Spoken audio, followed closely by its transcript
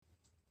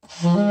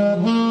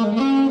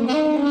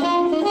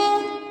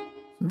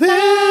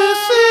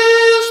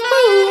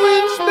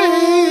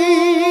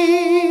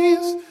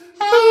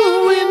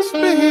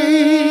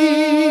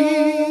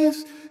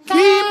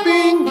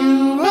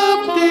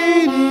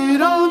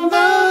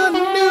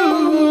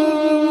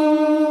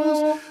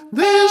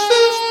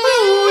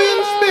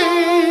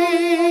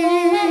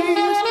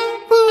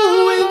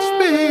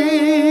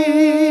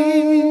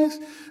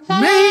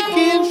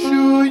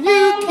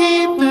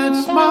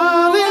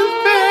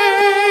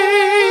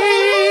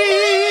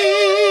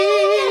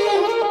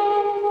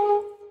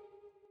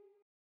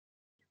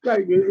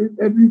like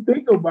if you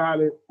think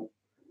about it,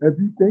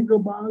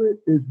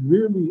 it's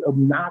really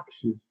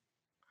obnoxious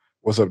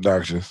What's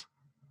obnoxious?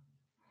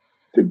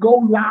 to go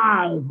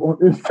live on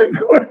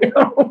Instagram.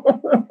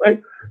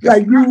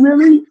 like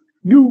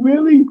you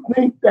really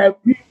think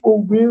that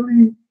people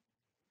really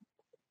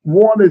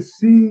want to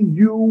see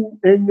you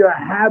in your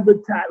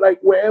habitat, like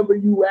wherever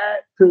you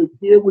at, to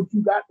hear what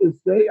you got to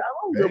say? I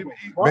don't give a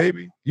fuck.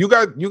 Maybe you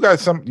got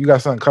something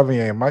covering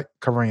your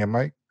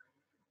mic.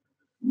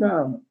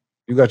 No.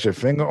 You got your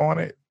finger on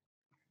it.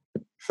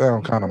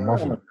 Sound kind of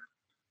muffled.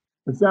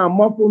 It sound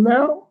muffled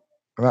now?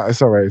 No,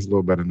 it's all right. It's a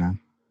little better now.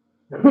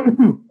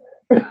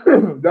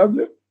 Does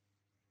it?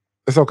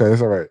 It's okay.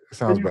 It's all right. It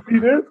sounds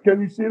better.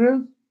 Can you see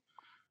this?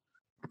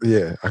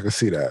 Yeah, I can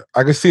see that.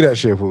 I can see that,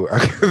 Shampoo. I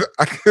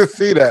can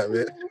see that,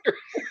 man.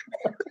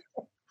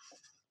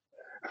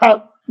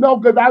 No,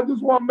 because I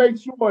just want to make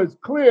sure it's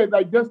clear,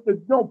 like just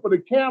for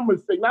the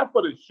camera's sake, not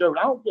for the shirt.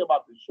 I don't care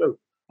about the shirt.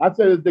 I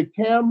said, is the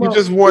camera? You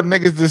just want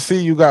niggas to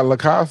see you got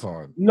Lacoste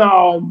on.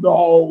 No.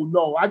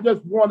 I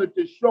just wanted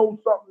to show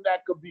something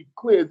that could be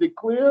clear. Is it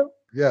clear?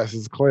 Yes,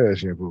 it's clear,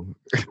 Shampoo.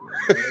 I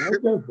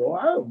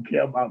don't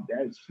care about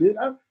that shit.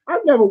 I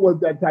never was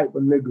that type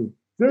of nigga.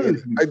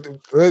 Seriously.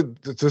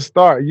 To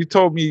start, you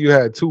told me you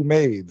had 2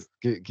 maids.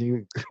 Can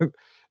you?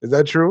 Is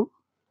that true?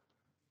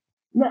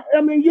 No,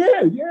 I mean,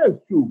 yeah,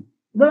 it's true.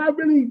 But I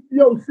really,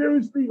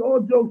 seriously, all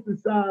jokes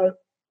aside,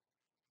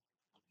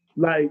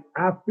 like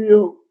I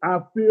feel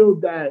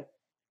that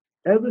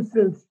ever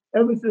since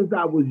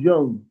I was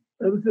young,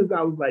 ever since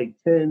I was like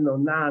 10 or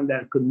 9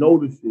 that could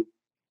notice it,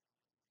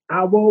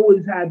 I've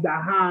always had to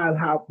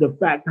hide the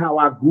fact how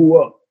I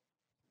grew up.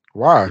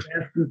 Why?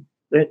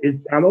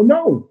 I don't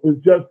know. It's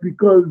just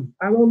because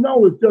I don't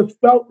know. It just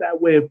felt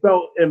that way. It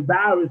felt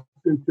embarrassing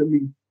to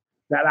me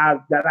that I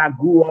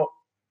grew up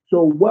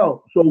so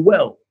well. You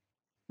know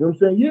what I'm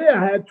saying?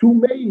 Yeah, I had 2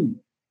 maids.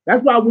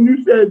 That's why when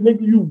you said,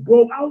 nigga, you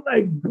broke, I was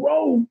like,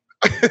 bro,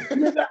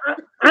 nigga,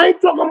 I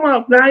ain't talking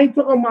about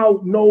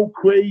no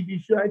crazy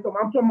shit. I'm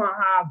talking about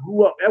how I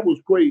grew up. That was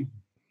crazy.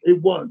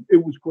 It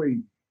was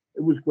crazy.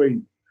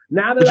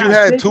 Now that you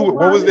had 2,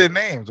 what was their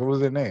names?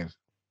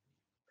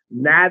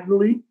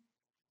 Natalie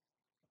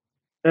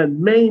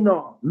and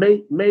Maynard.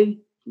 Mayhar.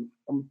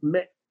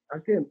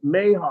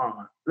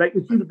 Like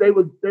you see, they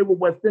were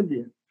West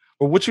Indians.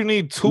 But what you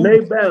need 2?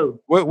 Maybell.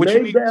 What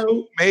you need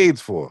 2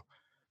 maids for?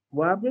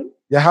 What happened?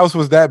 Your house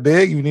was that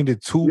big? You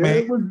needed 2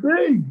 maids? It was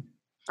big.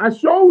 I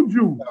showed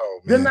you.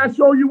 Oh, didn't I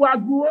show you where I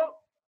grew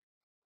up?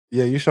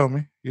 Yeah, you showed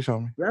me.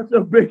 That's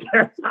a big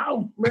ass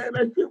house, man.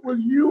 That shit was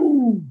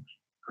huge.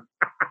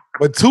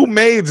 But 2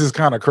 maids is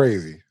kind of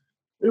crazy.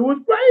 It was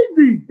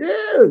crazy.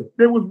 Yeah.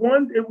 There was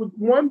one.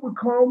 One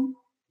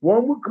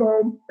would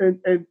come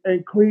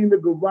and clean the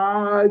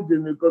garage,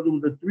 and because it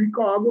was a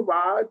 3-car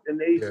garage, and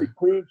they used to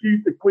clean. She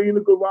used to clean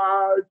the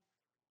garage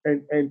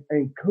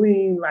and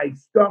clean like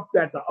stuff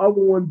that the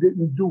other one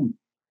didn't do.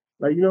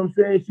 Like, you know what I'm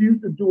saying? She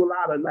used to do a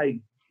lot of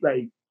like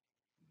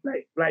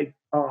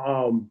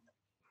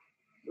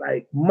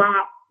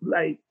mop.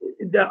 Like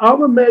the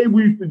other maid,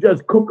 we used to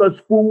just cook us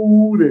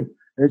food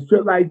and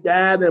shit like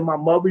that. And my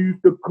mother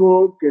used to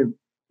cook, and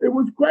it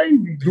was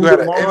crazy. You had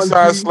an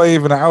inside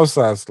slave and an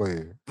outside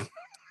slave.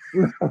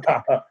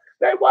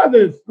 They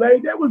wasn't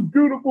slaves. They was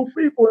beautiful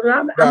people. And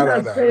I'm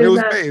not saying it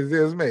was that. maids.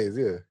 It was maids,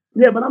 yeah.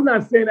 Yeah, but I'm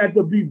not saying that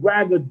to be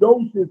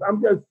braggadocious. I'm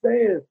just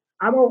saying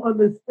I don't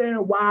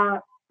understand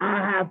why I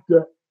have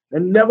to,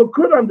 and never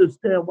could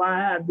understand why I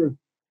had to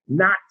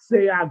not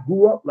say I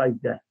grew up like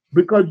that.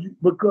 Because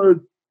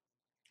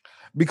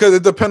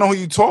it depends on who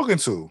you're talking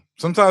to.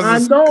 Sometimes I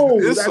know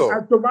I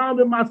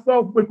surrounded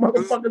myself with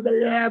motherfuckers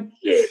that have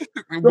shit.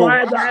 So I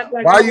had to act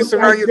like why you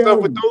surround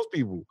yourself with those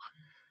people?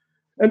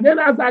 And then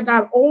as I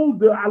got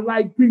older, I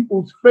like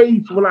people's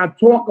face when I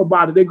talk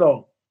about it. They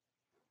go,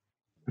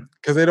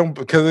 because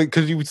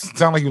you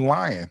sound like you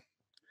lying.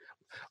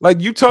 Like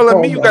you telling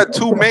me you got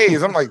 2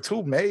 maids. I'm like,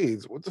 2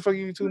 maids? What the fuck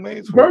you need 2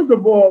 maids for? First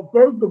of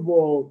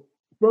all,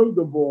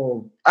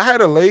 I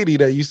had a lady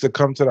that used to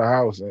come to the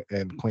house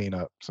and clean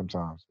up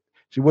sometimes.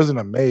 She wasn't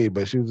a maid,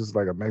 but she was just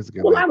like a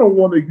Mexican. Well, lady. I don't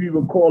want to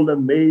even call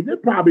them maids.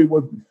 It probably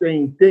was the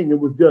same thing. It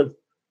was just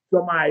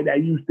somebody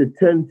that used to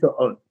tend to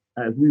us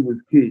as we was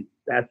kids.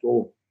 That's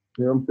all.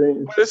 You know what I'm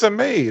saying? But it's a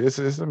maid. It's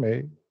a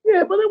maid.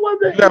 Yeah, but it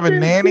wasn't. You have a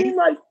nanny?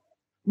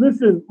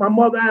 Listen, my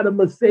mother had a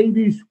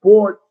Mercedes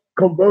Sport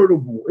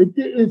convertible. It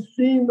didn't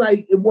seem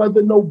like it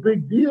wasn't no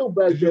big deal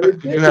back then.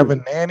 Did you have a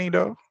nanny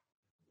though?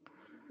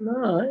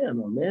 No, I ain't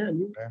no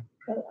nanny.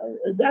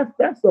 Okay.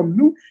 That's some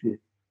new shit.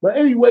 But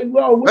anyway,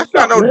 that's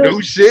not no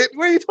new shit.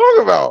 What are you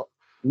talking about?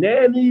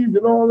 Nannies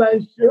and all that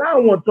shit. I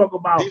don't want to talk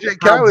about. DJ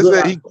Khaled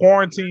said he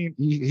quarantined.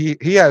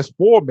 He has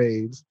 4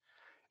 maids,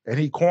 and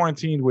he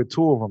quarantined with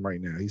 2 of them right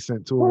now. He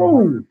sent 2 of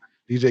them.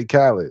 DJ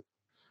Khaled.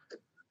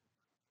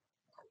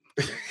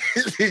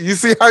 You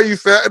see how you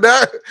said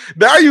that?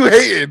 Now you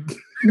hating.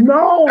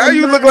 No. Now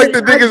you look like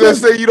the niggas that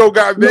say you don't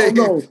got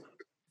maids.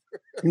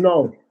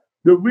 No.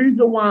 The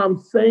reason why I'm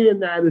saying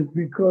that is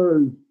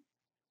because,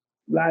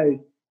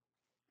 like,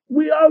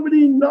 We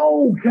already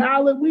know,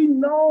 Khaled. We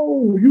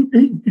know.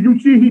 You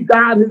see, he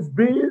dyed his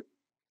beard.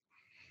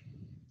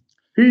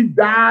 He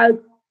died.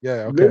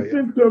 Yeah, okay.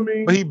 Listen to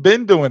me. But he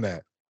been doing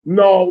that.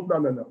 No.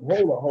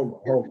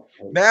 Hold on.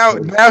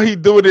 Now he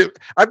doing it.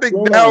 I think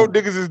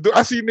niggas is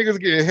I see niggas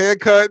getting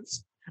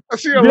haircuts. I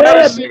see a lot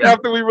of shit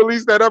after we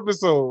released that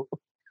episode.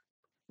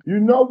 You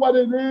know what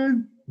it is?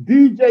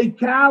 DJ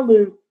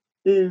Khaled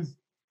is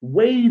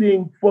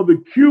waiting for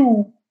the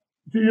cue,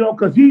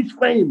 because he's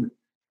famous.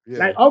 Yeah.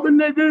 Like other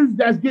niggas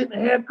that's getting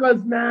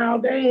haircuts now,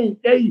 they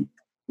you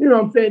know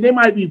what I'm saying? They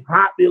might be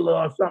popular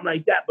or something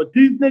like that. But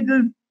these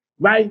niggas,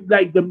 right,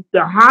 like the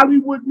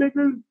Hollywood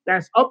niggas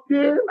that's up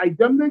there, like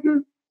them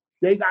niggas,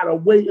 they gotta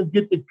wait and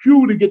get the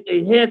cue to get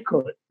their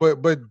haircut.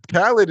 But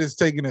Khaled is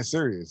taking it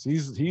serious.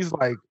 He's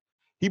like,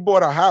 he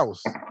bought a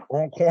house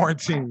on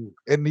quarantine,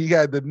 and he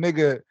had the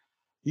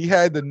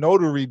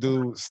notary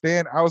dude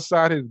stand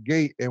outside his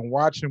gate and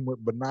watch him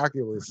with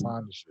binoculars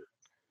sign the shit.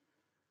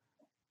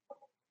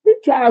 He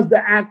tries to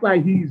act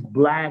like he's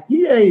black.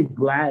 He ain't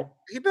black.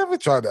 He never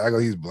tried to act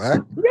like he's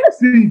black. Yes,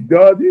 he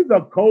does. He's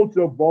a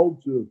culture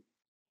vulture.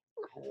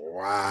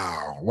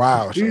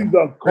 Wow. He's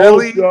a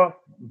culture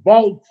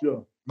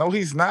vulture. No,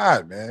 he's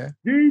not, man.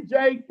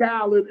 DJ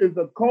Khaled is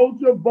a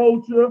culture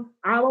vulture.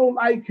 I don't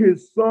like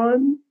his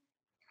son.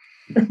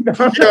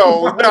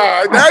 Yo,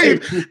 nah.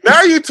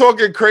 Now you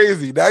talking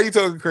crazy. Yo, now you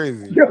talking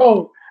crazy.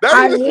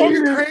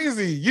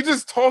 You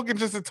just talking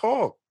just to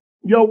talk.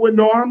 Yo,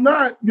 no, I'm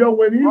not. Yo,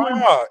 when he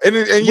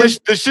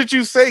the shit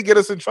you say get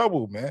us in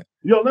trouble, man.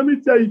 Yo, let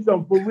me tell you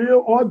something for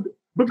real,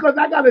 because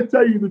I gotta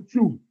tell you the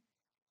truth.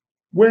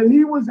 When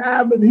he was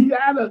having, he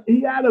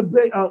had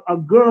a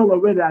girl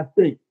already, I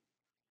think.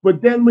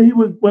 But then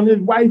when his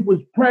wife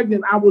was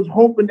pregnant, I was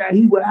hoping that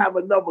he would have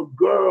another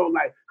girl,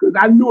 like, because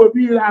I knew if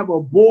he'd have a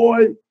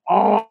boy,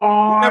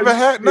 never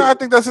had. No, I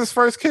think that's his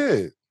first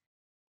kid.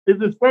 Is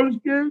his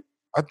first kid?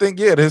 I think,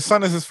 yeah, his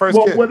son is his first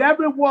kid.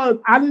 Whatever it was,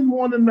 I didn't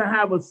want him to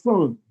have a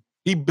son.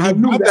 He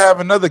about to have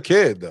another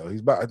kid, though.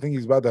 I think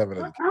he's about to have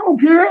another kid. I don't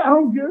care.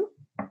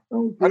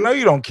 I know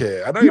you don't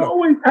care. I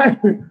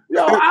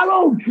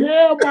don't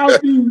care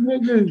about these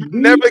niggas.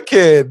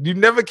 You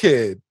never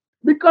cared.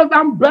 Because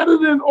I'm better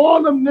than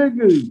all them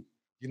niggas.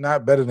 You're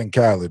not better than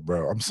Khaled,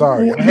 bro. I'm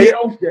sorry. Okay.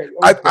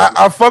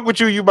 I fuck with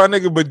you, my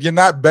nigga, but you're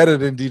not better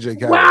than DJ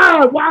Why?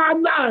 Khaled. Why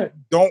not?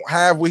 Don't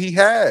have what he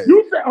had.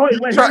 You said,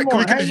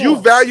 because you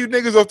value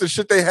niggas off the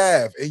shit they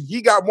have, and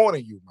he got more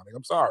than you, my nigga.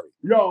 I'm sorry.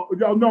 No.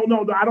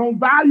 I don't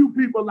value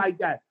people like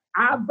that.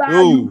 I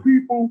value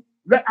people.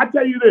 I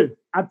tell you this.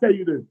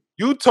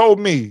 You told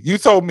me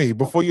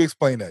before you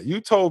explain that.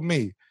 You told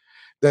me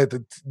that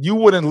you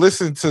wouldn't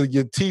listen to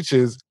your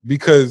teachers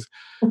because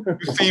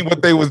you seen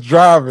what they was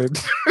driving.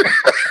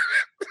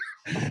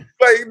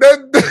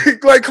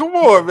 like come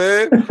on,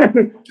 man.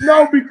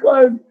 No,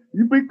 because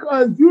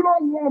you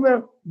don't want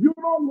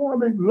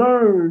to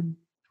learn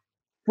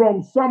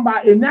from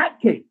somebody. In that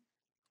case,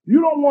 you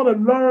don't want to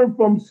learn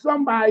from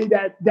somebody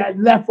that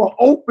left an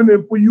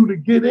opening for you to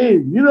get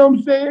in. You know what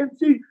I'm saying?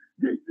 See,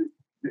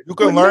 you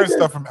can learn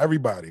stuff from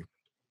everybody.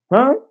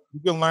 Huh? You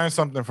can learn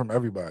something from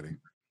everybody.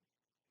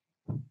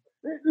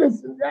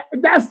 Listen,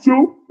 that's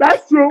true.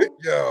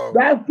 Yo.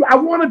 That's true. I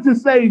wanted to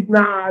say,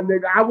 nah,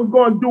 nigga, I was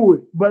going to do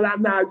it. But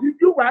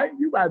you're right.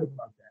 You're right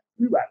about that.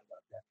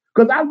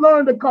 Because I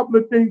learned a couple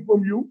of things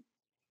from you.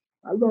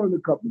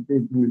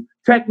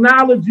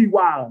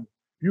 Technology-wise,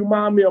 you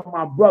remind me of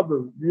my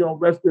brother,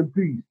 rest in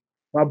peace.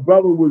 My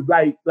brother was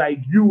like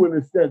you in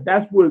a sense.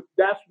 That's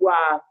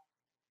why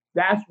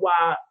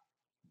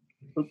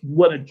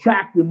what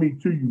attracted me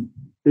to you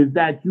is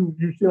that you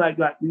seem like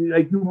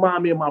you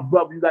remind me of my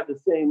brother. You got the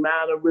same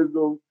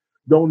mannerisms.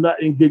 Don't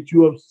nothing get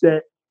you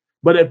upset.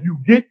 But if you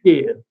get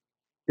there,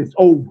 it's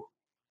over.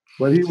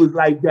 But he was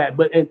like that.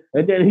 But and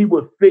then he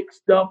would fix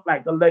stuff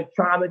like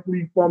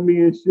electronically for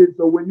me and shit.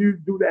 So when you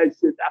do that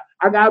shit,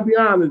 I gotta be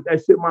honest, that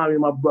shit remind me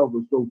of my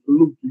brother. So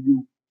salute to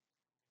you.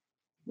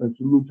 And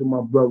salute to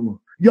my brother.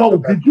 Yo,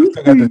 did you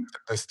see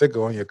the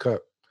sticker on your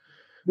cup?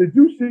 Did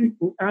you see?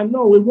 I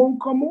know it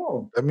won't come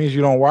off. That means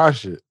you don't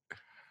wash it.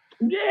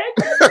 Yeah.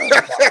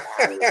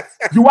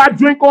 Do I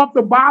drink off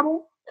the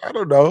bottle? I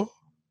don't know.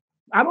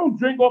 I don't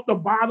drink off the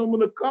bottom of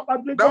the cup. I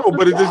drink off the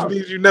but it just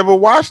means you never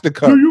washed the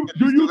cup. Do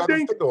you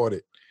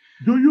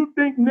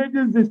think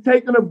niggas is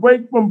taking a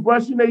break from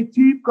brushing their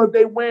teeth because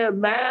they wearing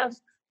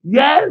masks?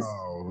 Yes.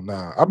 Oh,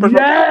 nah.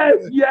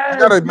 Yes. I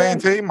gotta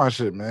maintain my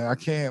shit, man. I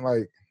can't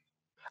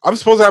I'm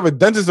supposed to have a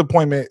dentist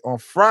appointment on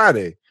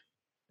Friday.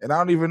 And I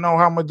don't even know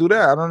how I'm gonna do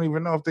that. I don't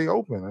even know if they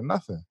open or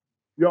nothing.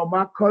 Yo,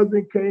 my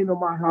cousin came to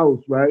my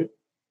house, right,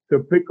 to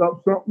pick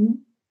up something.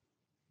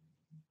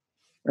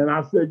 And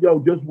I said, yo,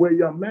 just wear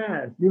your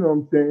mask. You know what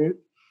I'm saying?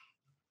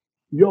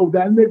 Yo,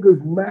 that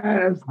nigga's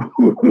mask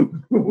was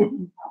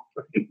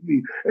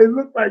crazy. It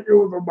looked like it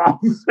was about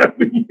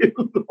 7 years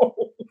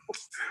old.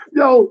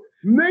 Yo,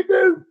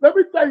 niggas, let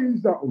me tell you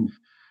something.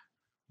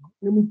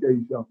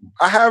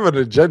 I have an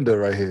agenda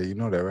right here. You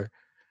know that, right?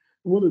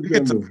 What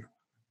agenda?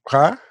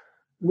 Huh?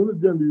 What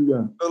agenda you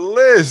got? The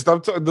list. I'm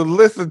talking the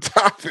list of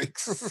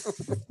topics.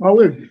 Oh,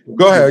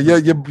 Go ahead.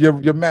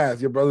 Your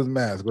mask, your brother's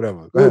mask,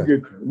 whatever. Go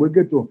ahead. We'll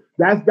get to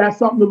it. That's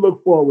something to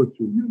look forward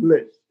to. Your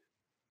list.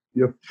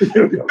 Your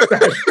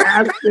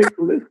fantastic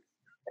list.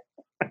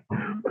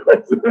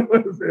 listen,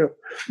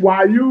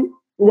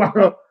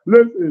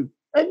 listen,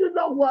 and you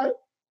know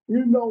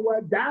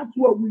what? That's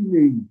what we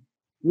need.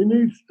 We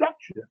need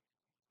structure.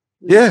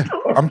 Yeah,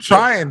 I'm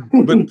trying,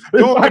 but doing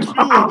with you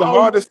is the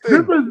hardest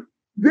thing.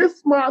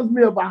 This reminds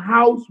me of a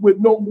house with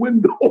no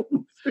windows.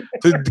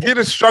 To get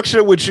a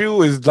structure with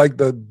you is like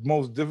the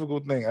most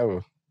difficult thing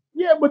ever.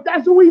 Yeah, but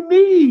that's what we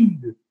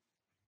need.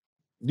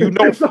 You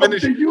don't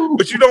finish,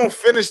 but you don't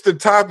finish the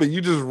topic.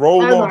 You just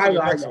roll on to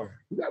the next one.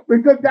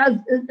 Because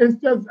it's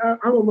just I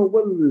don't know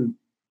what it is.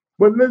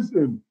 But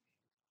listen,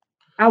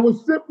 I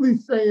was simply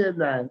saying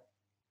that.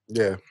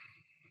 Yeah.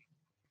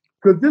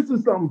 Because this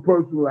is something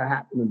personal that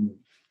happened to me.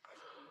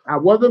 I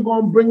wasn't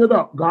going to bring it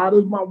up. God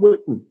is my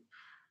witness.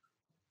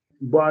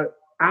 But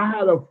I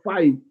had a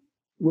fight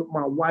with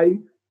my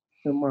wife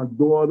and my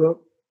daughter.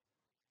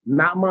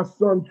 Not my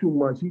son too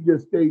much. He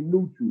just stayed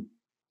neutral.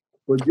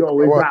 But yo,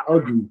 it got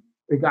ugly.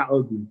 It got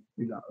ugly.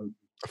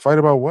 A fight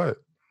about what?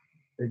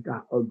 It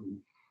got ugly.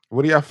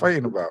 What are y'all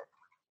fighting about?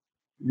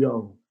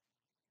 Yo,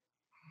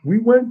 we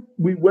went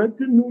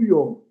to New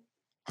York.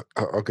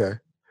 Okay.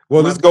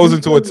 Well, this goes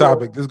into a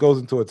topic. So you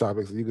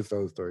can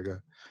tell the story, guys.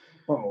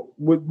 Oh,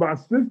 with my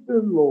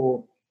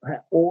sister-in-law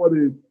had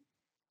ordered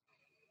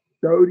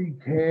 30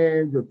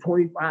 cans or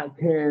 25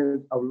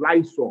 cans of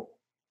Lysol,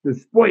 the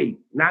spray,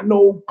 not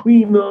no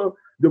cleaner,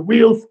 the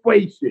real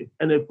spray shit.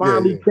 And it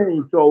finally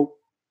came. So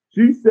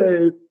she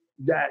said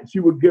that she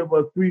would give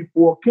us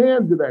 3-4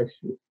 cans of that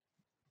shit.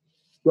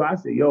 So I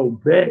said, yo,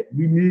 bet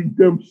we need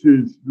them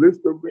shits.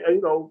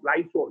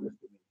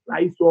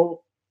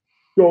 Lysol.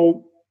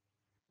 So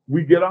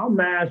we get our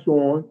masks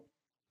on.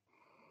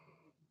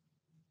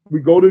 We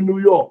go to New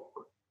York.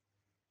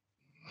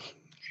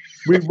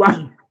 We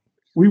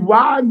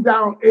ride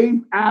down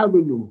 8th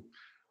Avenue.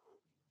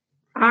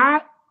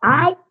 I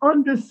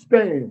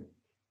understand.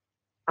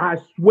 I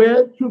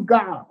swear to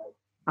God,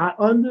 I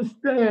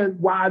understand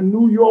why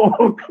New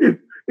York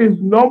is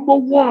number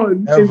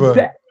one in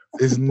debt.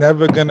 It's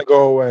never gonna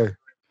go away.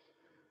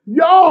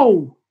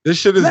 Yo, this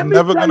shit is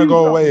never gonna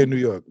go away in New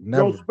York.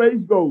 Never. Yo,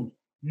 Space Ghost,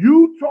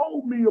 you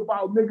told me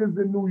about niggas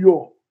in New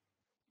York,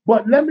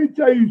 but let me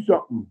tell you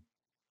something.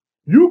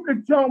 You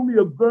can tell me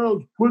a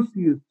girl's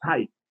pussy is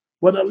tight,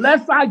 but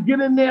unless I get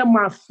in there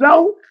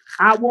myself,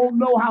 I won't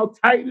know how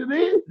tight it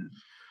is.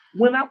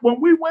 When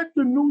we went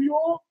to New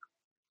York,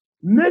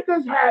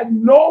 niggas had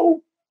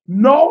no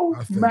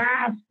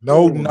mask.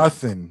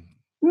 Nothing.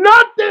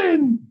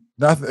 Nothing.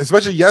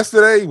 Especially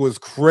yesterday was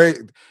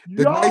crazy.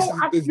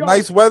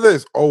 Nice weather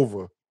is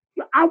over.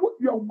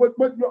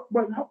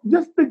 But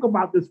just think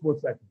about this for a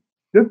second.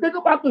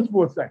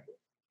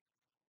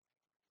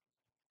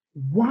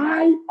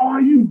 Why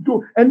are you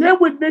doing? And then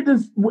when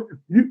niggas,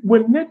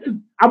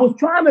 I was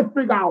trying to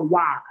figure out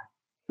why.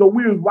 So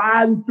we was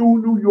riding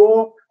through New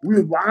York.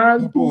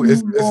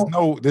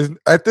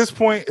 At this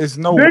point, it's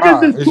no why.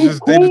 It's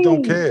just cool. They just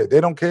don't care.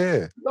 They don't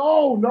care.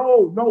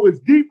 No, it's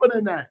deeper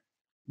than that.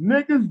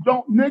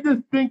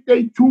 Niggas think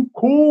they too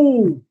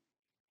cool.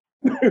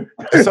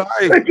 It's all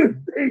right.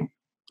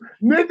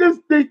 Niggas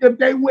think if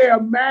they wear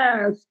a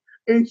mask,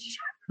 it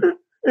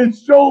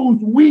shows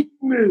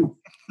weakness.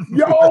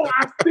 Yo,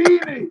 I seen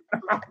it.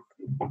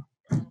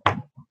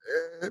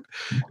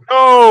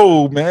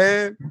 No,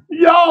 man.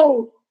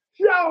 Yo,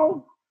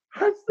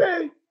 I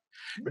said,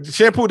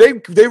 Shampoo,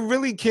 they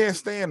really can't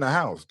stay in the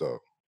house though.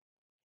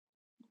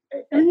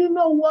 And you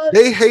know what?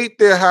 They hate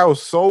their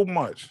house so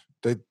much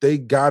that they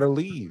gotta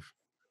leave.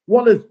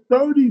 Well, it's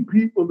 30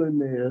 people in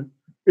there.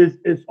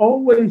 It's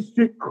always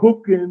shit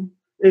cooking.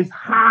 It's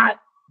hot.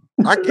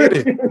 I get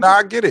it.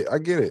 I get it. I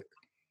get it.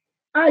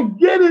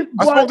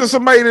 I spoke to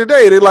somebody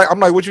today. I'm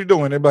like, what you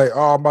doing? They're like,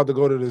 oh, I'm about to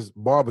go to this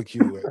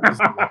barbecue.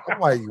 I'm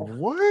like,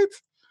 what?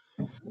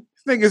 These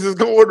niggas is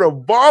going to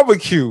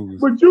barbecues.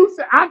 But you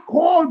said I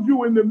called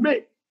you in the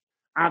mix.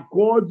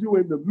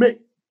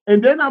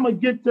 And then I'm gonna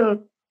get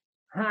to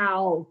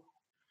how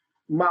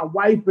my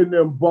wife and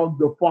them bugged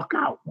the fuck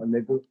out, my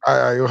nigga.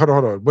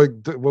 Hold on.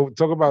 But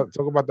talk about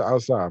the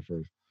outside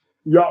first.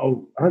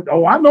 Yo,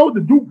 I know what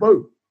to do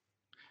first.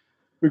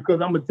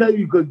 Because I'm gonna tell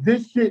you, because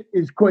this shit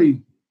is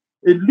crazy.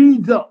 It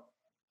leads up.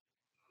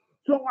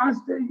 So I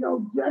say,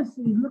 yo,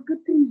 Jesse, look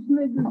at these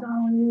niggas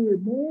out here,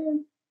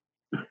 man.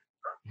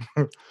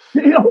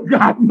 They don't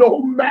got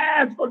no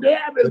mask, or they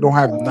don't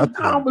have nothing.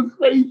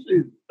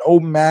 Conversation. No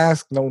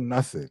mask, no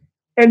nothing.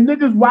 And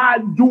niggas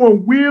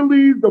doing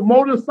wheelies, the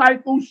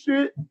motorcycle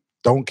shit.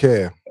 Don't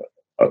care.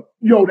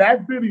 Yo,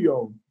 that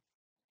video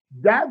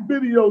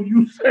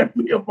you sent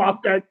me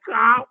about that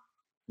cop.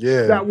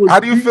 Yeah. How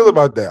do you feel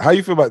about that?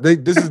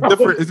 This is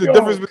different. It's the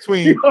difference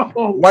between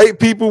white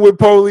people with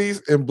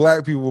police and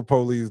black people with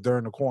police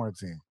during the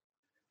quarantine.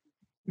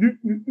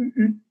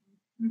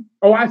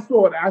 I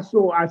saw it. I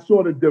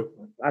saw the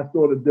difference.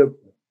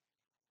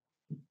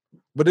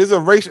 But there's a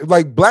racial,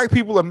 like black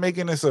people are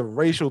making this a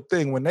racial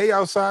thing when they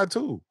outside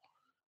too.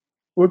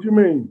 What you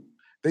mean?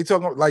 They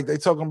talking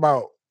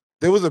about.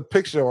 There was a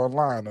picture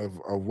online of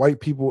white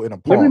people in a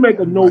park. Let me make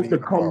a note to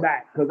come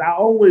back because I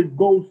always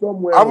go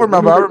somewhere. I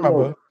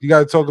remember. You got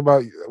to talk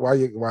about why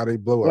they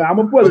blow up. Well, I'm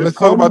gonna put it. Let's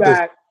talk about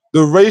this.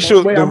 The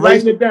racial. Wait, I'm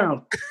writing it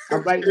down.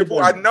 I'm writing it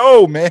down. I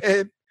know,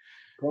 man.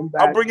 Come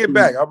back. I'll bring it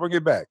back.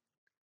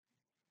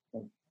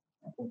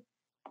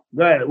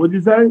 Go ahead. What'd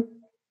you say?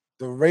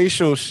 The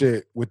racial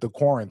shit with the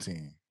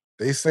quarantine.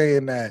 They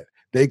saying that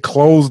they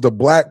closed the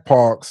black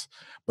parks,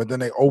 but then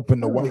they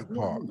opened the white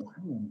park.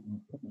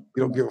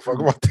 You don't give a fuck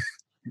about that.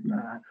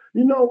 Nah.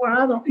 You know what?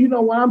 I don't. You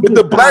know what? But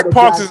the black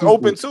parks is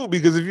open too,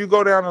 because if you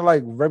go down to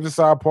like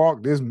Riverside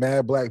Park, there's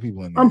mad black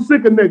people in there. I'm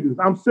sick of niggas.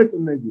 I'm sick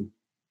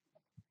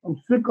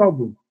of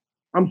them.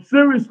 I'm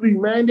seriously,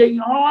 man. They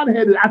hard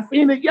headed. I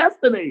seen it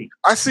yesterday.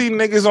 I see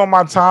niggas on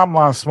my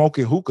timeline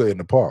smoking hookah in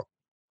the park.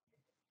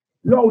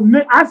 Yo,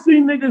 I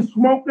seen niggas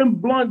smoking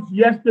blunts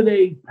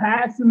yesterday,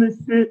 passing this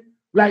shit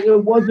like it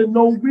wasn't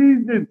no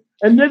reason,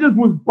 and niggas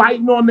was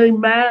biting on their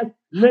mask.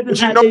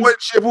 But you know what,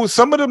 Chibu?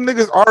 Some of them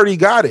niggas already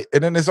got it,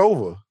 and then it's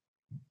over.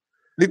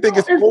 They think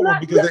it's over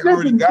because they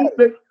already got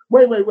it.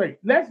 Wait.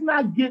 Let's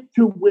not get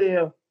to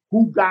where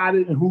who got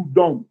it and who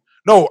don't.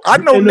 No, I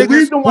know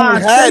niggas who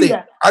had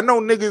it. I know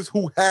niggas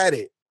who had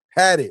it,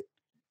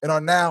 and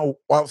are now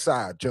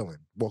outside chilling,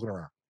 walking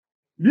around.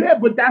 Yeah,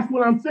 but that's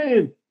what I'm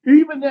saying.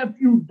 Even if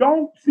you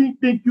don't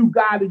think you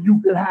got it,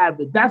 you can have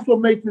it. That's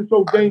what makes it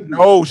so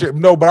dangerous.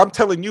 No, but I'm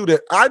telling you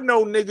that I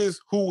know niggas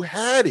who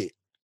had it,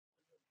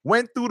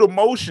 went through the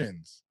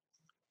motions.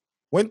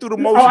 I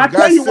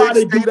tell you why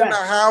they do that. Stayed in the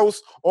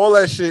house, all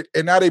that shit,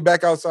 and now they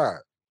back outside.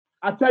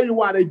 I tell you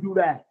why they do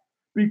that.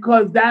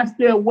 Because that's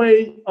their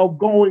way of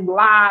going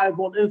live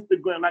on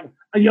Instagram. Like,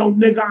 yo,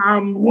 nigga,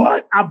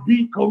 I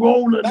beat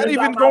Corona. Not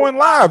even going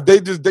live.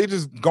 They just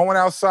going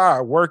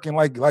outside working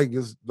like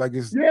it's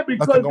yeah,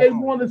 because they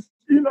want to,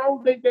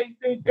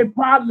 they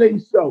pride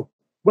themselves.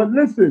 But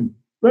listen,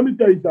 let me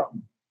tell you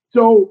something.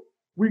 So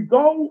we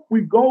go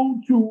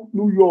to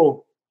New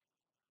York.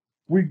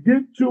 We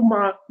get to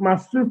my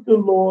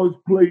sister-in-law's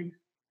place,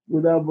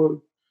 whatever.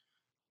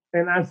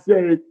 And I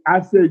said,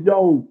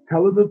 yo,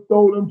 tell her to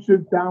throw them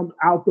shit down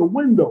out the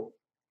window.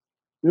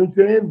 You know what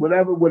I'm saying?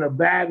 Whatever, with a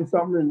bag or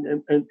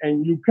something,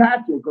 and you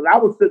catch them. Because I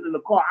was sitting in the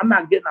car. I'm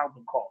not getting out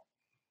the car.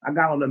 I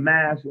got on the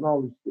mask and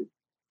all this shit.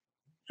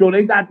 So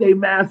they got their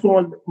masks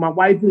on. My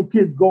wife and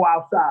kids go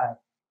outside.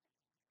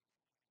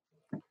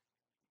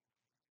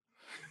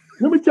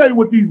 Let me tell you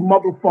what these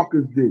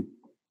motherfuckers did.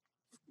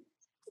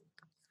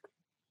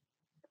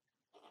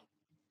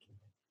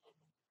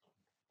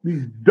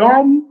 These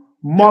dumb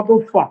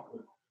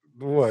motherfuckers.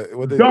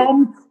 What they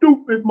dumb,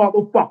 stupid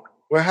motherfuckers.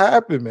 What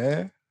happened,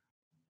 man?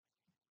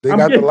 They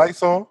got the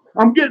lights on?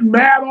 I'm getting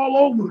mad all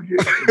over again.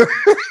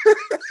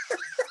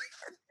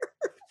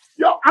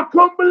 Yo, I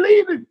couldn't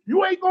believe it.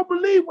 You ain't gonna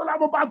believe what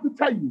I'm about to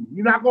tell you.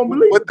 You're not gonna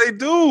believe what they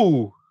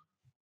do.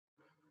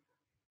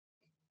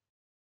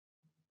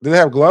 Do they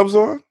have gloves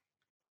on?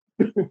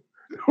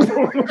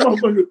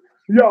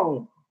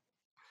 Yo.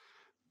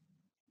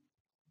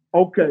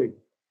 Okay.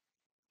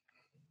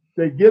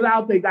 They get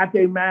out, they got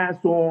their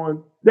masks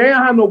on. They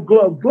don't have no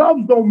gloves.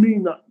 Gloves don't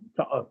mean nothing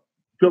to us,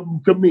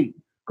 to me,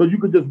 because you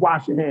could just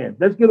wash your hands.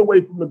 Let's get away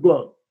from the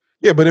gloves.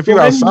 Yeah, but if you're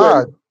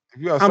outside,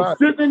 I'm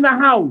sitting in the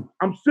house.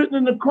 I'm sitting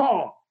in the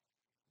car,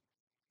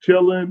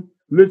 chilling,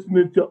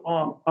 listening to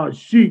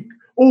Chic.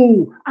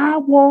 Oh, I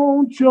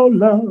want your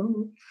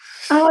love.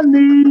 I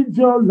need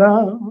your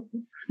love.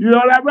 You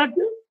know that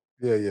record?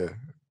 Yeah.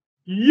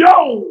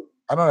 Yo!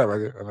 I know that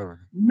record.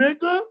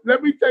 Nigga,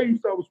 let me tell you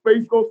something.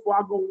 Space Ghost before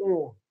I go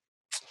on.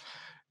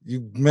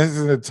 You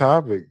missing the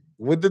topic.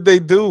 What did they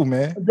do,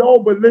 man? Yo,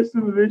 but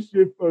listen to this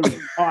shit first.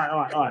 All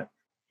right. I'll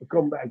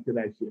come back to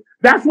that shit.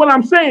 That's what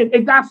I'm saying.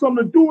 It got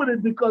something to do with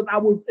it because I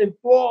was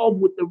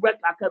enthralled with the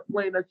record. I kept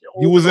playing that shit.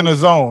 You was in a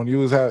zone. You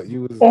was. In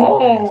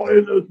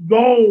a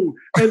zone.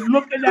 And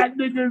looking at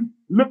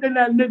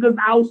niggas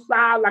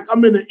outside like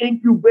I'm in an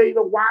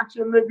incubator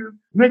watching niggas.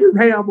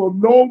 Niggas have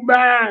no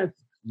mask.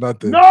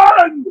 Nothing.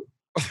 None.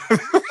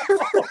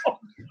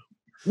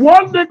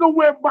 One nigga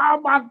went by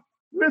my.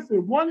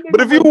 Listen, one nigga. But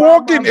if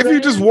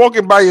you're just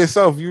walking by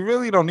yourself, you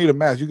really don't need a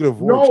mask. You could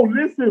avoid. No,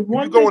 listen.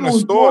 One you go in the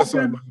store or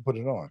something, you put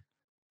it on.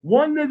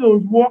 One nigga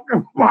was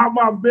walking by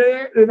my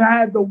bed and I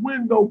had the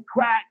window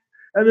cracked,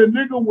 and the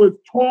nigga was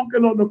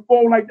talking on the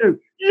phone like this.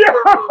 Yeah,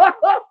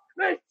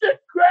 that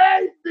shit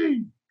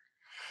crazy.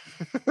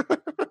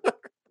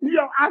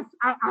 Yo,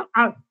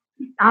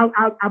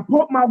 I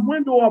put my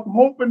window up,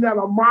 hoping that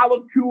a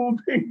molecule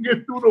didn't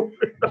get through the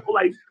window.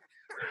 Like,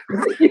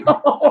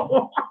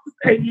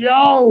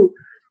 yo,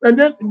 and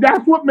then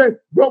that's what made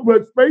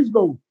Space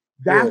Ghost.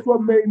 That's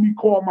what made me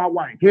call my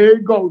wife. Here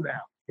it goes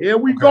now. Here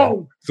we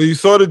go. So you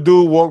saw the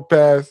dude walk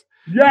past.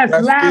 Yes,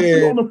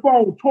 laughing on the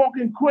phone,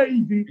 talking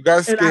crazy. You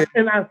got scared.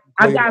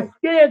 I got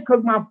scared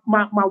because my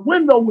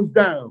window was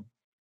down.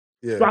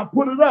 Yeah. So I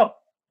put it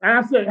up and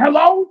I said,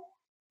 "Hello."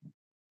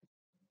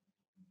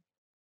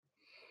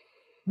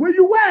 Where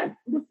you at?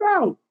 What's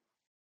up?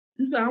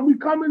 She said, we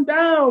coming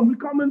down. We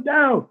coming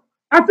down.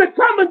 I said,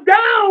 coming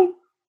down?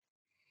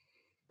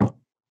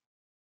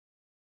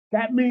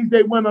 That means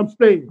they went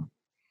upstairs.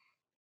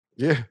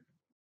 Yeah.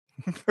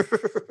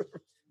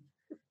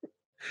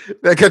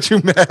 That got you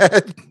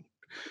mad?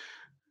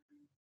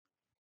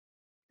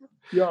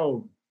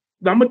 Yo,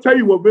 I'm going to tell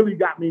you what really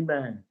got me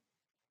mad.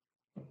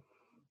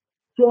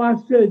 So I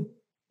said,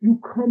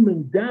 you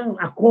coming down?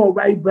 I called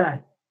right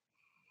back.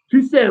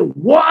 She said,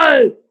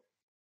 what?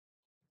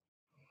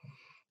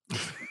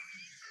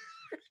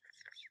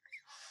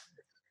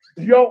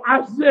 Yo,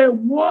 I said,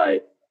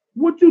 what?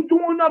 What you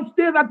doing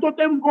upstairs? I thought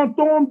they was going to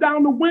throw him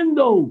down the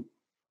window.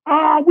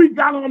 We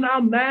got on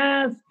our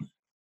masks.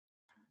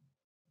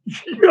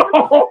 Yo.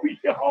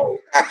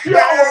 That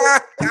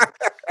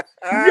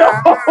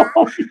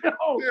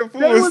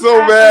fool was so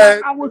mad.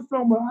 Like I was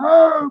some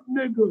herb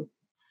nigga.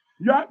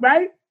 Yeah,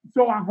 right?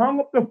 So I hung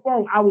up the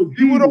phone. I was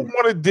People don't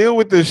want to deal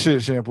with this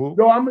shit, Shampoo.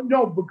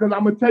 Because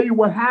I'm gonna tell you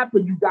what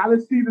happened. You gotta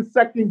see the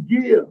second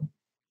gear.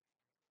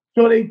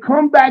 So they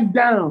come back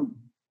down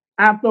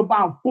after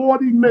about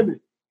 40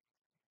 minutes.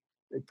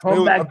 They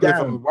come back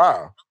down.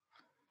 Wow.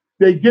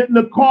 They get in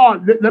the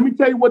car. Let me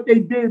tell you what they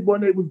did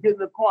when they was getting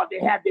in the car. They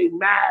had their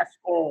mask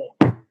on.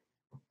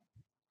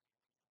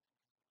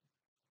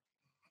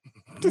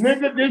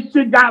 Nigga, this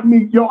shit got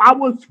me. Yo, I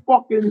was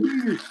fucking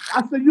heated.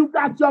 I said, you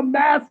got your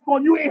mask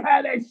on. You ain't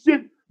had that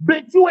shit.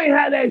 Bitch, you ain't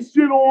had that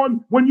shit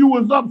on when you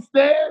was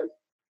upstairs.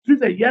 She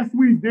said, yes,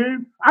 we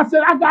did. I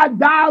said, I got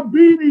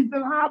diabetes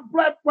and high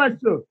blood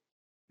pressure.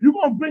 You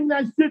gonna bring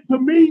that shit to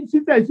me?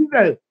 She said,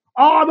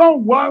 oh,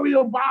 don't worry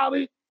about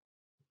it.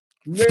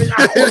 Yo,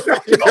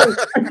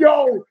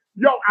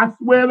 I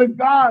swear to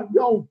God,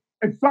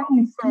 and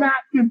something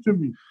snapped into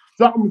me.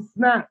 Something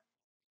snapped.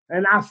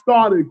 And I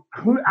started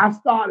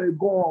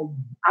going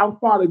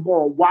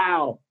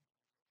wild.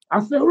 I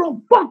said, who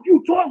the fuck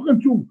you talking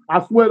to?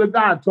 I swear to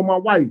God, to my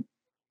wife.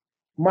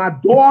 My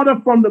daughter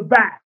from the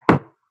back.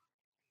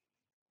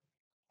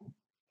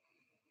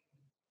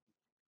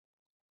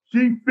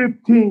 She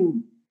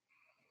 15.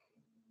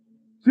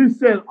 She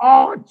said,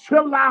 oh,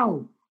 chill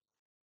out.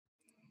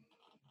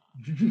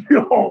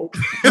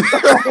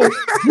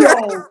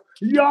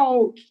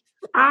 Yo,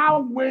 I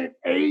went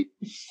ate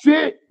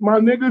shit, my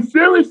nigga,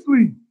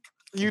 seriously.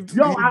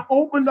 I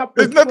opened up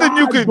the There's nothing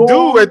you could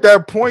do at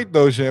that point,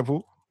 though,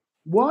 Shampoo.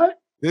 What?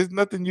 There's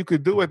nothing you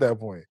could do at that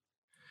point.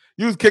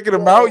 You was kicking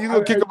him out? You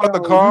gonna kick him out the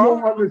car? You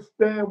don't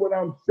understand what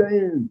I'm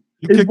saying.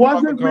 It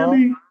wasn't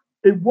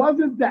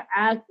the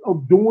act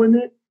of doing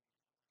it.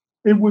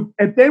 It was,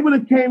 if they would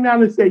have came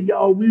down and said,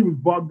 yo, we was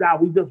bugged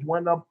out. We just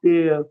went up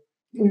there.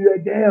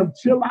 Like, damn,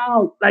 chill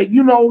out. Like,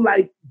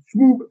 like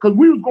smooth. Because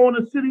we was going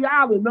to City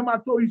Island. Remember I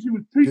told you she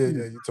was treating me.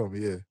 Yeah, you told me,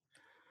 yeah.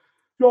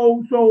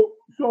 So,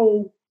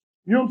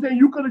 you know what I'm saying?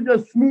 You could have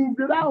just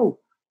smoothed it out.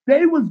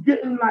 They was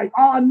getting like,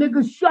 oh,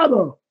 nigga, shut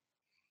up.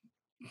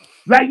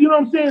 Like, you know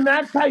what I'm saying?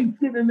 That type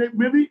shit. And it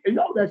really,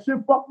 that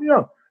shit fucked me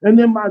up. And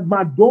then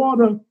my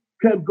daughter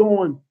kept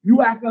going,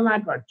 you acting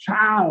like a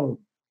child.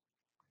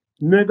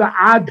 Nigga,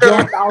 I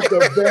jumped out the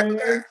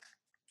van.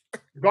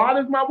 God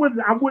is my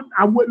witness. I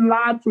wouldn't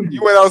lie to you.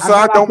 You went outside,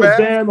 I got out the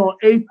van on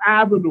 8th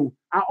Avenue.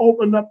 I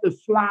opened up the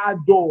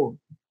slide door.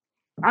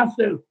 I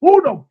said,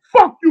 who the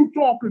fuck you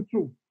talking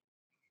to?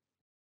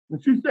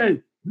 And she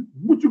said,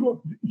 what you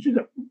go? She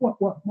said,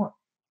 what?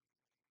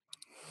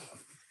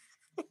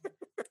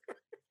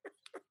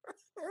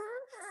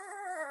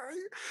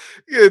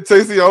 Yeah,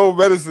 tasting your own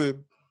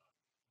medicine.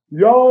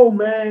 Yo,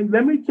 man,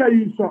 let me tell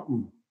you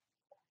something.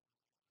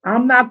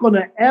 I'm not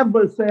gonna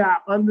ever say I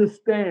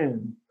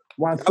understand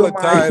why y'all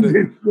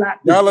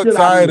are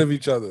tired of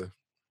each other.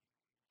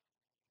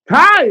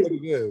 Tired?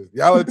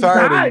 Y'all are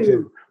tired of each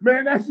other.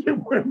 Man, that shit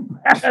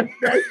went past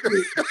that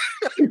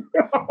shit.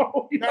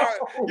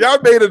 Y'all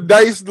made a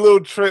nice little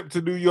trip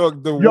to New York.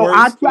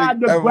 I tried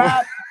to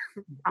grab,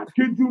 I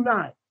kid you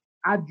not,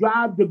 I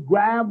tried to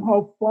grab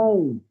her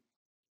phone.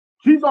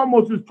 She's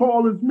almost as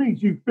tall as me.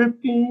 She's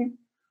 15.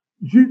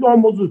 She's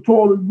almost as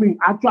tall as me.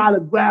 I tried to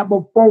grab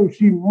her phone.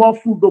 She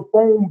muscled the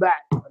phone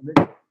back.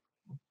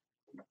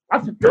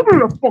 I said, give me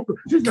the fucker.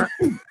 She said,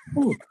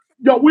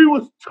 yo, we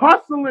was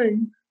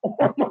tussling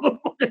on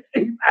motherfucking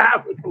 8th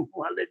Avenue,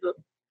 my nigga.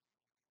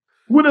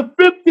 With a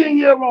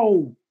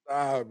 15-year-old.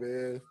 Ah,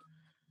 man.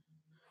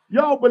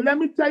 Yo, but let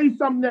me tell you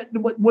something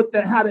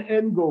how the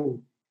end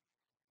goes.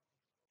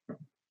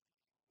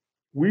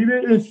 We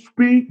didn't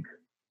speak.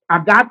 I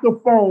got the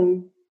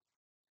phone,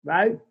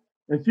 right?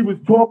 And she was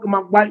talking,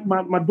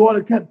 my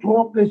daughter kept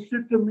talking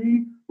shit to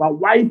me. My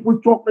wife was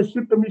talking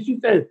shit to me. She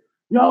said,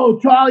 yo,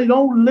 Charlie,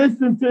 don't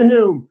listen to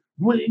him.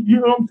 You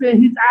know what I'm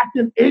saying? He's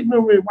acting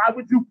ignorant. Why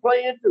would you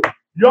play into?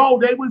 Yo,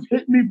 they was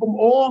hitting me from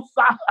all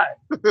sides,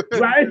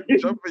 right?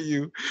 Jumping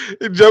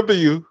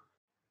you.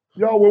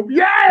 Yo,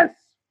 yes!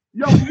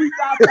 Yo, when we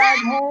got back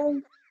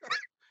home,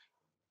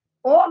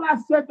 all I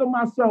said to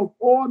myself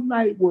all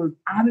night was,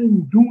 I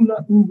didn't do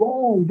nothing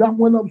wrong. Y'all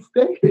went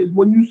upstairs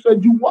when you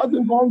said you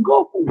wasn't going to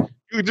go.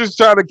 You were just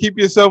trying to keep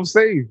yourself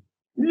safe.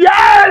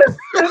 Yes!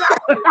 And I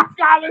I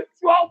got in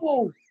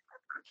trouble.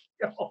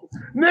 Yo,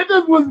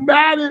 niggas was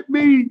mad at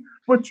me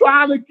for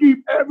trying to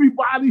keep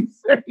everybody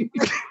safe.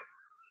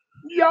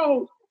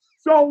 Yo,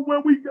 so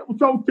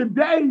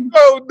today.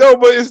 No,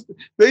 but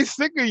they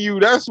sick of you.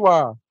 That's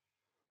why.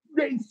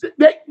 They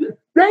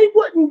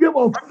wouldn't give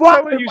a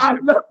fuck if I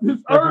left this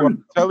earth.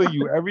 I'm telling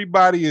you,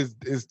 everybody is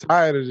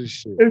tired of this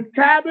shit. It's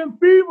cabin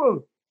fever.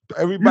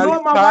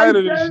 Everybody's tired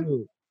of this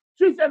shit.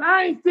 She said,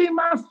 I ain't seen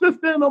my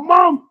sister in a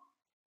month.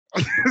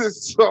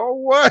 So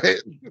what?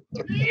 Yo,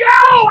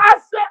 I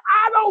said,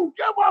 I don't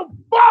give a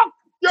fuck.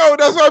 Yo,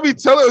 that's why I be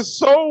telling her,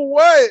 so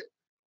what?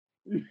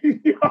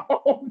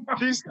 Yo,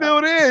 she's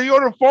still there. You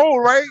on the phone,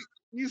 right?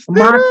 You still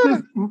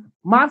there.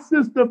 My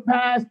sister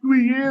passed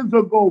 3 years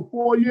ago,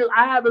 4 years.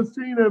 I haven't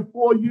seen her in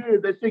 4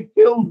 years. That shit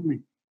kills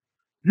me.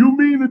 You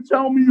mean to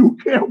tell me you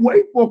can't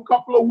wait for a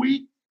couple of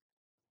weeks?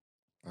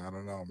 I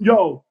don't know, man.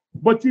 Yo,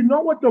 but you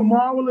know what the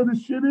moral of the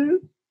shit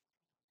is?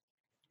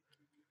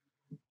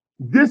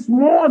 This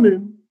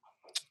morning,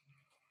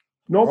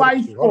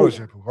 nobody spoke.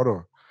 Hold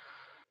on.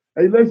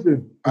 Hey,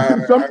 listen.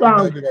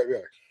 Sometimes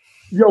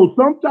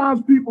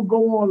people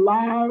go on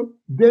live.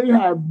 They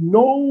have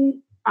no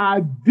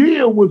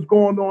idea what's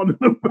going on in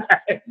the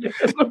back.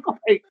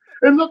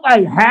 It look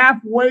like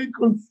halfway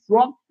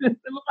construction. It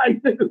look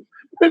like niggas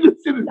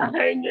shit is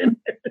hanging.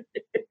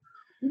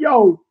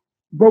 Yo,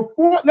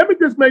 let me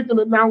just make an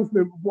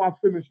announcement before I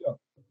finish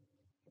up.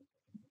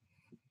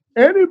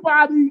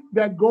 Anybody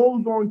that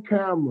goes on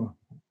camera.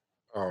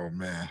 Oh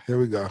man, here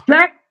we go.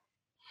 Check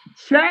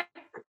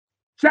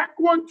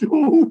 1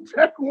 2,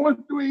 check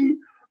 1 3.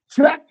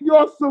 Check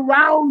your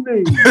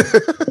surroundings.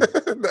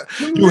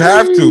 You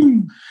have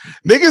to.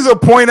 Niggas will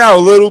point out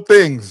little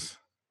things.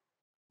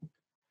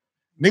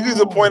 Niggas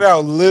will point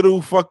out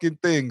little fucking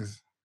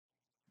things.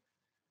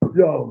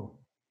 Yo,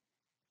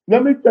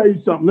 let me tell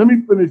you something. Let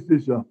me finish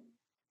this up.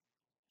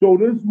 So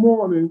this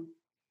morning,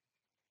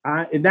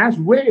 and that's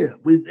rare.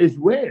 It's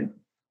rare.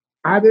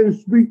 I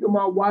didn't speak to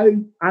my wife.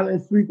 I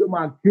didn't speak to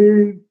my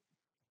kids.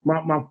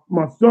 My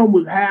son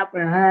was half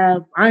and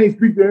half. I ain't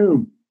speak to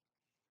him.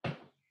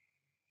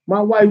 My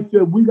wife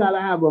said, we got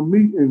to have a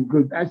meeting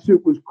because that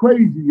shit was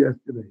crazy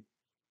yesterday.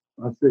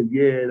 I said,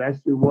 yeah, that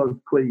shit was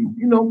crazy.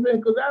 You know what I'm saying?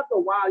 Because after a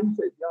while, you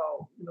said,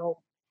 yo, you know.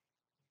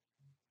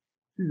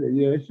 She said,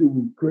 yeah, that shit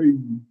was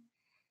crazy.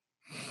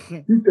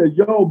 He said,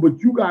 yo, but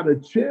you got to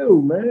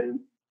chill, man.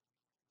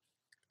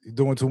 You're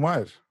doing too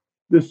much.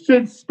 The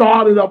shit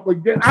started up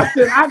again. I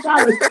said, I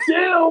got to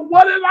chill.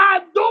 What did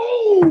I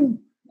do?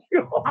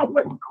 Yo, I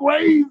went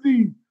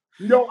crazy.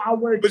 I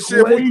went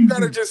crazy.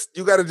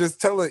 You gotta just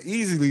tell her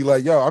easily,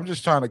 like, yo, I'm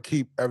just trying to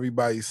keep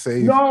everybody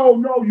safe.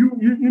 No,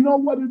 you know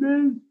what it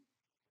is?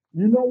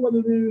 You know what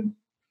it is?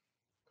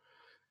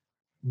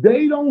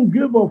 They don't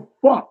give a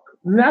fuck.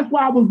 And that's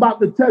why I was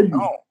about to tell you.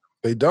 No,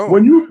 they don't.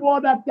 When you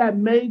brought up that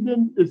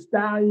Megan Thee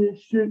Stallion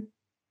shit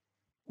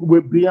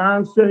with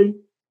Beyonce,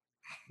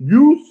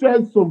 you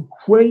said some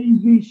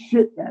crazy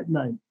shit that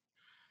night.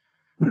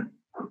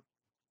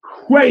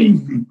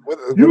 Crazy.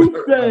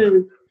 You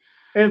said,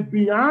 if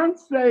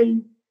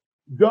Beyonce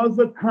does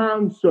a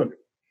concert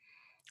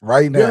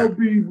right now, there'll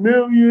be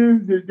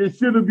millions. It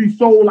should be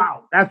sold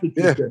out. That's what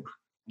you said.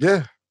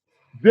 Yeah.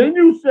 Then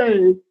you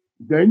said,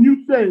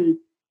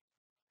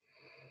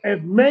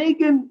 if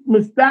Megan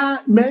Thee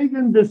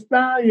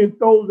Stallion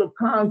throws a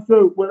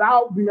concert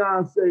without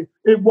Beyonce,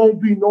 it won't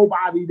be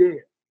nobody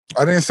there.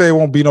 I didn't say it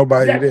won't be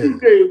nobody there. You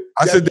did.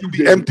 I said there'll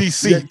be empty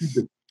seats.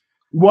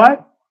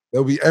 What?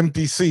 There'll be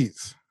empty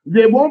seats.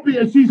 There won't be,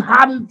 and she's the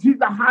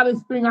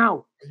hottest thing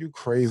out. Are you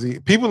crazy?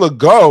 People will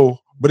go,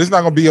 but it's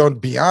not gonna be on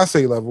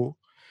Beyonce level.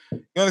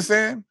 You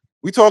understand?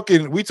 We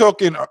talking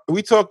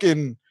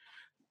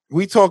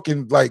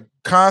like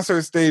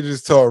concert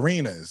stages to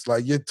arenas.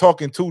 Like you're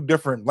talking 2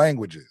 different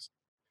languages.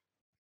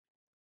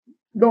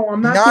 No,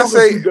 I'm not.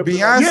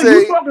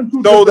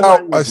 Beyonce sold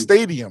out a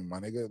stadium, my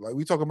nigga. Like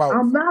we talking about.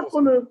 I'm not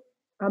gonna.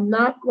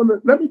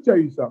 Let me tell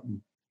you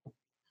something.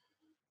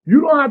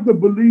 You don't have to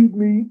believe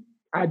me.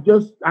 I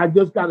just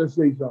gotta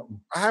say something.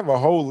 I have a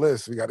whole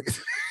list. We gotta get.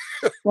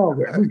 Go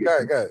ahead.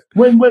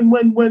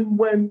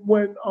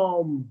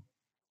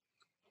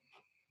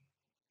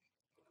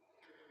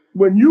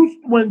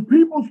 When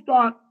people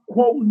start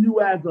quoting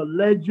you as a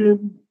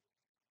legend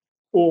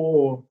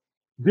or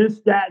this,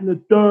 that, and the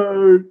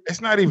third,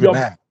 it's not even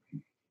that.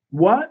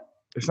 What?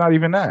 It's not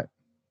even that.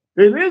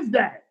 It is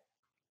that.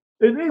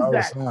 It is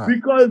that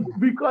because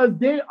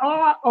there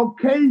are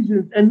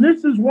occasions, and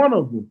this is one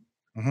of them,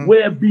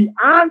 where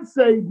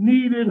Beyonce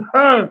needed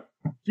her.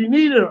 She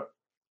needed her.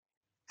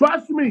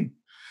 Trust me.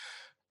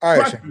 All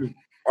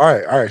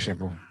right,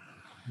 Shampoo.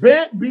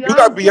 You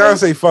got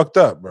Beyonce fucked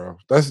up, bro.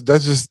 That's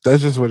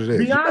just what it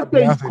is.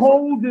 Beyonce's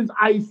cold as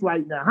ice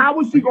right now. How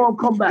is she gonna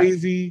come back?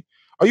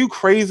 Are you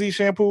crazy,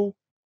 Shampoo?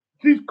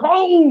 She's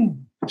cold.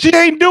 She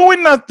ain't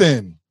doing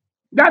nothing.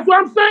 That's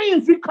what I'm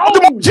saying. She's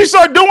cold. She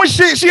started doing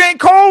shit. She ain't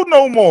cold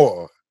no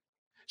more.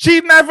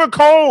 She's never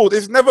cold.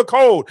 It's never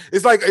cold.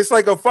 It's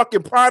like a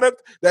fucking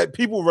product that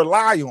people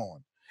rely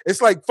on.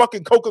 It's like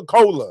fucking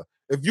Coca-Cola.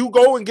 If you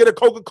go and get a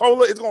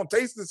Coca-Cola, it's gonna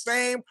taste the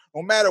same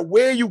no matter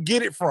where you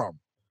get it from.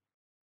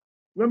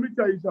 Let me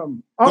tell you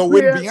something. So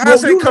when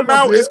Beyonce come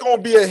out, it's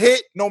gonna be a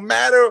hit no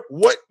matter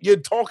what you're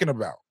talking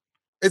about.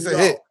 It's a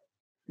hit.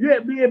 Yeah,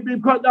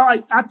 because all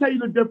right, I'll tell you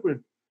the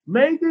difference.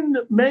 Megan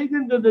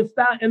Thee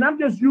Stallion, and I'm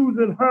just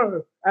using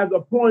her as a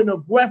point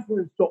of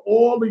reference to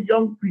all the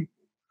young people.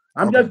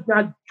 I'm just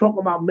not talking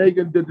about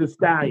Megan Thee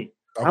Stallion.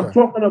 I'm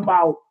talking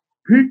about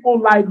people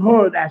like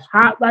her that's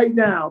hot right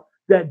now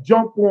that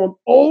jump on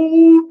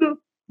old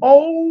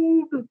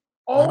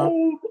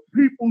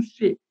people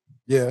shit.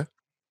 Yeah.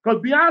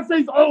 Because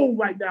Beyonce's old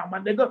right now, my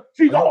nigga.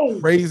 She's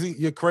old. Crazy.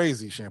 You're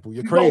crazy, Shampoo.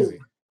 You're crazy.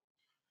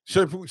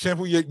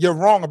 Shampoo, you're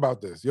wrong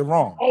about this. You're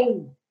wrong.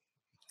 Oh.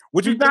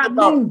 What you think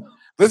about? New.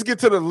 Let's get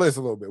to the list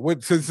a little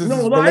bit. Since this is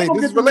related.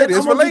 It's related.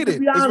 It's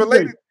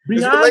related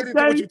to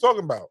what you're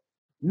talking about.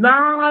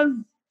 Nas.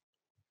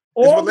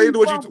 It's related to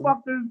what you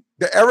talking.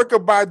 The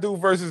Erykah Badu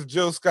versus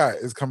Jill Scott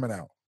is coming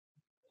out.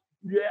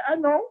 Yeah, I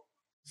know.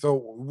 So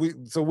what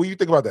do you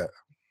think about that?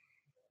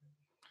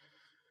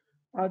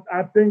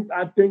 I think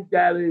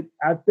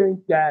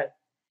that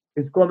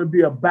it's going to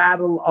be a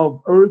battle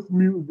of earth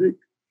music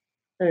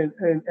and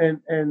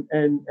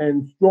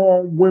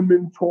strong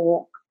women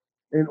talk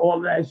and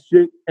all that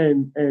shit,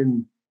 and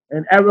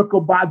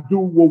Erykah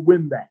Badu will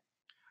win that.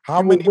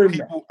 How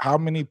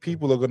many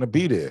people are going to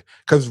be there?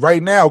 Because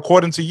right now,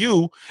 according to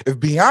you, if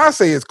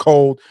Beyonce is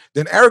cold,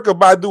 then Erykah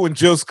Badu and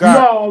Jill Scott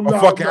are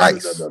fucking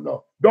ice.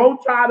 No.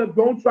 Don't try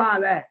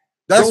that.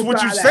 That's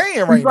what you're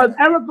saying right now. Because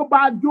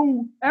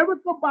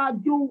Erykah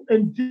Badu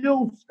and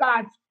Jill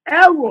Scott's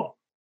era,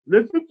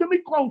 listen to me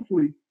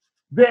closely,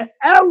 their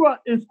era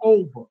is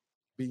over.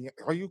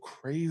 Are you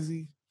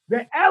crazy?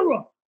 Their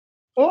era.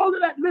 All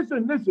of that,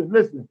 listen.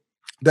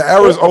 The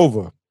era's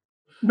over.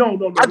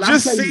 No. I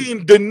just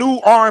seen the new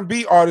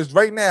R&B artists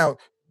right now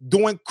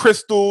doing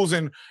crystals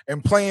and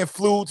playing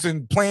flutes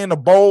and playing the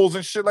bowls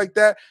and shit like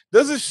that.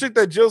 This is shit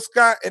that Jill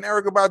Scott and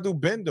Erykah Badu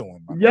been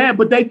doing. Yeah,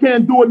 but they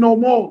can't do it no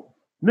more.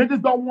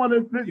 Niggas don't want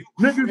to.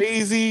 Niggas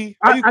crazy.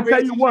 I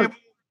tell you what.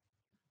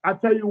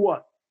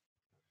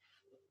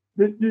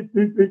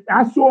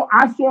 I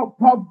saw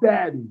Puff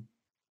Daddy,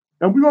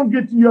 and we're gonna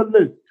get to your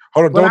list.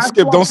 Hold on,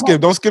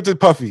 don't skip to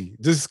Puffy.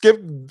 Just skip.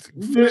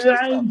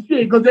 I ain't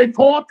shit because they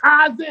tore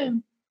ties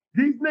in.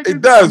 These niggas.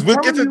 It does.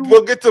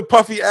 We'll get to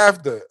Puffy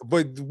after.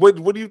 But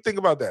what do you think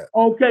about that?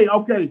 Okay.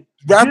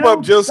 Wrap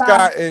up Jill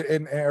Scott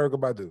and Erykah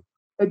Badu.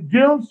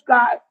 Jill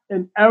Scott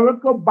and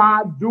Erykah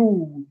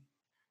Badu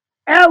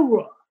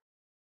era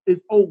is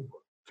over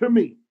to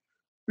me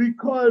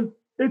because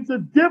it's a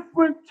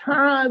different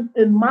time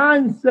and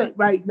mindset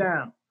right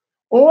now.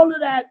 All of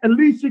that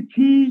Alicia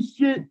Keys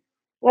shit,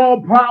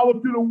 all power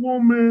to the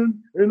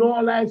woman and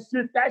all that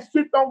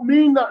shit don't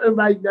mean nothing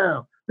right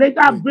now. They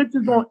got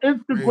bitches on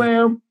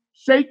Instagram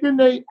shaking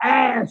their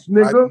ass,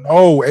 nigga. I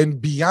know,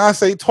 and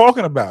Beyonce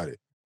talking about it.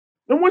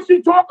 And what's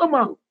she talking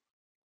about?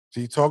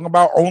 She's talking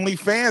about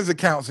OnlyFans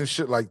accounts and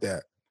shit like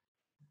that.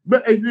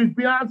 But is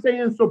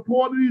Beyonce in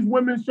support of these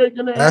women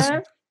shaking their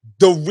ass?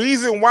 The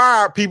reason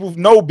why people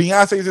know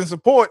Beyonce's in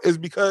support is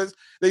because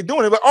they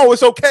doing it. Like, oh,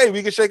 it's okay.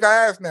 We can shake our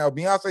ass now.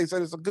 Beyonce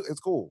said it's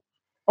cool.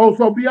 Oh,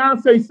 so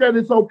Beyonce said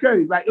it's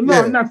okay. Like, no,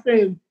 yeah. I'm not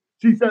saying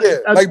she said.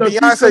 Yeah, like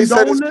Beyonce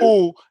said it's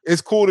cool.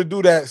 It's cool to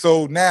do that.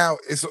 So now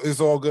it's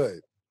all good.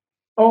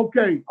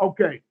 Okay.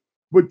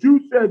 But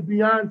you said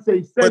Beyonce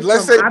said. But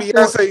let's say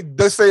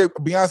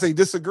Beyonce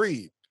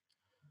disagreed.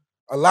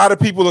 A lot of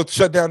people have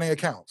shut down their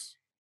accounts.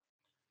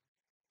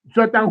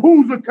 Shut down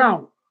whose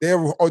account? Their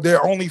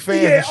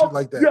OnlyFans and shit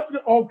like that. Yeah,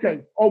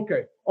 okay.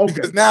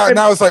 Because now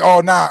it's like,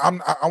 oh,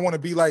 I want to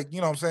be like, you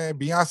know what I'm saying?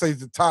 Beyonce's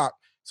the top.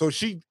 So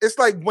it's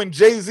like when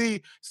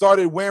Jay-Z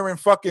started wearing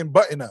fucking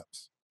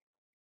button-ups.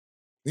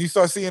 You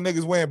start seeing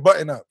niggas wearing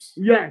button-ups.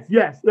 Yes.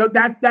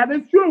 That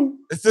is true.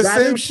 It's the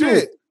same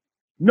shit. True.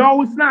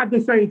 No, it's not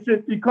the same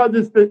shit because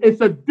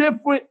it's a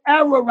different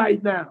era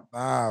right now.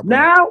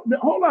 Now,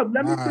 hold up,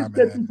 let me just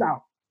get this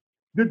out.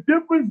 The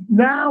difference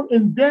now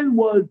and then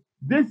was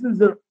this is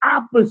an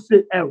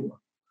opposite era.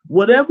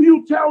 Whatever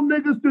you tell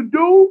niggas to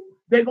do,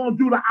 they're gonna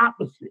do the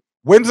opposite.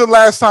 When's the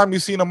last time you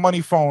seen a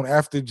money phone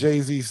after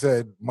Jay-Z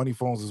said money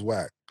phones is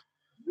whack?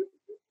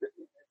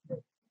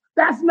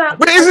 That's not.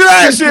 Where's it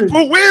at, shit?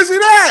 Where's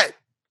it at?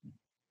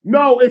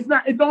 No, it's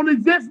not. It don't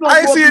exist no more.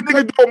 I ain't see a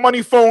nigga do a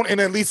money phone in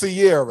at least a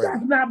year already.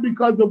 That's not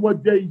because of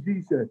what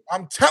Jay-Z said.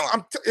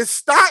 It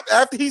stopped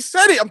after he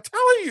said it. I'm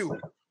telling you.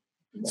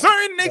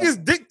 Certain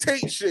niggas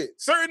dictate shit.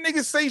 Certain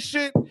niggas say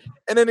shit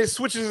and then it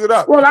switches it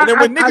up. Well, and then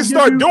when niggas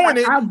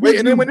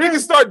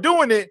start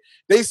doing it,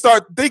 they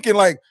start thinking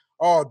like,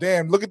 oh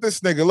damn, look at this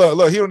nigga.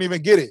 Look, he don't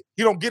even get it.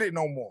 He don't get it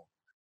no more.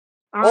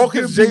 All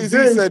because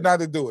Jay-Z said not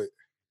to do it.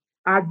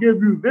 I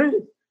give you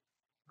this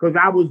because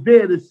I was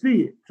there to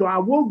see it. So I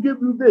will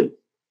give you this.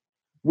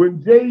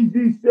 When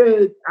Jay-Z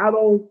said, I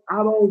don't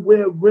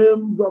wear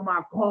rims on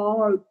my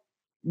cars,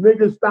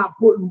 niggas stop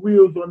putting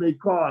wheels on their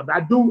cars.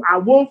 I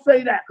will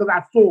say that because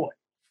I saw it.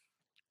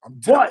 I'm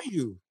telling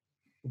you.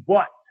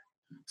 But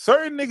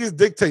certain niggas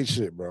dictate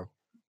shit, bro.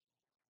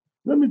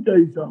 Let me tell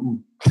you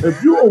something.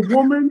 If you're a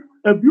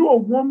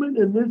woman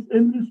in this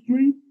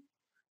industry,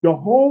 the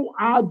whole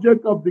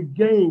object of the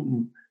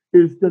game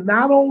is to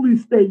not only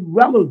stay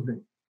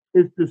relevant,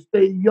 is to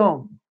stay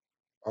young.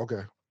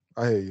 Okay,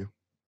 I hear you.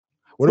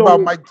 What So, about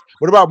Mike?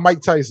 What about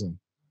Mike Tyson?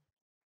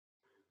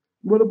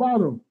 What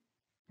about him?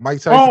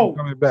 Mike Tyson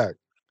coming back.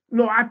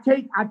 No, I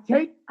said that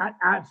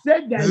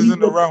This he is in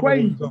the looked realm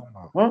crazy. of what we're talking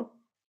about. Huh?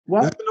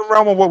 What? This is in the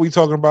realm of what we're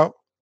talking about.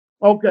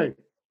 Okay.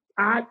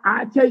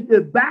 I take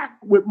it back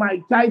with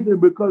Mike Tyson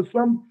because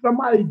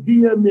somebody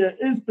DM me on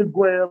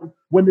Instagram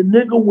when the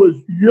nigga was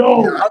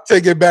Yeah, I'll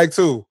take it back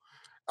too.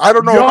 I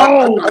don't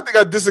know. I think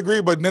I disagree,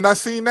 but then I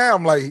see now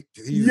I'm like,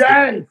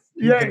 yeah.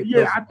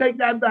 I take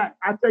that back.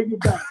 I take it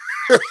back.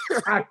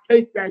 I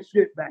take that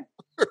shit back.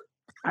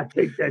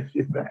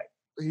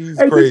 He's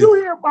hey, crazy. Did you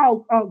hear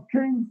about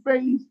King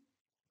Face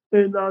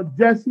and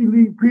Jesse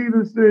Lee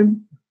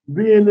Peterson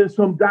being in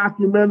some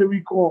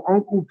documentary called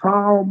Uncle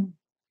Tom?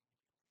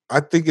 I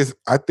think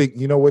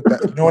you know what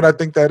I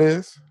think that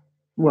is?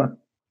 What?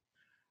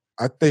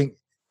 I think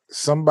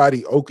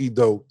somebody okie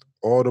doked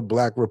all the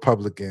black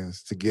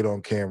Republicans to get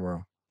on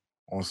camera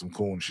on some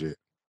coon shit.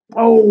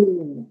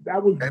 Oh,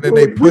 that was and then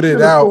they put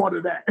it out.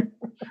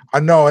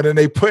 I know, and then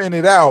they putting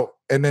it out,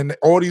 and then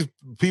all these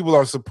people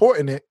are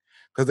supporting it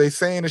because they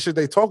saying the shit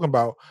they talking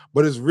about,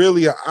 but it's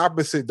really an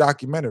opposite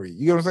documentary.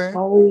 You know what I'm saying?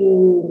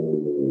 Oh,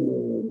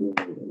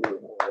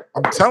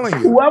 I'm telling you,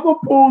 whoever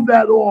pulled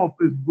that off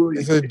is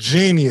brilliant. It's a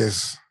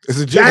genius.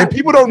 And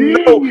people don't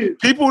know.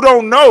 People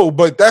don't know,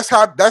 but that's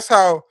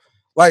how.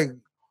 Like,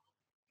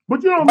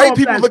 but you don't white know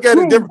people look at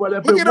true, it different.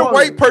 But look at a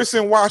white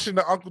person watching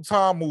the Uncle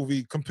Tom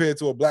movie compared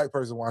to a black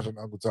person watching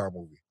the Uncle Tom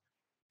movie.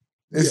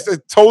 It's a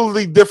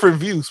totally different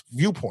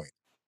viewpoint.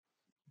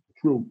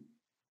 True.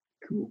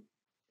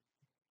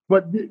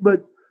 But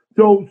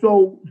so,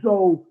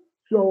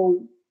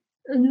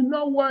 and you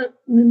know what?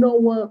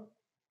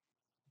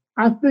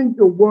 I think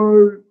the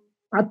word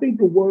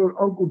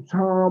Uncle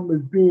Tom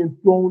is being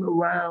thrown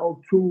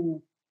around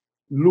too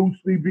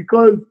loosely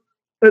because,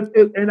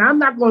 and I'm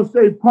not going to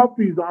say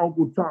Puffy's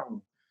Uncle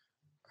Tom,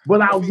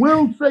 but I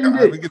will say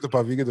this. We get the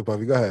Puffy.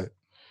 Go ahead.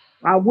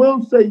 I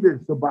will say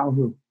this about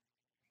him.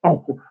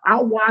 Oh,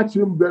 I watch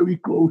him very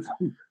closely.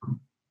 He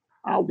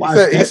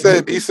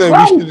said we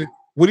should.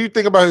 What do you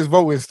think about his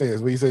voting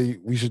stance? What you say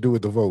we should do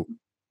with the vote?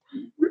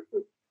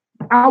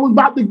 I was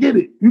about to get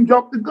it. You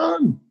jumped the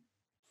gun.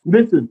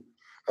 Listen.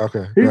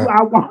 Okay.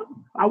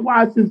 I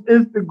watched his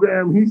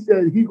Instagram. He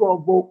said he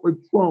gonna vote for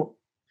Trump.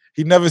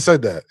 He never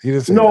said that. He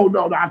didn't say no,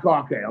 that.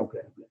 No.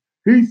 Okay.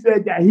 He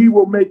said that he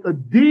will make a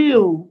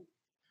deal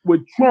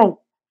with Trump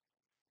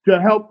to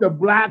help the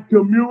black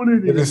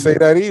community. He didn't say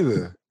that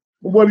either.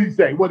 What did he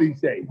say?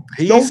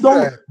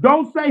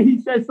 Don't say he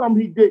said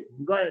something he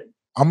didn't. Go ahead.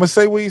 I'm gonna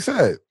say what he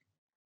said.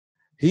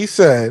 He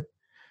said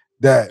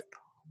that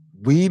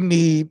we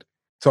need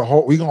to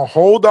hold. We're gonna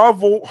hold our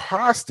vote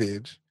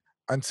hostage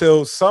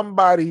until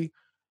somebody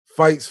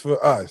fights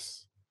for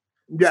us.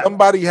 Yeah.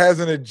 Somebody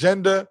has an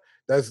agenda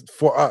that's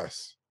for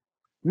us.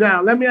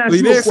 Now, let me ask you.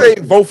 He didn't say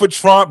vote for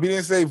Trump. He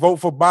didn't say vote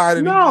for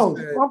Biden. No.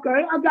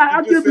 Okay.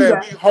 I give you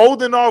that. We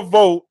holding our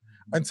vote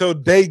until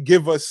they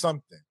give us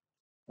something.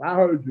 I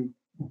heard you.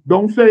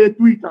 Don't say it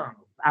 3 times.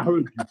 I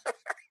heard you.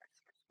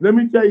 Let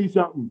me tell you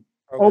something.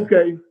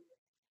 Okay.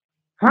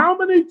 How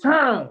many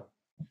times?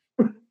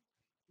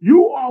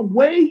 You are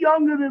way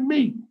younger than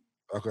me.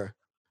 Okay.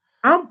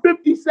 I'm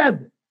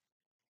 57.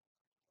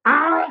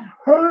 I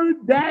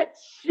heard that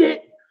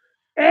shit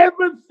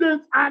ever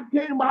since I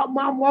came out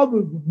my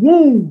mother's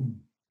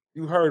womb.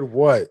 You heard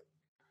what?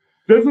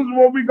 This is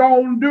what we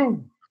gonna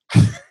do.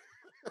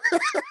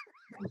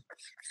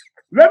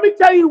 Let me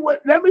tell you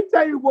what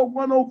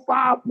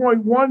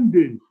 105.1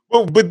 did.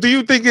 Well, but do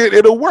you think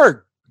it'll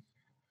work?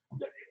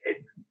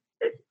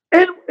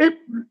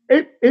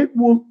 It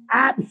will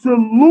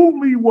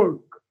absolutely work.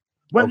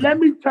 But let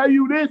me tell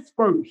you this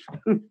first.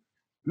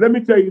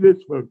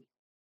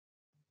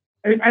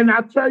 And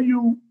I'll tell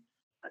you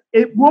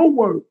it will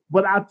work,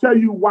 but I'll tell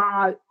you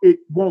why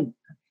it won't.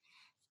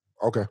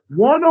 Okay.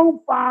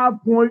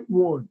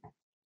 105.1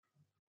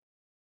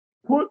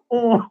 put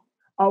on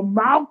a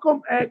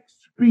Malcolm X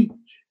speech.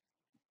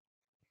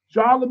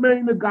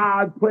 Charlemagne the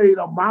God played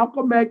a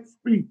Malcolm X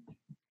speech.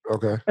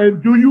 Okay.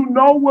 And do you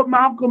know what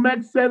Malcolm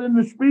X said in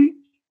the speech?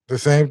 The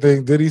same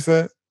thing Diddy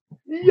said?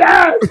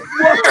 Yes!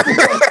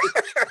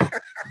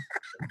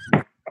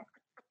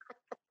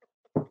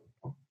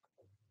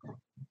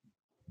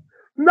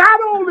 Not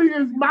only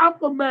is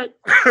Malcolm X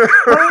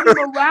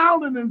turning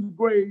around in his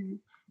grave,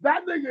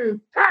 that nigga is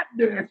tap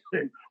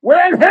dancing.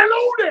 Well,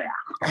 hello there.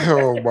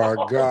 Oh my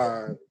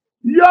God.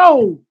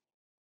 Yo,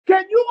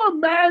 can you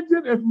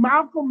imagine if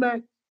Malcolm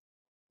X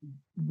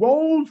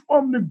rose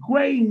from the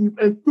grave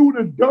and threw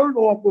the dirt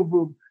off of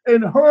him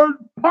and heard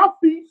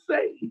Puffy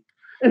say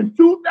in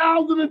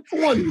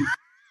 2020,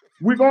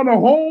 we're going to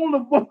hold the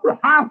voter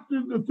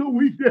hostage until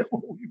we get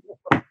what we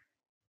want.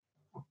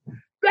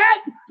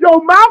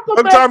 Malcolm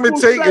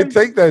Sometimes it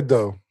take that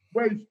though.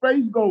 Wait,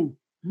 space goes.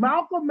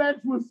 Malcolm X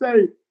would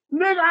say,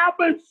 Nigga, I've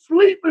been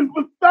sleeping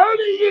for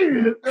 30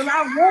 years and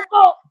I woke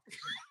up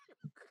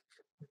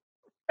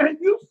and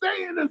you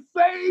saying the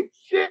same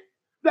shit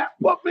that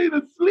put me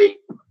to sleep.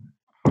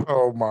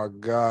 Oh my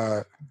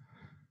God.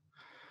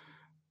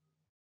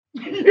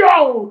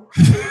 Yo.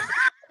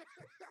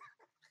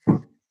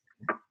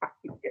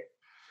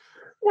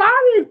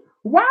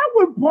 Why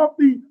would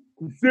Puffy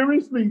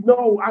seriously?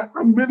 No,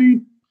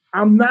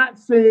 I'm not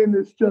saying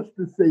this just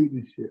to say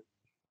this shit.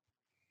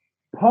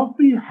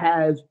 Puffy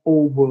has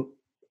over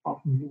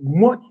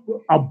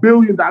 $1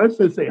 billion. Let's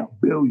just say $1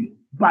 billion.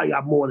 Probably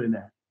got more than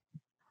that.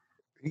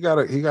 He got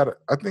a.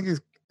 I think is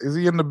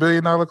he in the $1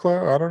 billion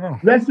club? I don't know.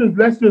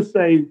 Let's just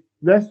say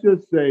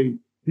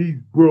he's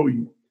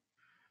brilliant.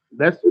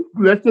 Let's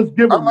just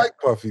give him. I like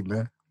Puffy,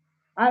 man.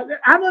 I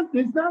don't.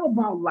 It's not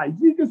about life.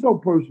 He's just so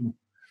personal.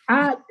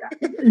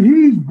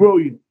 He's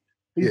brilliant.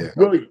 He's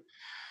brilliant. Okay.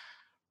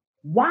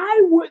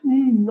 Why wouldn't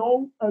he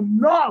know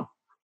enough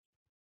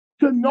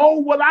to know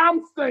what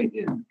I'm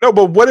saying? No,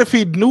 but what if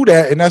he knew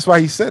that and that's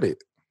why he said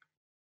it?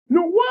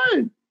 No,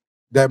 what?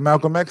 That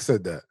Malcolm X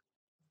said that.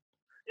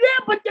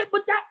 Yeah, but that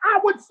I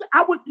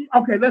would.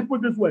 Okay, let's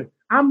put it this way.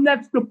 I'm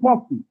next to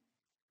Puffy,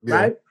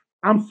 right?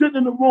 I'm sitting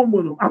in the room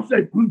with him. I'm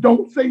saying,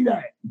 don't say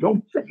that.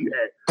 Don't say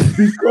that.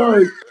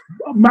 Because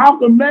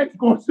Malcolm X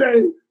gonna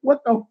say,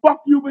 what the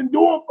fuck you been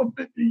doing for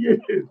 50 years?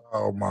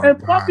 Oh my and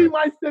God. Puffy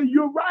might say,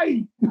 you're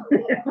right.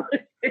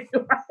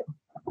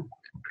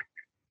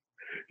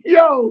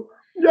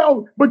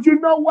 Yo, but you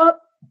know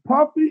what?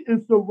 Puffy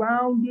is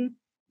surrounded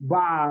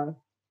by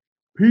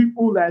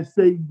people that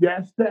say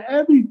yes to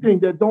everything,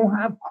 that don't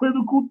have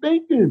critical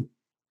thinking.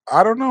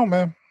 I don't know,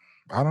 man.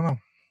 I don't know.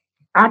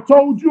 I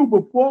told you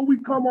before we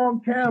come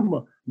on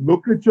camera,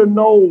 look at your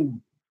nose.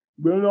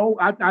 You know,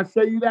 I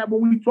say you that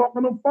when we talk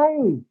on the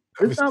phone.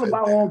 It's not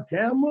about that. On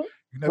camera.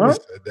 You never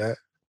said that.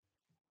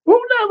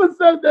 Who never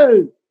said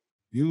that?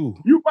 You.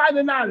 You might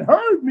have not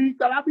heard me,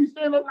 because I be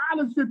saying a lot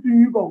of shit to you.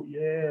 You go,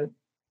 yeah.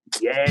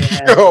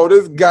 Yo,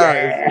 this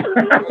guy.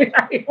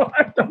 Yeah.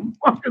 What the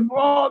fuck is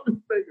wrong with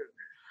this nigga?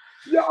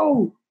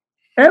 Yo,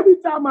 every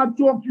time I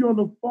talk to you on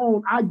the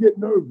phone, I get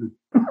nervous.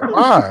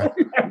 Why?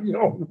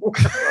 Yo,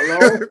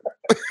 hello?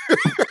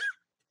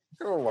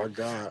 Oh my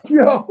God.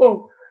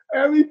 Yo,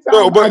 every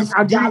time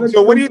I gotta.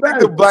 So what do you think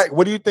the black?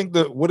 What do you think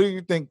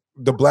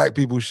the black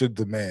people should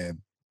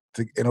demand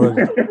in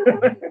order?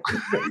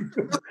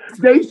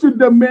 They should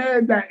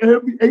demand that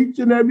each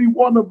and every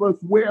one of us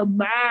wear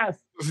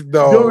masks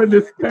during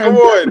this pandemic.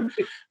 Come on.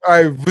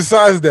 All right.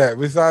 Besides that.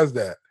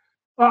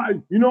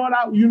 You know what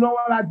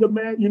I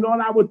demand? You know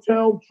what I would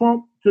tell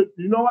Trump to?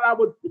 You know what I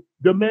would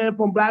demand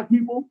from black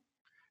people?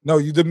 No,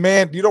 you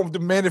don't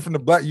demand it from the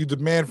black. You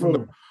demand from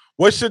the.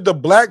 What should the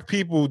black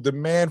people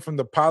demand from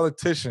the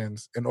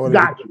politicians in order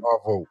to get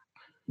our vote?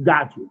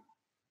 Got you.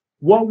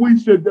 What we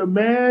should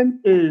demand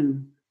is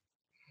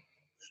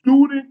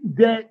student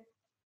debt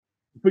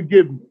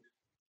forgiveness.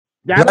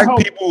 Black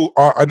people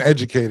are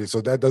uneducated,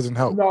 so that doesn't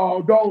help.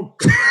 No, don't.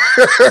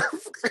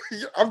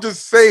 I'm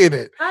just saying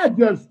it. I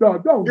just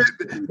don't.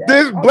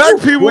 There's black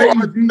people are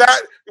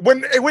not.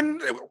 When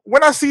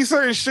I see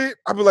certain shit,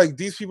 I be like,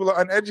 these people are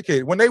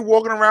uneducated. When they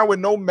walking around with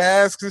no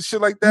masks and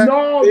shit like that,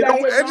 they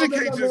don't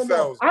educate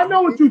themselves. I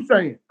know what you're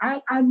saying.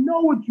 I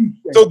know what you're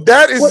saying. So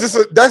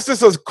that's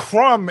just a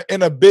crumb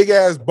in a big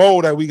ass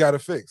bowl that we got to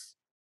fix.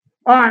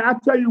 All right, I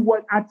tell you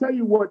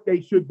what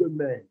they should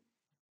demand.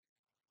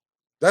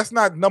 That's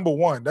not number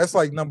one. That's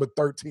like number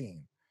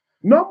 13.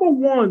 Number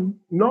one,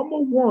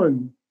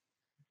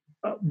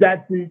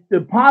 that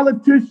the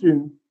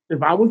politicians,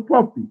 if I was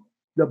Puffy,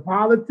 the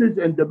politicians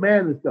and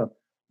demand and stuff.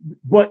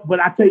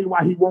 But I tell you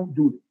why he won't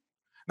do it.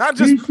 Not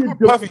just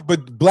Puffy,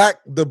 but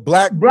the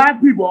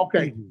black people.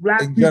 Okay,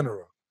 black in people.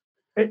 general.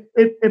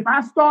 If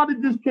I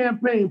started this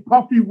campaign,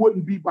 Puffy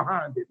wouldn't be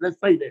behind it. Let's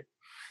say that.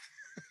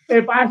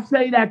 If I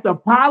say that the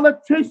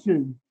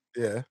politicians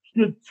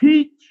should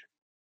teach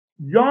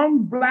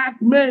young black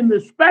men,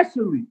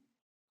 especially,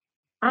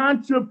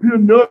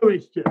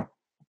 entrepreneurship.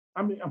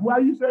 I mean, why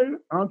are you saying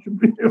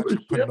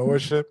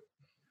entrepreneurship?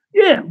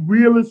 Yeah,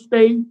 real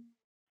estate,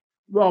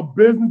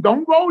 business.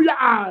 Don't roll your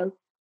eyes.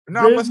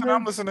 No,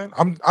 I'm listening.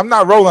 I'm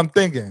not rolling. I'm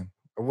thinking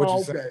of what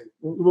you're saying.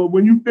 Well,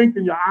 when you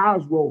thinking, your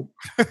eyes roll.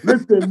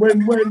 Listen,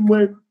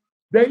 when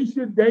they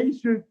should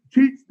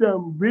teach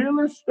them real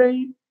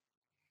estate,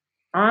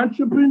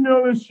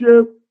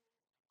 entrepreneurship,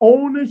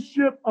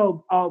 ownership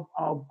of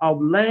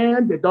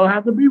land that don't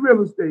have to be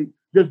real estate,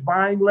 just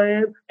buying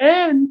land.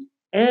 And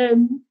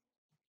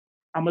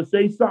I'm going to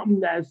say something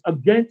that's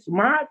against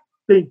my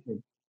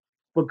thinking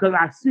because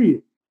I see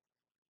it.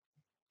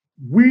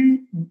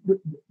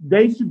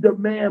 They should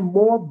demand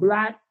more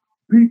black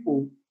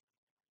people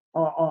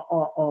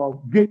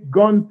get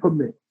gun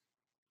permits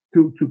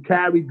to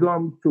carry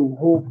guns, to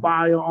hold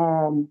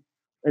firearms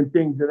and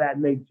things of that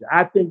nature.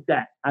 I think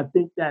that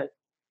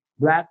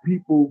black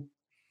people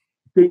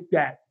think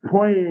that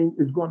praying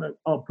is going to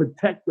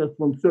protect us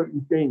from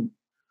certain things,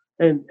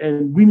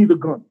 and we need a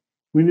gun.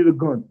 We need a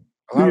gun.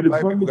 A lot of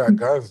black people got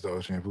guns though,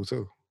 Shampoo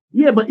too.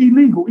 Yeah, but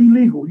illegal.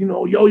 You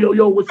know,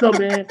 yo, what's up,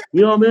 man?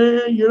 You know what I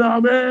mean? You know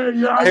what I mean?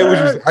 You know I what hear what I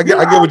you. mean? I get.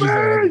 I get what you're saying.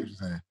 I get what you're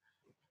saying.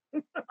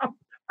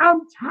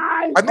 I'm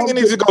tired I think it of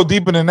needs to the. go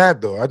deeper than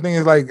that, though. I think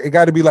it's like it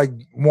got to be like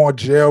more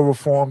jail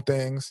reform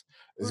things.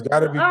 It's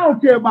got to be. I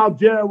don't care about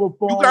jail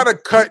reform. You gotta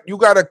cut. You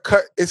gotta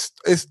cut. It's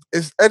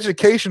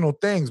educational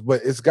things,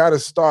 but it's got to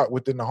start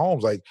within the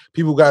homes. Like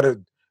people got to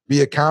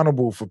be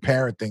accountable for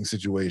parenting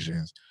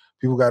situations.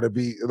 People got to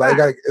be like.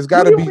 It's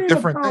got to What do you be mean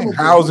different things.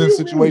 accountable? What do Housing you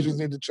situations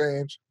mean? need to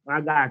change. I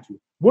got you.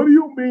 What do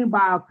you mean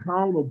by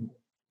accountable?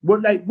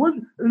 What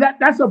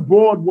that's a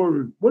broad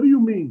word. What do you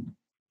mean?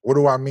 What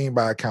do I mean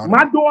by My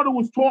accountable? daughter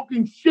was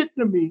talking shit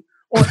to me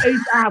on 8th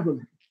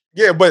Avenue.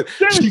 Yeah, but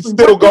Seriously, she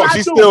still what did go. I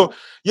She's do? still.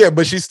 Yeah,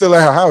 but she's still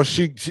at her house.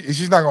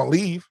 She's not gonna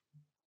leave.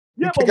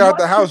 You Yeah, kick but her out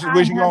the what house. should I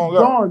Where she gonna have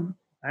go? done?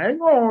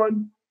 Hang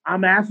on.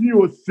 I'm asking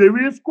you a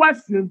serious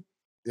question.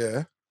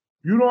 Yeah,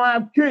 You don't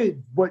have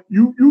kids, but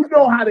you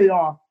know how they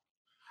are.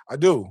 I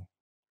do.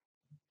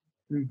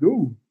 You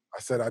do. I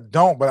said I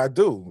don't, but I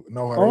do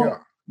know how they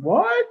are.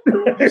 What?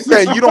 You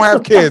said you don't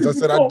have kids. I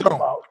said I don't.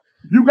 About?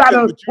 You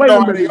gotta but you wait know a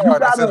how they minute. are,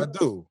 and I said I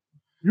do.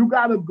 You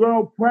got a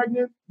girl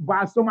pregnant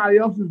by somebody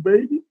else's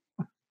baby?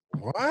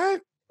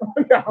 What?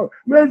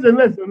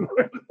 Listen.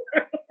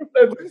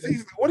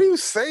 What are you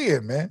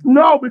saying, man?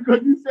 No, because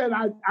you said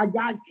I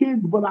got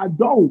kids, but I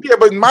don't. Yeah,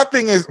 but my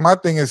thing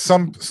is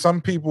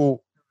some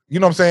people, you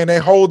know what I'm saying, they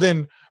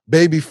holding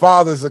baby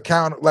fathers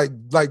account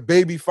like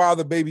baby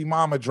father, baby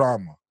mama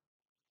drama.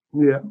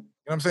 Yeah. You know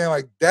what I'm saying?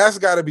 Like that's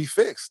gotta be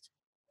fixed.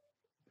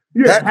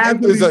 Yeah, that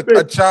hinders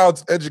a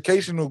child's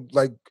educational,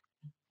 like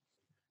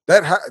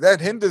that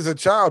hinders a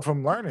child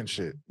from learning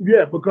shit.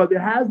 Yeah, because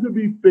it has to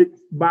be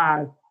fixed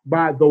by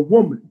the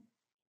woman.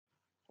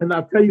 And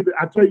I'll tell you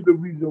the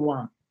reason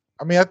why.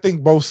 I mean, I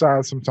think both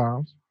sides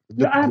sometimes.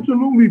 Yeah,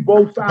 absolutely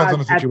both sides on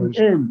the at the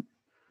end.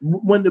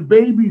 When the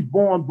baby's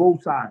born,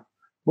 both sides.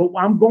 But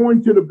I'm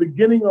going to the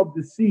beginning of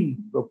the seed,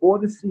 before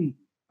the seed.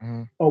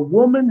 Mm-hmm. A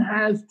woman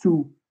has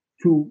to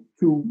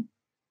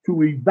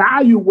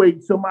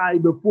evaluate somebody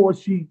before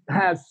she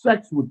has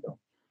sex with them.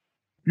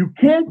 You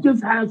can't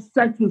just have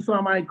sex with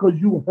somebody because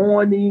you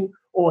horny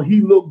or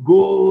he look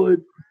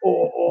good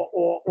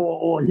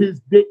or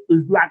his dick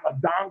is like a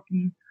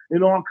donkey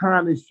and all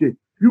kind of shit.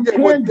 You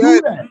can't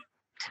do that.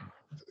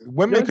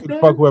 Women can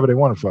fuck whoever they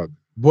want to fuck,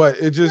 but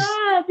it just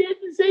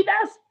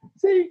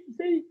see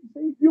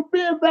you're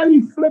being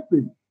very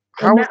flippant.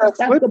 How is that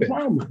flippant? The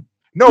problem.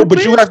 No,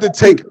 but you have to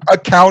take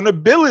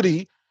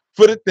accountability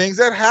for the things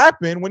that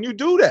happen when you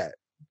do that.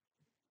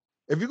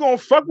 If you're gonna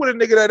fuck with a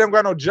nigga that don't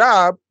got no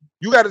job,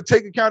 you got to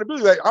take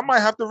accountability. Like, I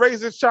might have to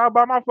raise this child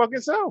by my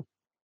fucking self.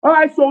 All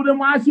right, so then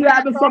why she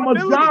having so much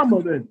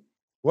drama then?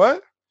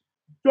 What?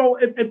 So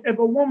if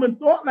a woman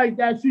thought like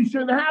that, she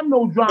shouldn't have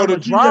no drama. So the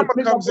drama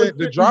comes in.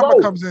 The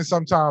drama comes in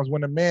sometimes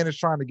when the man is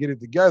trying to get it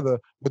together,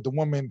 but the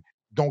woman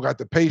don't got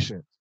the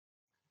patience.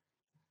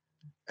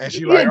 And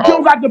she like, she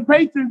don't got the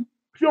patience.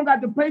 She don't got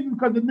the patience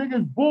because the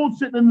nigga's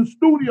bullshitting in the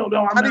studio.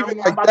 Though not even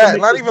like that.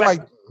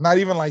 Not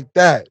even like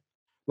that.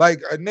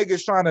 Like a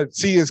nigga's trying to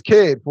see his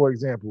kid, for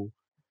example.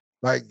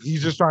 Like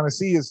he's just trying to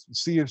see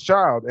his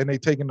child, and they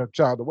taking the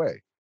child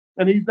away.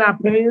 And he's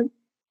not paying?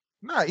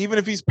 Nah, even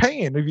if he's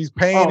paying,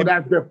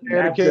 that's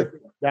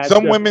different.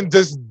 Some women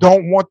just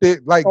don't want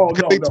it, like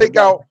they take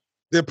out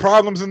the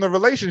problems in the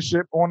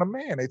relationship on a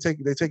man. They take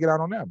it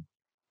out on them.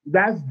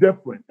 That's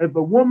different. If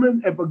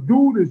a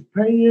dude is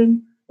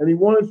paying and he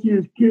wants to see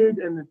his kid,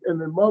 and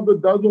the mother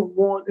doesn't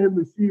want him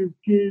to see his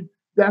kid,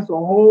 that's a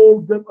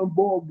whole different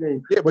ball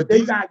game. Yeah, but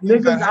they got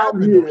niggas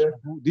out here.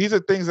 These are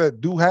things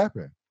that do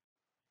happen.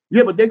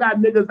 Yeah, but they got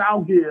niggas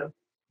out here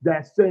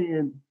that's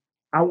saying,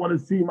 I want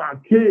to see my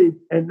kid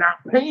and not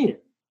paying.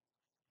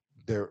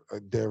 There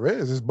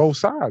is. It's both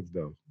sides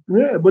though.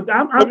 Yeah, but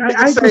I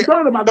ain't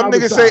concerned about them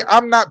niggas say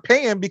I'm not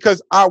paying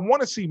because I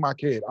want to see my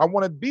kid. I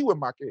want to be with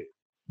my kid.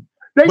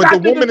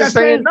 But the woman is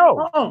saying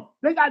no.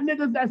 They got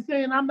niggas that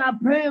saying I'm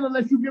not paying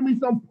unless you give me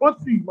some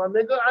pussy, my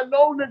nigga. I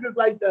know niggas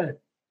like that.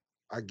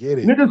 I get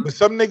it. But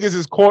some niggas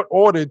is court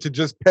ordered to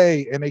just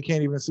pay and they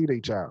can't even see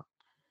their child.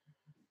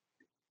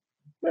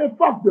 Man,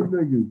 fuck them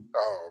niggas.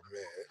 Oh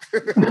man.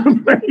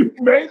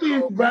 Maybe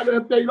it's better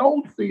if they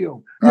don't see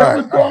them. You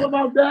ever thought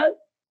about that?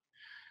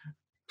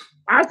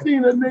 I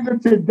seen a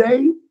nigga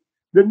today.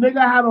 The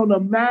nigga had on a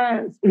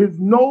mask. His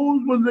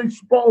nose was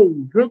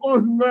exposed. Look on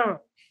his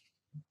mouth.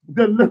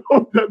 The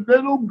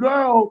little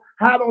girl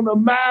had on a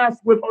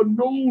mask with her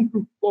nose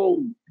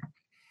exposed.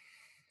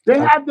 They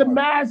had the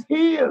mask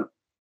here.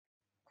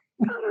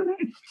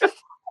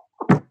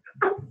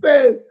 I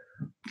said,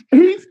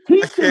 he's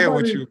teaching. I can't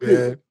with you,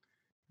 man.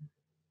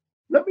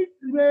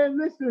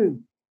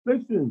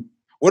 Listen.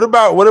 What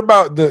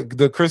about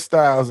the Chris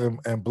Styles and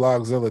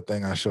Blogzilla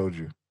thing I showed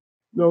you?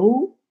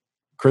 No.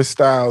 Chris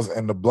Styles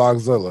and the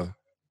Blogzilla.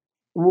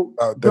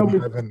 Them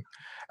having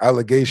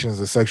allegations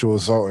of sexual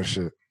assault and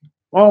shit.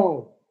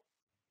 Oh.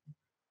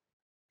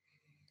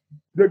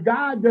 The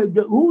guy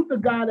who's the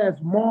guy that's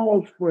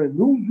Maul's friend?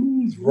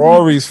 Who's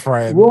Rory's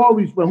friend?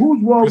 Rory's friend.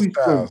 Who's Rory's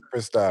friend?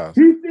 Chris Styles.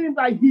 He seems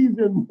like he's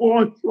in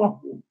more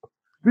trouble.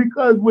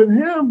 Because with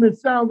him, it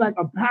sounds like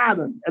a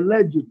pattern,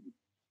 allegedly.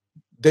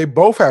 They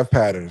both have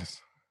patterns.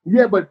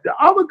 Yeah, but the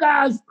other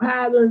guy's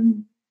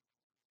pattern,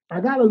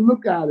 I gotta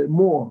look at it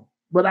more.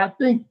 But I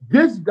think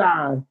this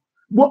guy,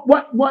 what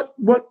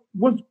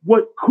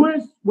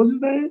Chris, what's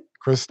his name?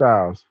 Chris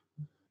Styles.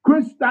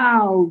 Chris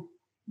Styles,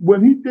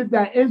 when he did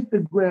that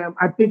Instagram,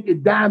 I think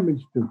it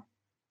damaged him.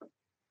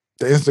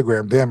 The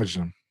Instagram damaged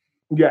him.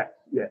 Yeah.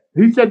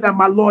 He said that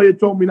my lawyer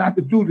told me not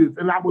to do this,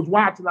 and I was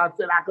watching. I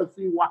said I could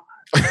see why.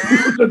 He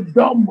was a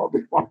dumb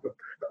motherfucker.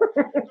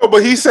 No,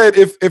 but he said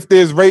if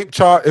there's rape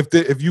charge,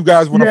 if you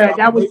guys want to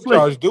that was rape slick.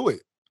 charge, do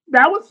it.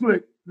 That was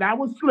slick. That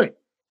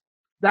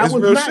It's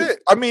was real nice.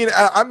 shit. I mean,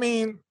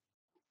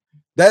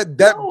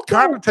 that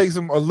kind of takes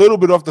him a little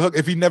bit off the hook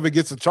if he never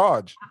gets a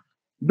charge.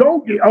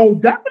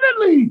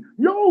 Definitely.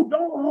 Hold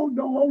on.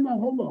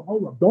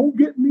 Don't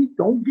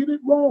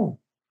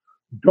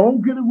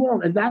get it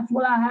wrong. And that's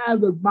what I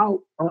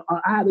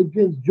had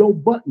against Joe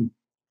Budden.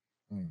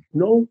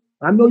 No,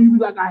 I know you be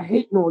like, I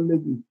hating on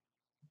niggas,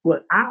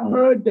 but I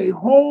heard the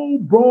whole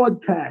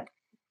broadcast.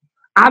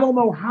 I don't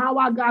know how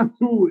I got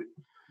through it,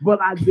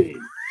 but I did.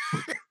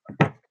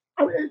 I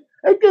mean,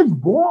 it gets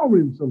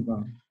boring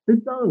sometimes.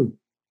 It does.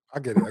 I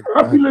get it.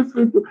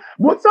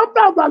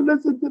 Sometimes I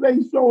listen to their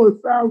show,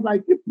 it sounds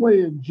like you're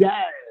playing jazz.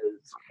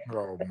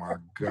 Oh my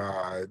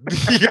God.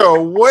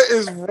 Yo, what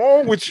is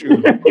wrong with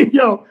you?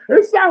 Yo,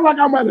 it sounds like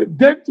I'm at a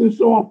dentist's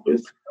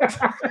office.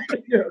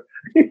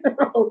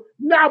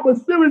 Nah,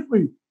 but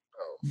seriously,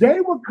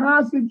 they were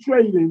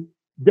concentrating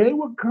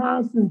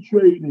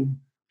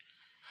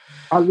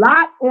a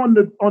lot on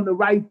the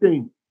right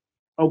thing.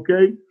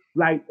 Okay?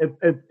 Like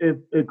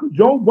if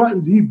Joe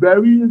Budden, he's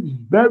very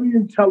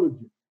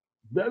intelligent.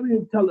 Very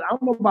intelligent. I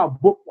don't know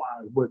about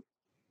book-wise, but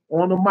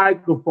on the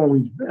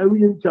microphone, he's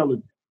very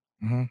intelligent.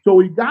 Mm-hmm. So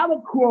he got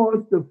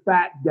across the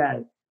fact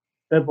that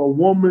if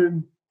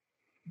the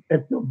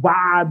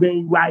vibe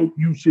ain't right,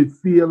 you should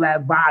feel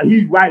that vibe.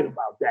 He's right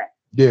about that.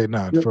 Yeah,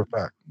 for a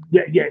fact.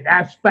 Yeah,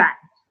 that's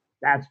fact.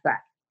 That's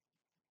fact.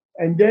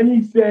 And then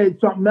he said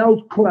something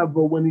else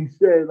clever when he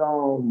said,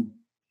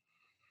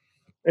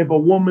 if a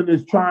woman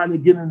is trying to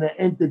get in the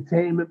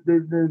entertainment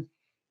business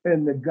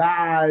and the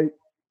guy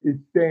is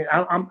saying,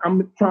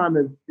 I'm trying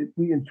to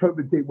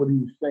reinterpret what he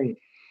was saying.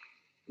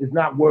 It's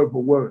not word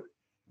for word.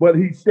 But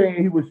he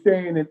was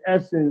saying in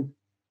essence,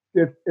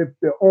 if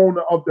the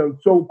owner of the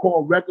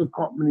so-called record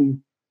company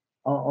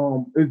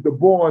is the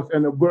boss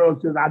and the girl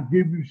says, I'll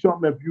give you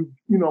something if you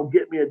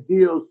get me a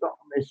deal or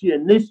something, and she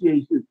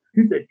initiates it,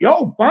 he said,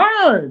 yo,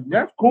 fine,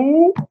 that's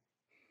cool.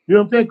 You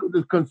know what I'm saying? Because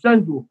it's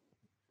consensual.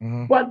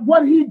 Mm-hmm. But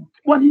what he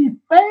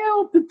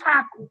failed to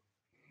tackle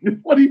is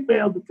what he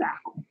failed to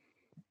tackle.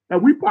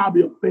 And we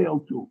probably have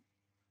failed to.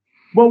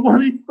 But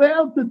what he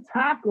failed to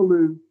tackle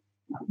is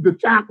the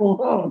tackle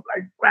her,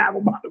 like grab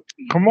him by the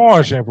feet. Come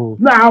on, Shampoo.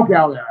 Nah,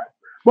 okay.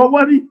 But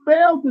what he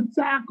failed to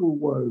tackle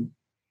was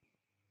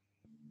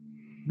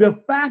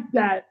the fact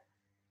that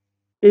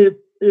if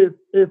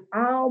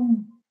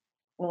I'm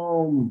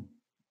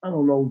I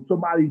don't know,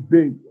 somebody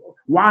big,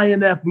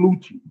 YNF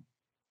Lucci.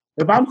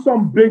 If I'm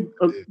some big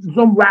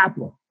some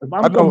rapper,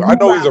 I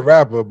know he's a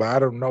rapper, but I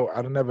don't know.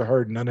 I've never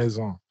heard none of his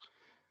songs.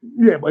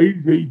 Yeah, but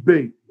he's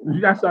big.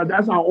 That's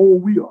how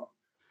old we are,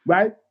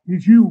 right?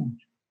 He's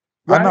huge.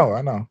 Right?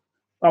 I know.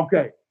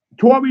 Okay.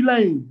 Tory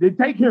Lanez, they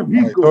take him.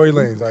 He's good. Tory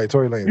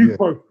Lanez. He's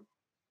perfect.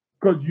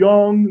 Because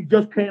Young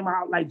just came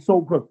out like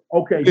so good.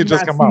 Okay. It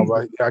just came out,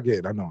 right? Yeah, I get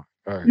it. I know.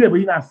 All right. Yeah, but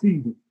he's not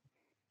seasoned.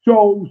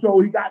 So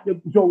he got the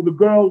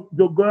girl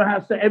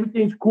has said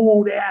everything's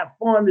cool. They have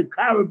fun. The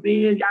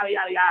Caribbean, yada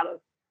yada yada.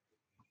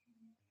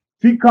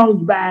 She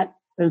comes back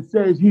and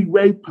says he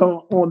raped her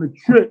on the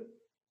trip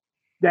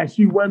that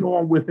she went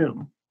on with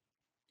him.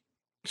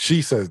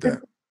 She says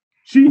that.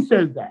 She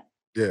says that.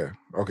 Yeah.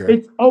 Okay.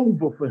 It's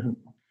over for him.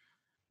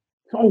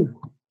 It's over.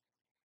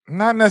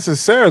 Not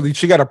necessarily.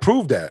 She got to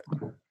prove that.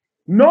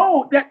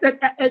 No,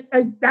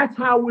 that's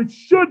how it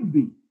should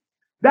be.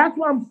 That's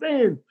what I'm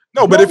saying.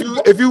 No, but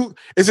if you,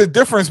 it's a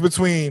difference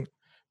between,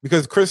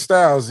 because Chris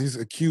Styles, he's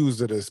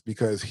accused of this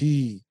because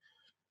he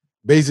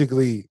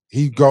basically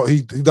he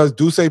does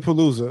Duce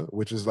Palooza,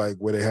 which is like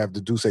where they have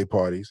the Duce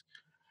parties,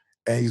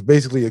 and he's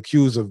basically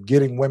accused of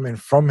getting women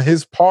from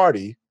his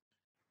party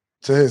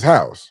to his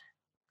house,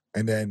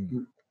 and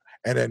then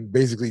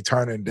basically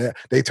turn him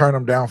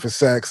down for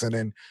sex, and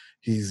then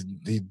he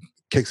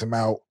kicks him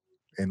out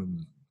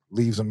and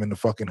leaves him in the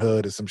fucking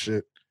hood or some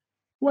shit.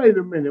 Wait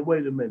a minute.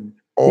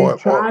 He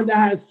tried to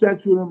have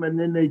sex with him, and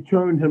then they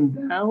turned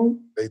him down.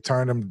 They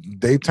turned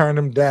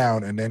him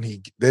down, and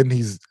then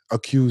he's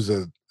accused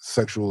of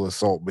sexual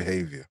assault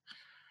behavior.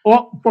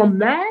 Oh, from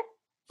that?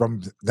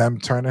 From them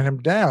turning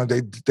him down.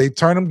 They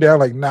turn him down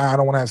like, nah, I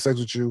don't want to have sex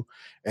with you.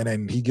 And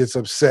then he gets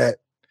upset,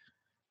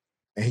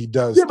 and he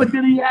does. Yeah, but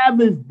did he have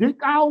his dick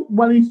out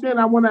when he said,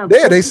 I want to have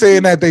sex? Yeah, they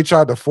saying that he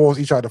tried to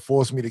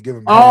force me to give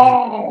him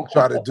head,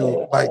 try to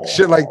do like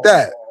shit like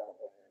that.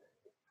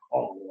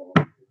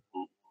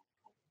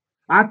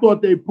 I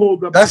thought they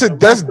pulled up. That's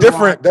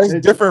different. That's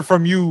different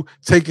from you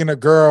taking a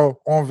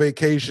girl on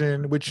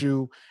vacation with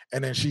you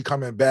and then she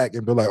coming back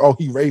and be like, "Oh,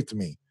 he raped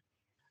me."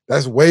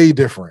 That's way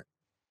different.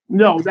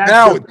 No, that's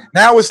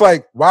now it's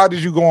like, why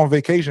did you go on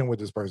vacation with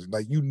this person?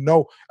 Like,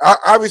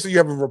 obviously you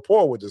have a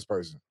rapport with this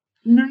person.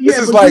 Yeah, this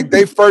is like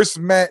they first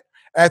met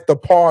at the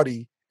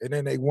party and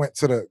then they went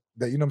to you know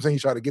what I'm saying? You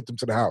try to get them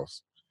to the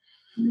house.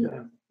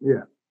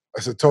 Yeah.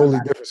 It's a totally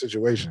different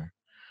situation.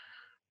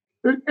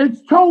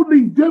 It's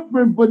totally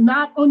different, but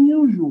not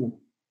unusual.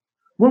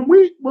 No,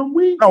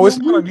 it's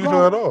not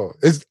unusual at all.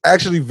 It's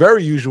actually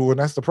very usual, and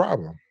that's the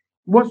problem.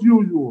 What's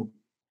usual?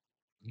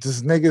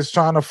 Just niggas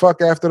trying to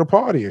fuck after the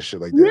party and shit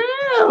like that.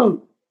 Yeah.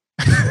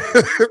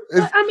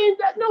 I mean,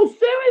 no,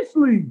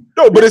 seriously.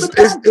 No, but it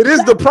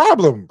is the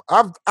problem.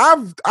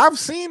 I've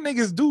seen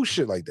niggas do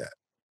shit like that.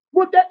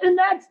 Well,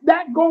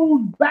 that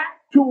goes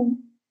back to.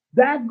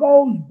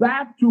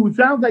 It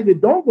sounds like it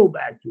don't go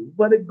back to,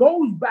 but it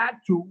goes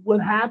back to what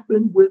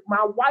happened with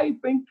my wife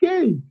and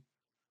kids,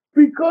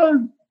 because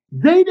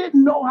they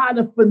didn't know how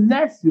to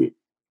finesse it.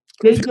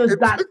 They just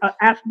got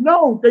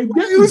no. They didn't.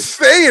 What are you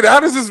saying? How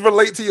does this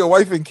relate to your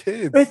wife and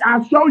kids?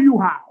 I'll show you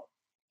how.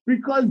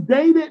 Because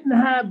they didn't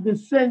have the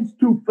sense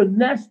to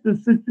finesse the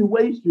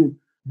situation.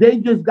 They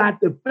just got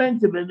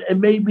defensive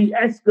and maybe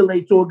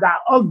escalate so it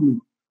got ugly.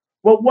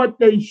 But what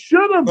they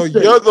should have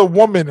said. You're the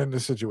woman in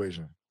this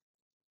situation.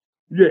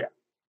 Yeah.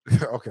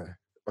 Okay.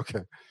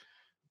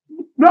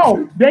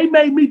 No, they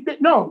made me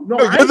think. No,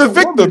 you're the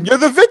victim. Woman. You're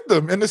the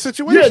victim in the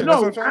situation. Yeah,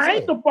 no, I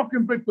ain't the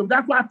fucking victim.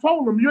 That's why I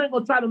told them, you ain't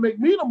gonna try to make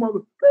me the mother.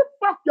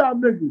 Fuck y'all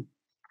niggas.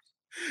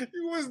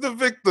 You was the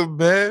victim,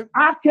 man.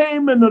 I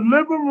came in the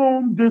living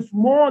room this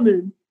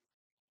morning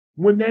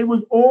when they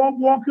was all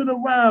walking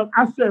around.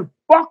 I said,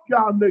 fuck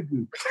y'all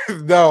niggas.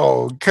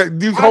 No,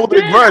 you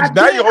holding grudge.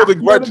 Now you're holding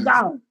grudges.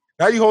 Now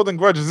you're holding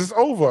grudges. It's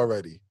over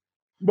already.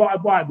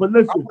 But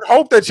listen. I would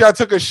hope that y'all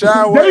took a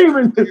shower. They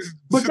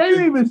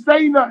didn't even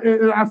say nothing.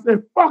 And I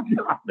said, fuck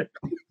y'all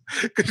niggas.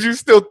 Because you're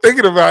still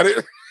thinking about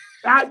it.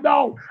 I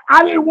know.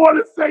 I didn't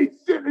want to say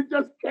shit. It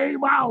just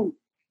came out.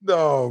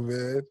 No,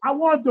 man. I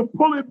wanted to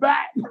pull it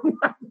back.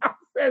 I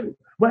said it.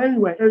 But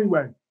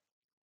anyway,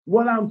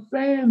 what I'm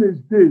saying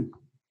is this.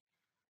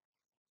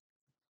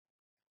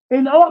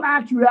 In all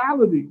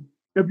actuality,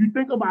 if you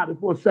think about it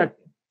for a second,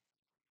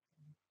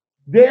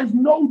 there's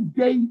no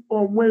date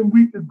on when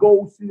we could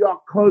go see our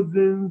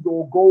cousins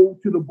or go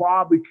to the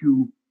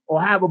barbecue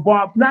or have a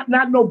not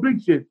no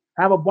big shit.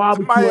 Have a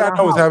barbecue. Somebody I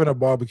know is having a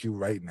barbecue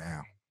right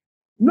now.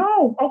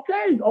 No,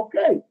 okay.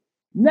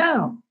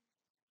 Now,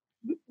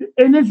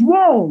 and it's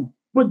wrong,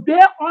 but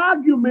their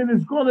argument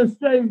is going to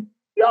say,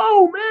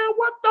 yo, man,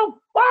 what the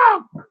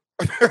fuck?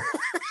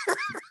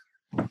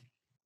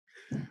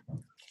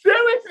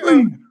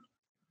 Seriously.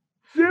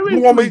 You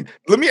want me?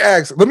 Let me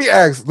ask.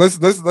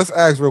 Let's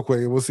ask real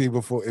quick. We'll see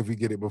if we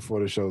get it before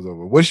the show's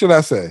over. What should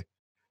I say?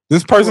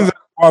 This person's at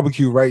a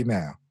barbecue right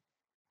now.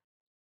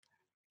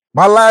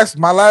 My last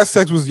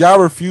text was, y'all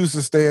refused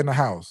to stay in the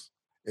house,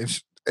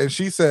 and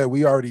she said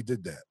we already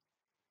did that.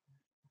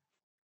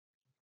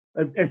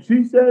 And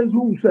she says,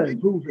 who says?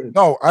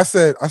 No, I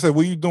said, what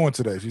are you doing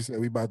today? She said,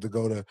 we about to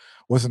go to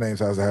what's her name's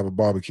house to have a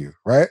barbecue,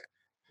 right?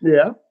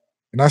 Yeah.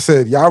 And I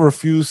said, y'all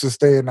refused to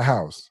stay in the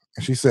house,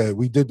 and she said,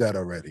 we did that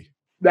already.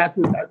 That's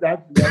you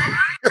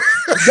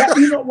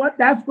know what?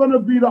 That's going to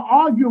be the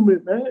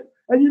argument, man.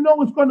 And you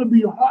know it's going to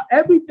be hard.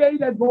 Every day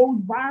that goes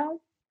by,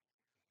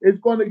 it's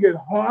going to get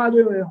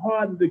harder and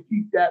harder to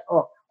keep that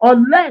up,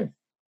 unless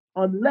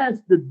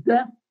the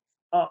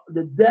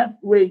death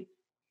rate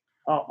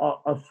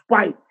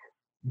spike.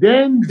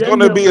 Then it's going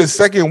to be a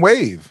second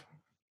wave.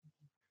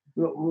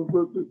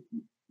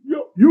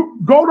 You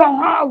go to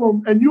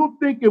Harlem and you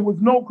think it was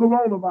no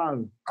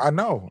coronavirus. I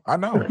know.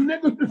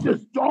 Niggas is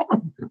just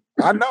talking.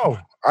 I know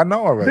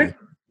already.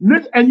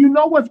 And you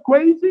know what's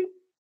crazy?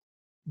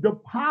 The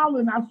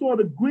pollen. I saw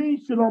the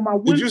green shit on my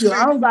windshield.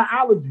 I don't got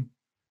allergies.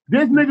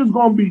 This nigga's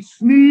gonna be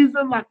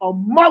sneezing like a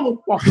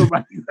motherfucker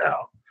right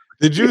now.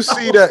 Did you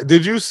see that?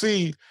 Did you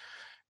see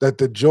that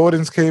the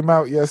Jordans came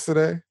out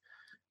yesterday,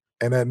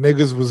 and that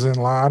niggas was in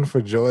line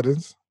for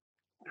Jordans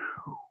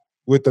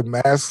with the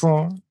masks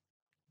on?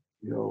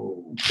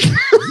 Yo.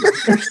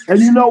 And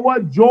you know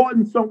what?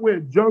 Jordan somewhere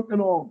jerking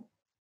on.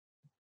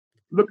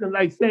 Looking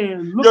like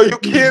saying, look, yo, you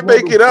can't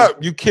make it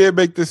up. You can't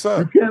make this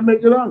up. You can't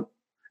make it up.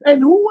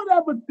 And who would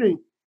ever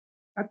think?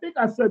 I think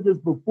I said this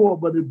before,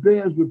 but it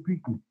bears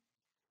repeating.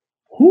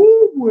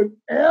 Who would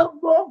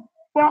ever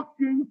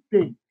fucking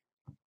think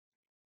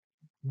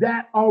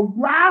that a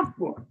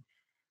rapper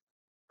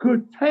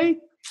could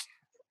take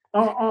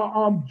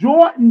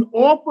Jordan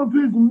off of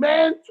his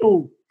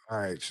mantle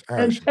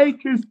and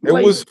take his place?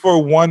 It was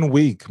for 1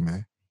 week,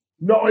 man.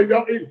 No,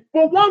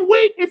 for 1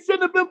 week, it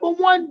should have been for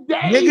 1 day.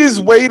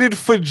 Niggas waited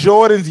for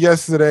Jordans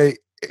yesterday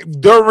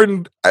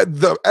during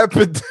the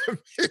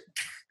epidemic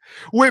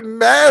with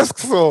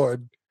masks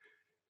on.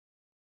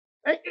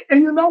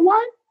 And you know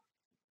what?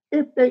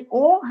 If they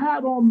all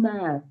had on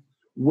masks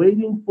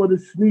waiting for the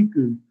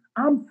sneakers,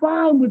 I'm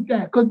fine with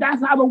that, because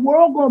that's how the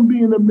world gonna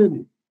be in a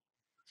minute.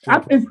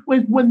 It's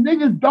when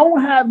niggas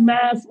don't have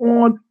masks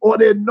on or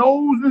their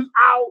nose is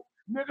out.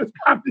 Niggas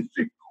got this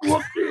shit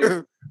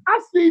crooked.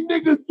 I see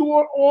niggas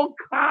doing all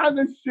kind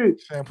of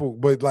shit. Shampoo,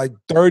 but like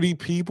 30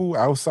 people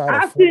outside.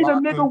 I seen a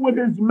nigga with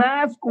his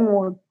mask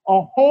on,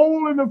 a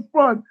hole in the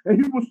front,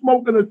 and he was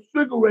smoking a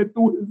cigarette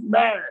through his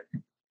mask.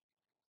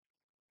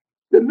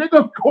 The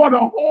nigga caught a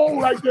hole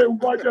like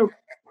that.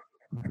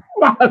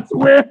 I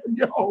swear,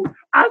 yo,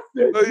 I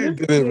said, this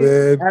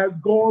shit has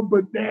gone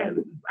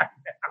bananas right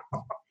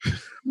now.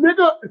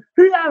 Nigga,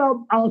 he had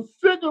a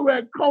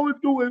cigarette coming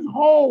through his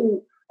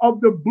hole of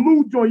the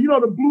blue joint. You know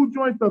the blue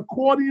joint, the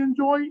accordion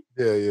joint?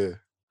 Yeah.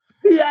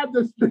 He had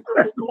the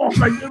cigarette going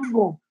like this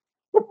going,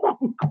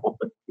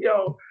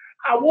 yo.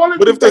 I wanted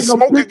but to if the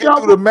smoke could get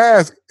through the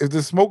mask,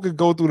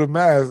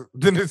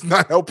 then it's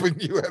not helping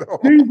you at all.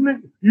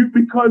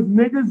 Because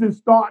niggas is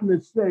starting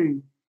to say,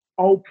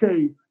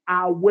 okay,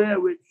 I'll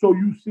wear it so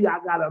you see I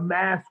got a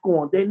mask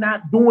on. They're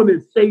not doing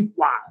it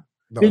safe-wise.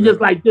 They're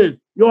just like this.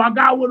 Yo, I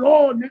got one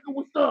on, nigga.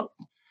 What's up?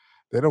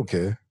 They don't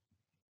care.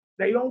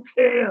 They don't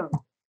care.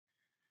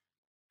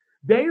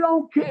 They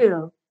don't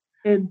care.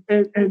 And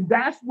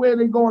that's where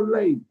they're gonna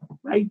lay,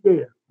 right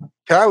there.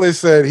 Khaled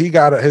said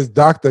his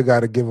doctor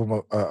got to give him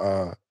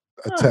a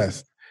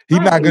test. He's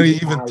not going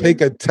to even take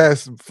a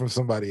test from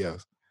somebody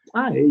else.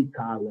 I hate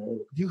Khaled.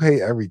 You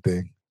hate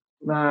everything.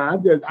 Nah, I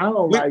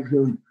don't like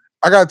him.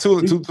 I got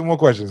two more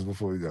questions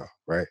before we go.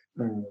 Right?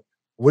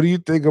 What do you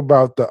think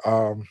about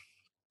the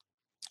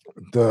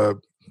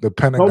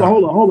Pentagon?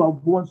 Hold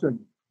on for 1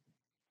 second.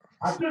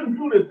 I shouldn't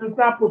do this. It's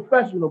not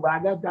professional, but I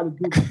got to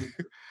do this.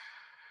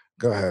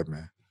 Go ahead,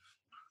 man.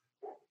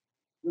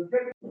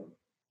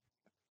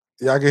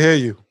 Yeah, I can hear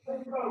you.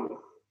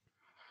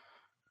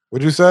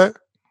 What'd you say?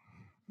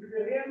 You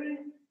can hear me?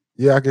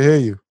 Yeah, I can hear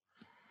you.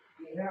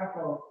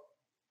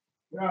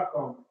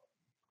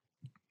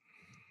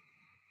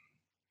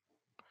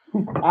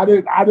 I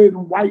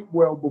didn't wipe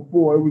well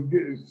before. It was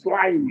getting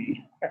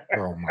slimy.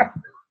 Oh my!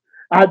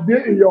 I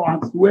didn't, yo. I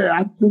swear.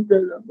 I took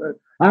that.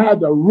 I had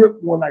to rip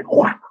one like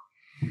what?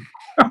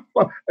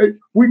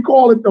 We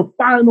call it the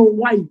final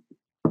wipe.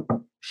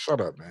 Shut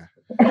up, man.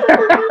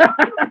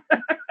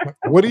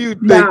 What do you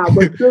think? Nah,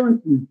 but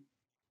seriously.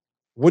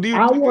 What do you?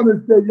 I want to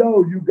say,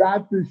 yo, you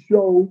got this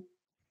show.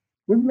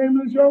 What's the name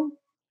of the show?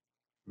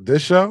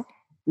 This show?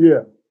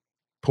 Yeah.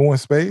 Pooh in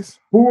Space.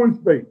 Pooh in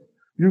Space.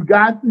 You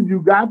got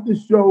the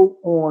show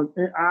on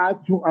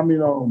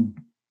iTunes.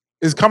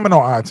 It's coming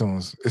on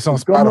iTunes. It's on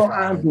Spotify.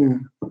 On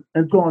iTunes.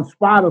 It's on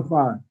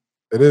Spotify.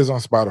 It is on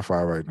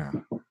Spotify right now.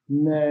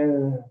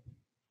 Man,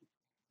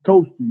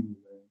 toast to you,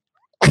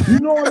 man. You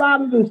know a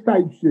lot of this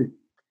type shit.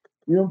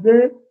 You know what I'm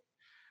saying?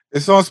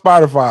 It's on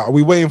Spotify. Are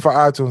we waiting for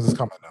iTunes? It's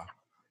coming now.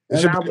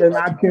 And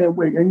I can't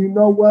wait. And you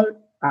know what?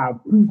 I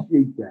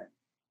appreciate that.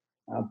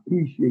 You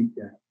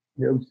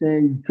know what I'm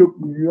saying? You took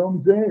me, you know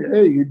what I'm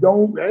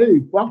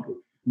saying? Fuck it.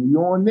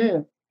 You're on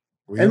there.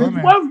 And it's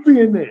worth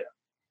being there.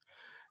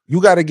 You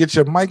got to get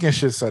your mic and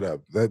shit set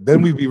up.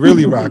 Then we be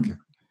really rocking.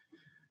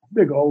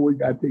 Nigga always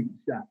got to take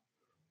a shot.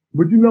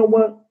 But you know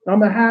what? I'm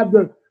going to have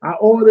I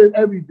ordered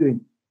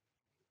everything.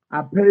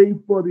 I paid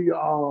for the,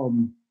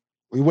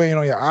 We waiting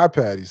on your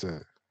iPad, he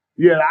said.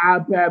 Yeah,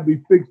 the iPad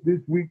be fixed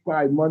this week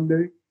by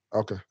Monday.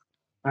 Okay.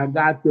 I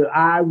got the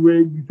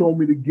iRig you told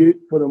me to get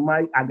for the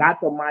mic. I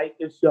got the mic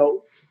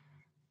itself.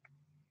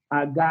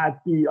 I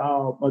got the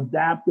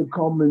adapter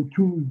coming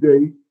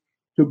Tuesday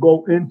to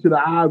go into the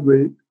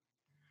iRig.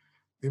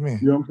 You mean?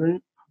 You know what I'm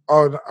saying?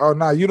 Oh,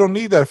 no, you don't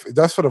need that.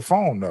 That's for the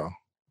phone, though.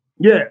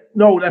 Yeah,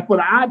 no, that's for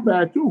the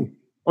iPad too.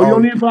 Oh, you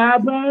don't need it for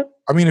iPad?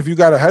 I mean, if you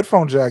got a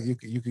headphone jack, you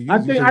can use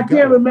it. I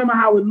can't remember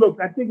how it looked.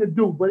 I think it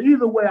do, but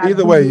either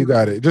way, you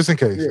got it. Just in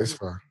case, it's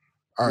fine.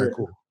 All right,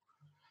 cool.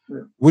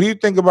 Yeah. What do you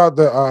think about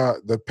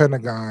the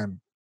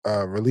Pentagon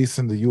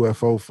releasing the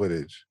UFO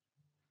footage?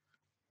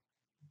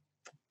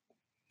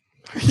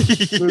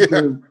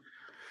 Listen,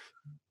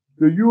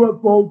 the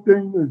UFO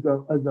thing is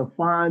a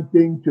fine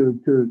thing to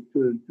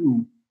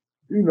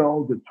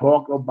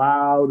talk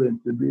about and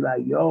to be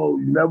like, yo,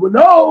 you never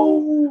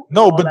know.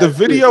 No, but the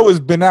video has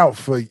been out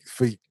for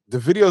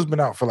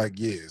like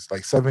years,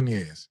 like 7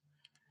 years.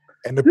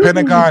 And the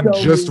Pentagon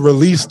just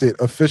released it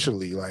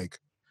officially. Like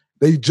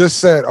they just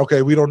said,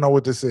 okay, we don't know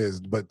what this is,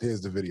 but there's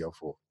the video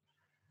for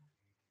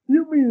it.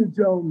 You mean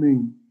to tell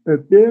me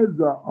if there's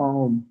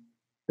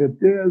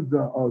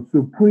a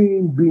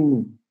supreme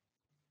being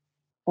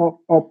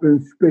up in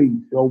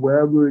space or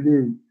wherever it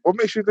is? What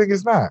makes you think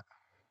it's not?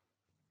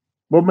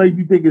 What makes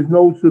you think it's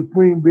no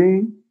supreme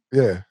being?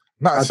 Yeah.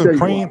 Not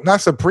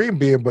supreme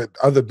being, but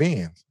other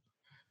beings.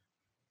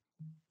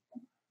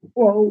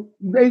 Well,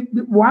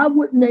 why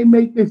wouldn't they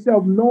make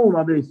themselves known?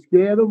 Are they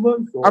scared of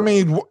us? Or? I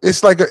mean,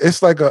 it's like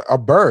a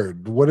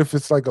bird. What if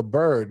it's like a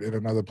bird in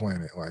another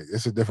planet? Like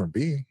it's a different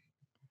being.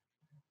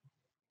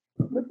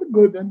 That's a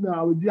good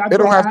analogy.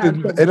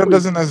 It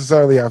doesn't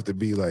necessarily have to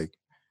be like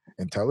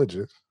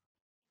intelligent.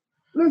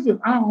 Listen,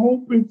 I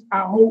hope it's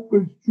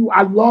true.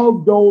 I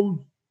love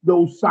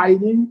those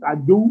sightings. I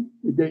do.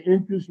 They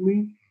interest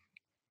me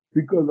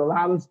because a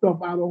lot of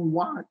stuff I don't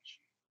watch.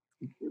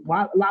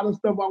 A lot of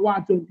stuff I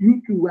watch on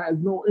YouTube has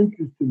no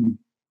interest to me.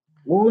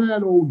 All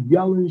that old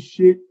yelling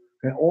shit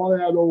and all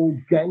that old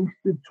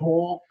gangster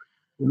talk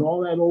and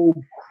all that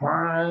old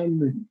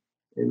crime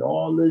and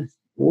all this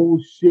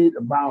bullshit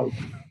about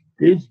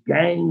this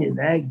gang and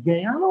that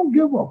gang. I don't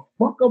give a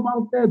fuck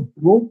about that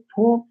broke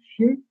talk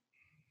shit.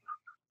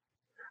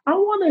 I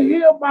want to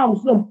hear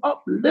about some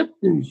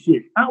uplifting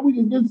shit. How we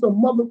can get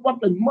some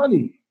motherfucking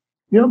money.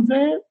 You know what I'm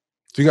saying?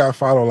 So you gotta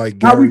follow like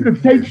Gary. How we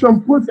could take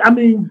some pussy. I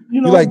mean,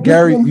 you know. You like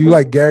Gary? You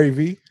like Gary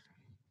V?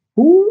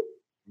 Who?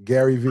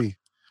 Gary V.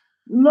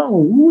 No,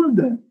 who is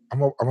that? I'm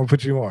gonna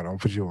put you on.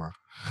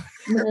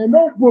 Man,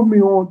 don't put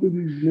me on to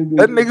these niggas.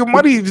 That nigga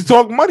money, you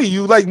talk money.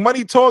 You like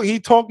money talk, he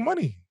talk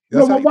money.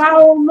 No, but why I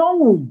don't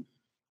know him?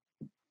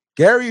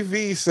 Gary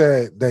V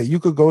said that you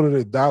could go to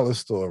the dollar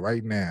store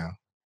right now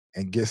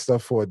and get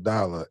stuff for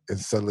 $1 and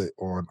sell it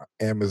on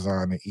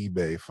Amazon and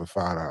eBay for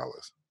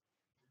 $5.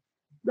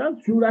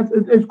 That's true.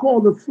 It's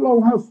called a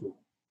slow hustle.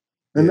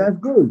 And that's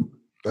good.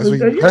 That's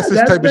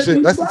the type of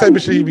shit. That's the type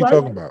of shit he be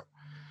talking about.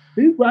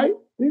 He's right.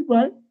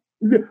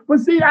 But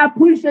see, I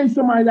appreciate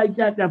somebody like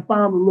that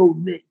found a little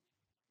niche.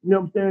 You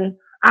know what I'm saying?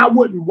 I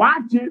wouldn't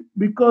watch it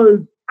because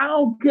I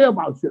don't care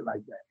about shit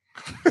like that.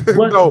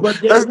 But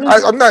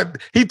I'm not.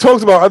 He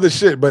talks about other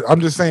shit, but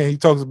I'm just saying he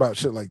talks about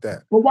shit like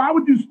that. But why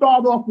would you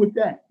start off with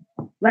that?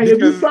 Like because, if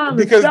you're trying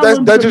to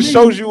that just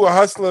shows you a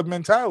hustler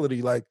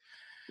mentality. Like,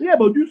 yeah,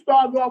 but you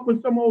started off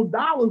with some old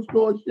dollar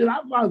store shit.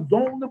 I was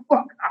zoned the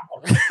fuck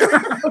out.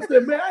 I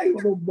said, man, I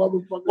ain't no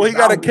motherfucker. Well, he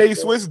got a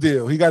K-Swiss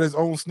deal. He got his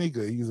own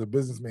sneaker. He's a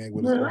businessman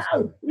with his own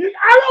sneaker.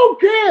 I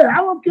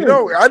don't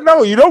care. I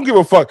know you don't give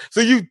a fuck.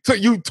 So you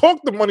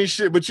talk the money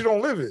shit, but you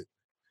don't live it.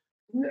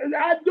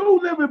 I do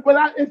live it,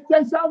 but it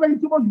sounds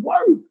like too much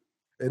work.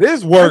 It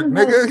is work,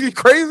 nigga. You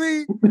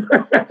crazy?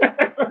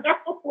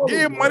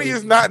 Yeah, money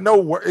is not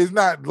it's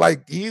not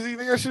like easy.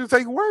 Nigga, should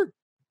take work.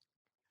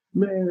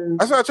 Man,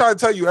 that's what I try to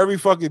tell you every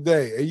fucking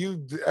day.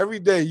 And every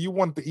day you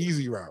want the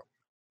easy route.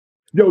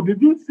 Yo, did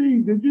you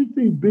see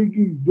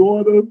Biggie's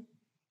daughter?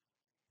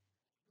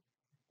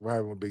 What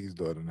happened with Biggie's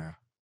daughter now?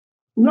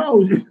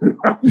 No,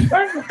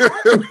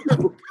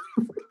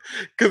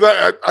 because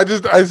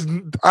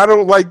I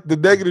don't like the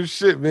negative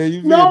shit, man.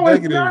 You no,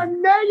 negative. It's not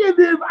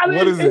negative.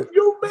 What is it?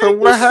 So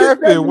what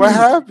happened? What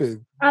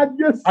happened? I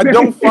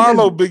don't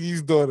follow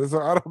Biggie's daughter,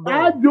 so I don't know.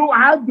 I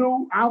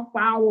do. I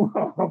follow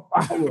her.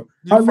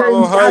 You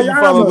follow her. You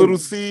follow Little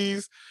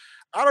C's.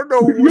 I don't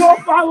know. You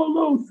don't follow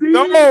Little C's?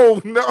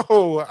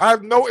 No. I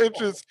have no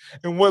interest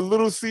in what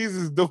Little C's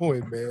is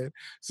doing, man.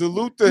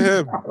 Salute to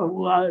him.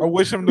 I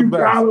wish him the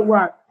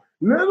best.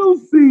 Little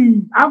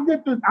C, I'll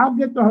get to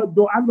her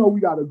daughter. I know we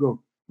gotta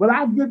go, but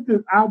I'll get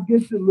to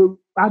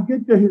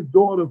his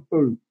daughter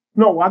first.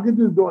 No, I'll get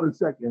to his daughter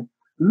second.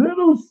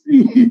 Little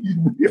C.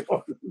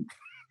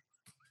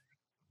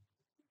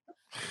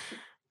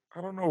 I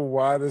don't know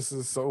why this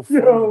is so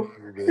funny.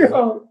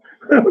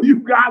 You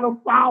gotta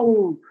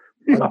follow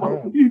him.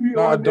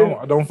 I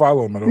don't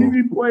follow him at all.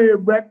 He be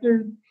playing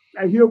records,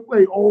 and he'll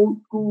play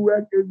old school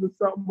records or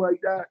something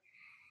like that.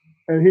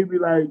 And he'd be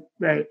like,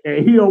 man,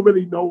 and he don't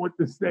really know what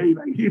to say.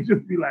 Like, he'd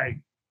just be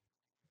like,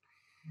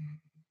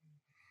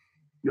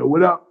 yo,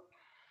 what up?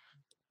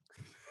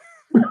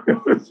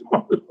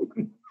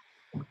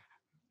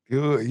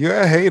 You're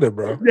a hater,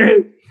 bro.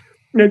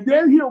 And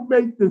then he'll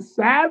make the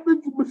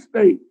savage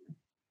mistake.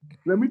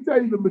 Let me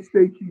tell you the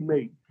mistake he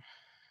made.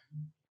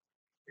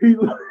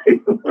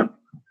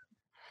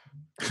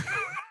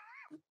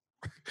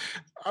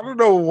 I don't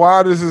know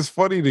why this is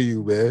funny to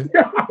you, man.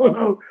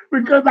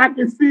 Because I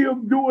can see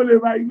him doing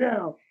it right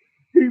now.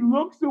 He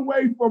looks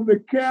away from the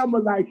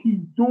camera like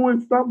he's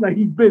doing something, like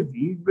he's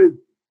busy.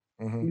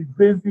 Mm-hmm. He's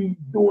busy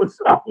doing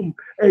something.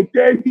 And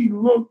then he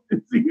looks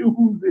to see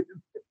who's in.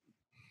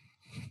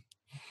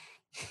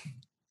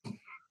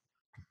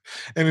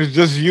 And it's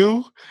just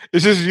you?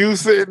 It's just you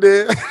sitting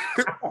there?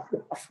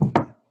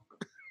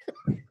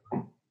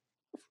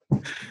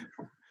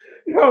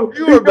 Yo,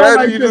 you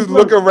imagine you just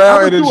look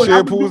around and then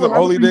Shampoo's the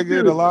only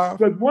nigga alive?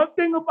 Because one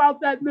thing about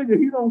that nigga,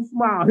 he don't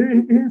smile.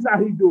 Here's how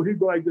he do it. He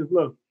go like this,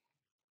 look.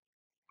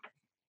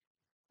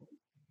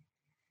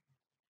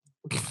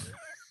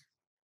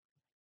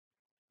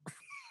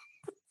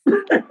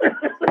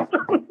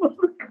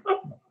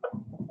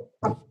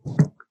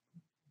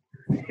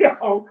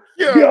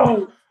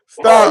 Yo.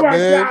 Stop,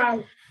 man.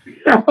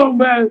 God. Yo,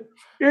 man.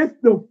 It's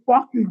the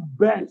fucking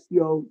best,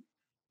 yo.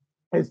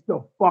 It's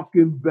the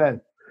fucking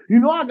best. You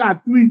know, I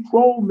got 3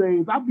 troll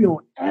names. I be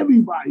on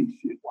everybody's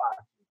shit. Watch.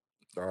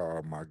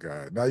 Oh, my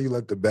God. Now you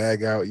let the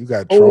bag out. You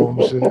got troll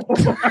shit.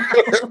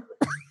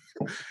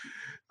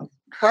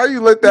 How you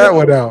let that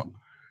one out?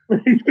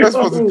 You're not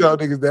supposed to tell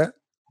niggas that.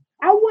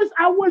 I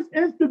wish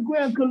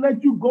Instagram could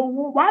let you go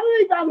on. Why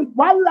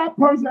did that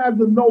person have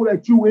to know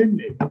that you in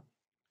there?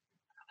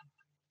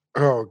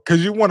 Oh,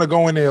 because you want to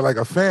go in there like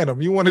a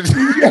phantom. You want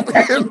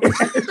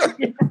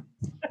to.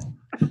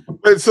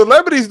 But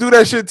celebrities do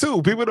that shit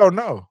too. People don't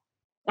know.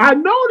 I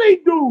know they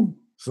do.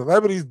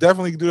 Celebrities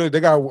definitely do that.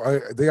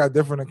 They got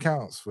different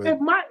accounts for. If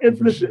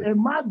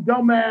my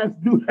dumb ass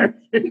do that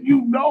shit,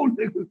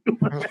 niggas do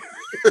that.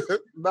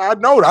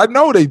 I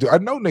know they do. I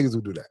know niggas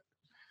who do that.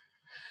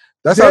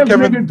 That's how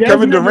Kevin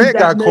Durant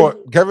got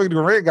caught. Kevin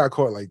Durant got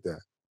caught like that.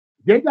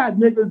 They got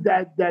niggas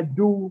that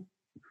do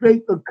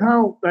fake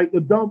accounts, like the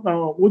dumb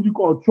what you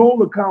call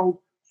troll accounts,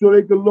 so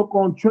they can look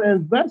on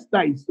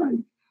transvestite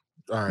sites.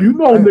 All right.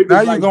 Niggas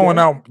now you're going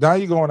out. Now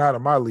you're going out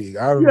of my league.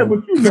 I don't know.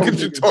 But what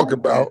you talking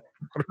about.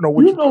 I don't know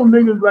what you know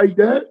niggas like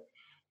that.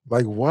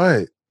 Like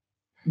what?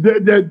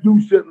 That do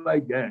shit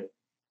like that.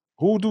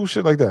 Who do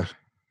shit like that?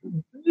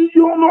 You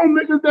don't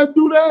know niggas that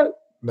do that?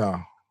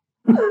 No.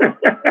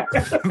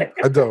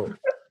 I don't. Are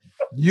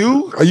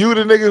you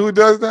the nigga who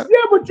does that?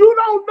 Yeah, but you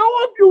don't know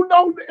if you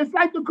know. It's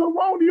like the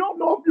corona. You don't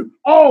know if you.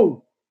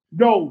 Oh,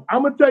 no.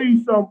 I'm gonna tell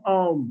you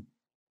some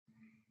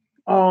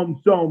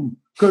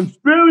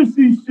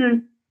conspiracy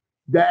shit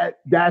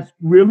that's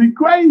really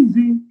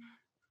crazy.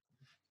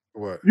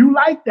 What? You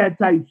like that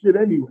type shit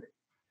anyway.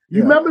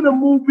 You remember the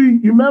movie?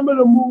 You remember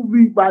the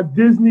movie by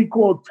Disney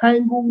called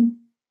Tangled?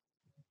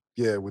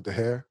 Yeah, with the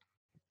hair.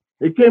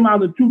 It came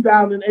out in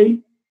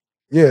 2008.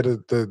 Yeah,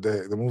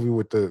 the movie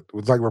with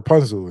like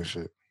Rapunzel and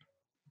shit.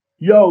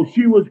 Yo,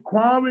 she was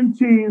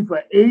quarantined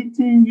for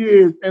 18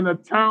 years in a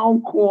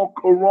town called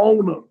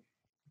Corona.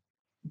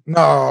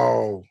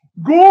 No.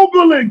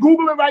 Google it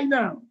right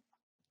now.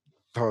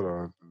 Hold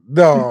on.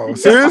 No,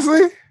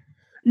 seriously?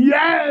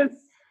 Yes.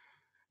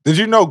 Did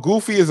you know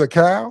Goofy is a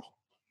cow?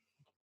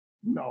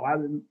 No, I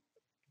didn't.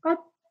 I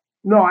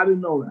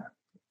didn't know that.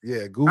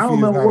 Yeah, Goofy is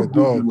not a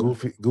dog.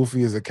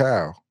 Goofy is a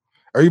cow.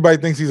 Everybody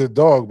thinks he's a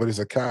dog, but it's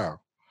a cow.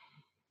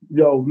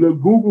 Yo,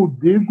 look, Google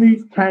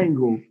Disney's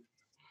Tangled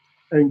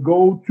and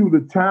go to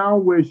the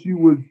town where she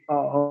was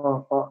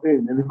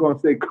in, and it's gonna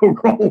say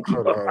Corona.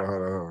 Hold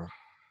on.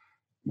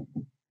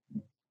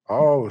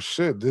 Oh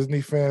shit!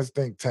 Disney fans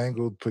think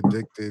Tangled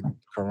predicted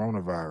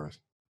coronavirus.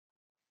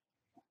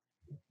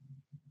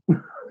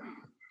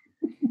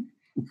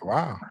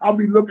 Wow. I'll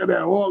be looking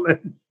at all that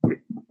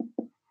shit.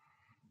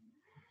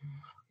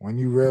 When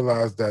you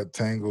realize that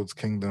Tangled's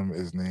kingdom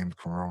is named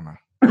Corona.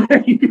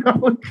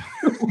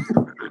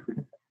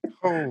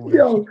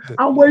 Yo,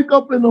 I wake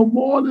up in the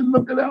morning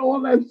looking at all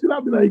that shit.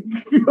 I'll be like,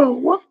 yo,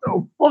 what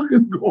the fuck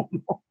is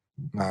going on?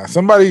 Nah,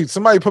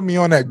 somebody put me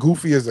on that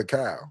Goofy as a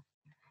cow.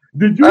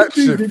 That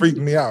shit freaked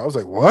me out. I was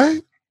like,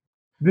 what?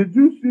 Did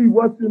you see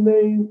what's the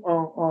name?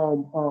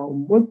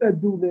 What's that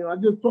dude name? I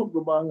just talked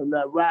about him,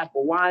 that rapper,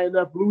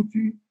 YNF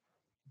Lucci.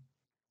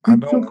 He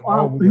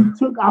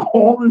took out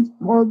all his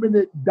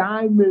permanent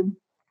diamonds.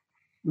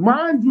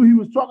 Mind you, he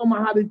was talking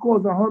about how they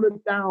cost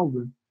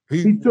 100,000.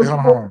 He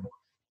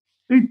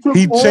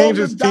changed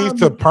his teeth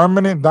to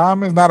permanent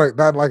diamonds,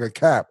 not like a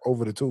cap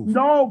over the tooth.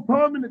 No,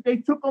 permanent. They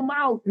took them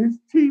out. His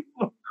teeth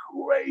look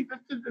crazy.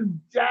 It's just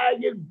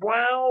jagged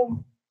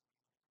brown.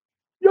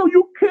 Yo,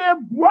 you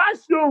can't brush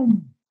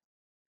them.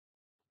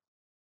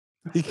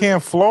 He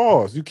can't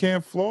floss. You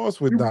can't floss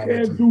with diamonds.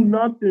 You can't do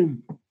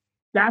nothing.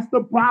 That's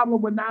the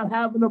problem with not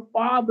having a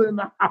father in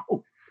the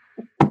house.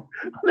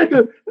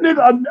 nigga,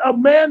 a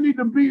man need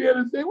to be there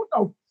to say, what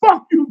the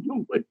fuck you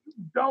doing, you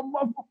dumb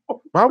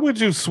motherfucker? Why would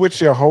you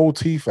switch your whole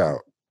teeth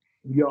out?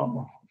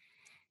 Yo.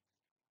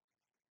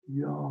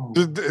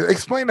 Just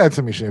explain that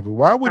to me, Shampoo.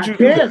 Why would you?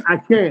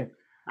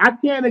 I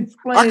can't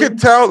explain. I could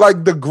tell,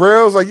 like the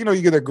grills, like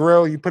you get a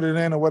grill, you put it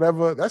in or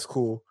whatever. That's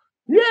cool.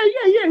 Yeah.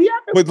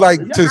 But like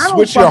to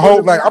switch your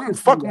whole, like I'm gonna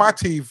fuck my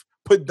teeth,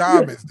 put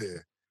diamonds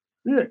there.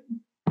 Yeah.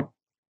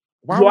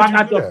 Why would I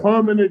got the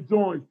permanent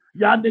joints.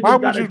 Y'all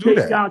niggas gotta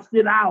take y'all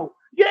shit out.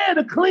 Yeah,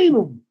 to clean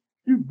them.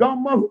 You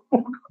dumb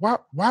motherfucker.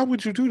 Why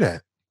would you do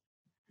that?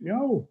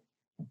 Yo.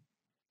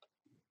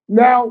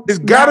 Now it's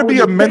gotta be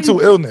a mental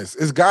illness.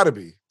 It's gotta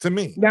be, to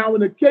me. Now,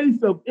 in the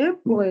case of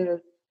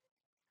implants,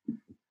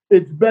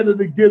 it's better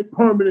to get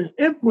permanent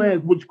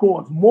implants, which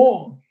cost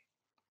more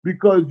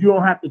because you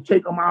don't have to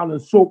take them out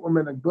and soak them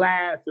in a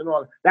glass and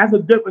all that. That's a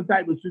different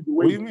type of situation.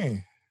 What do you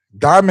mean?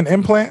 Diamond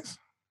implants?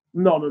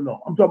 No.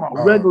 I'm talking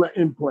about regular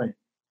implants.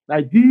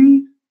 Like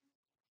these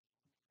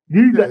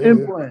are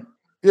implants.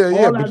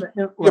 Yeah,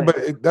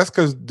 but that's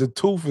because the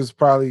tooth is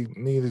probably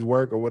needed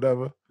work or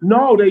whatever.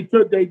 No, they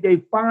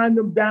find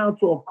them down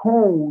to a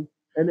cone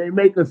and they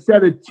make a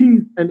set of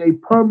teeth and they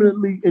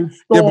permanently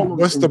install them.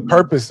 What's the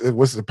purpose?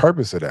 What's the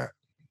purpose of that?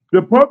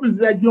 The purpose is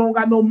that you don't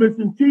got no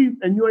missing teeth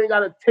and you ain't got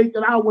to take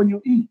it out when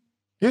you eat.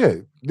 Yeah,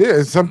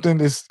 it's something.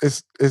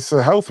 It's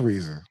a health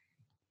reason.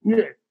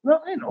 Yeah,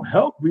 no, ain't no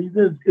health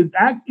reason. It's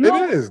actually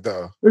it is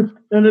though,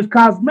 it's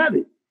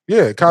cosmetic.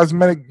 Yeah,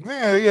 cosmetic.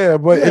 Yeah,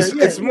 but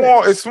it's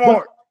more. It's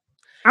more.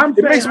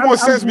 It makes more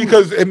sense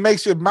because it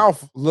makes your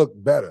mouth look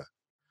better.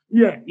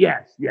 Yeah.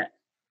 Yes.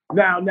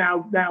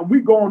 Now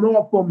we going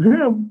off from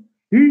him.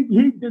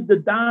 He did the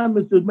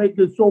diamonds to make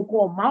his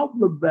so-called mouth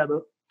look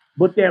better,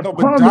 but they're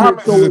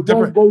permanent, so it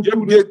won't go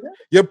through.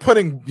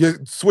 You're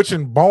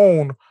switching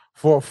bone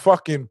for a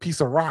fucking piece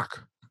of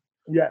rock.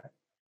 Yeah.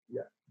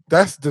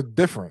 That's the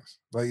difference.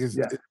 Like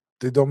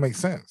it don't make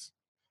sense.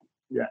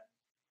 Yeah.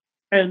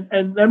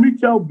 And let me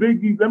tell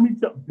Biggie. Let me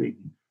tell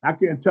Biggie. I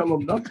can't tell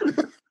him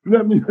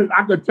nothing.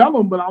 I could tell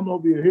him, but I don't know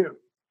if he'll hear it.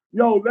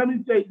 Yo, let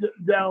me take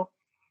down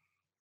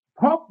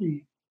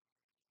Puffy.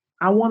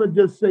 I want to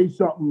just say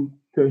something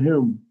to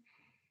him.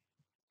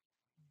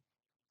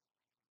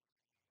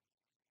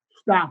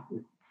 Stop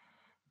it.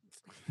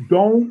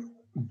 Don't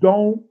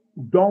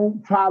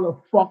try to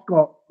fuck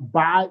up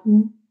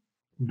Biden.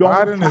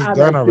 Biden is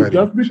done already.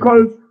 Just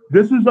because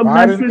this is a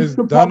Biden message is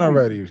to done Puffy.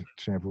 already,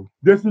 Shampoo.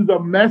 This is a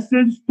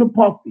message to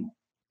Puffy.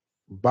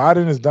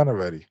 Biden is done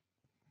already.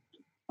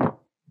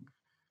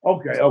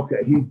 Okay,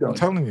 he's done. I'm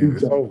telling you,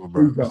 it's over,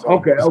 bro. It's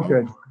okay.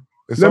 over.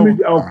 It's Let over.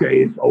 me.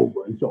 Okay, it's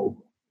over. It's over.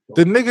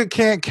 The nigga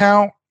can't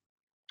count.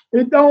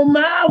 It don't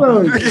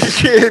matter.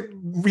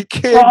 We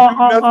can't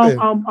do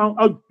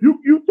nothing.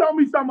 You tell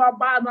me something about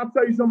Biden, I'll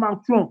tell you something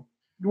about Trump.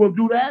 You want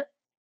to do that?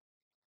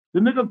 The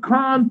nigga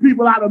con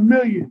people out of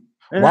millions.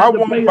 Why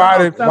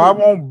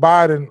won't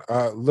Biden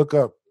look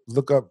up?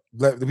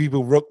 Let the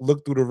people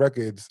look through the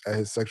records at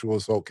his sexual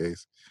assault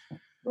case.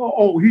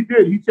 Oh, he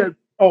did. He said,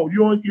 "Oh,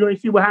 you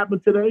ain't see what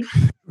happened today?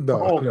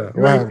 No.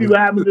 You ain't see what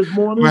happened this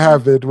morning? What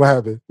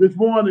happened? This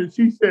morning,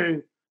 she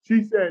said,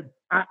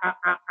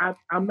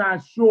 I'm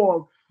not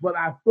sure, but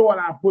I thought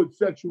I put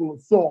sexual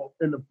assault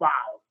in the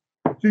file.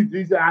 She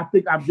said, I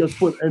think I've just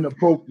put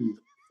inappropriate.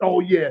 Oh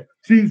yeah,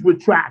 she's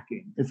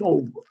retracting. It's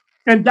over.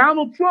 And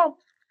Donald Trump,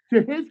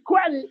 to his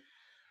credit,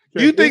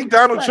 you think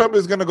Donald Trump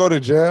is gonna go to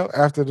jail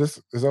after this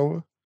is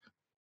over?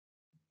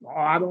 Oh,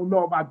 I don't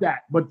know about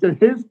that, but to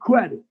his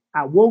credit,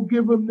 I will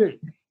give him this.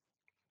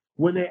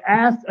 When they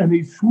asked, and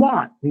he's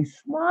smart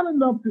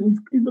enough to,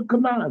 he's a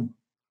commander.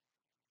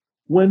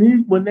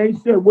 When they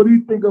said, what do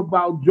you think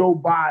about Joe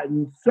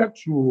Biden's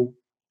sexual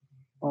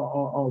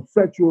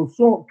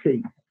assault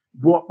case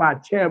brought by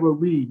Tara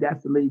Reid?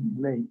 That's the lady's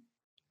name.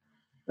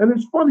 And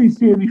it's funny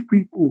seeing these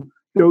people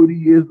 30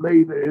 years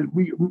later, and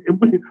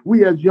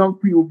we as young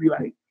people be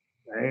like,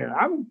 man,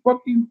 I don't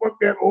fucking fuck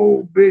that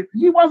old bitch.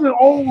 He wasn't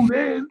old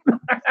then.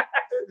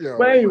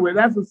 But anyway,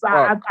 that's a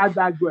side. I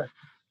digress.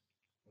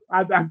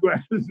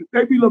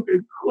 They be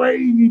looking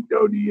crazy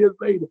 30 years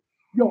later.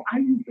 Yo, I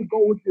used to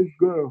go with this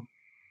girl.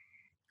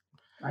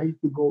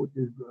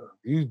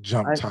 You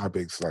jump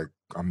topics like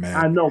a man.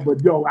 I know,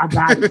 but yo, I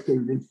gotta say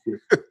this shit.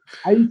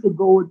 I used to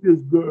go with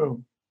this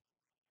girl,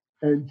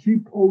 and she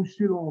posts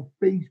shit on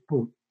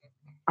Facebook.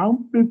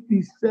 I'm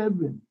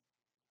 57.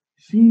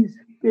 She's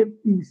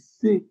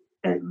 56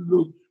 and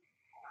looks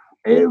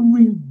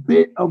every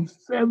bit of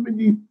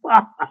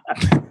 75.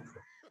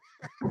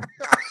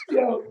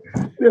 Yo,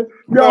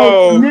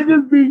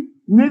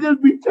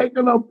 niggas be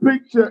taking a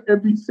picture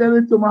and be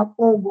sending to my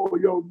phone. Go,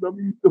 yo, let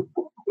me used to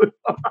fuck with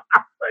her.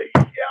 Like,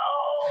 yo.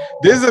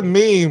 There's a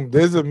meme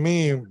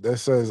that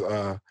says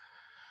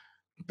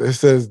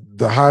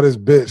the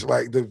hottest bitch,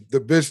 like the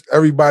bitch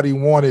everybody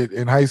wanted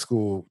in high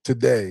school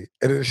today,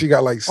 and then she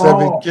got like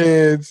 7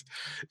 kids.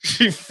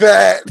 She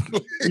fat.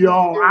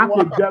 Yo, I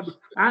could definitely.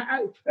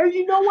 And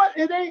you know what?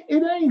 It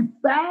ain't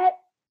fat.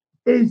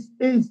 It's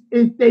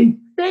they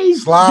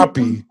face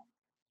sloppy.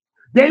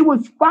 They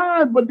was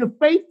fine, but the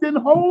face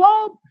didn't hold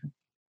up.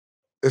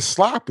 It's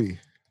sloppy.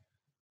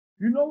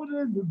 You know what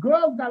it is? The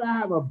girl's gotta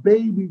have a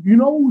baby. You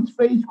know whose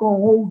face gonna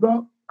hold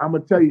up? I'm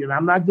gonna tell you, and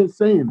I'm not just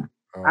saying it.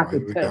 I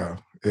could tell.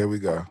 Here we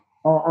go.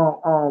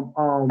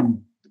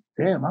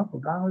 Damn, I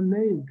forgot her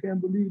name. Can't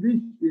believe this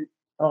shit.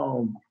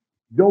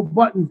 Joe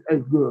Budden's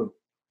ex-girl.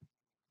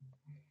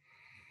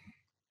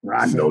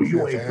 I know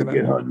you ain't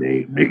forget her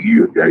name, nigga.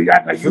 You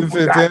act like you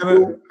forgot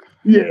too.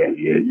 Yeah.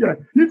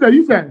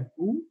 You said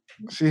who?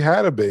 She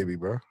had a baby,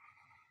 bro.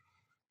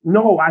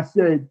 No, I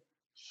said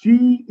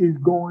she is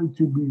going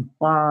to be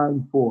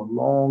fine for a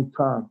long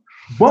time.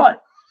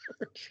 But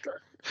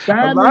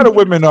a lot of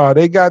women are.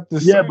 They got the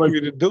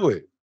surgery to do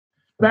it.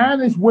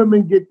 Spanish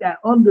women get that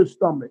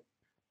understomach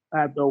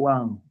after a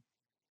while.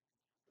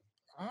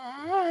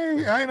 I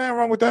ain't nothing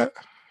wrong with that.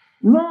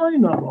 No,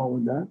 ain't nothing wrong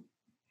with that.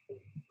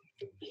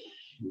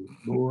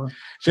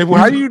 Shampoo,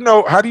 how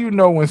do you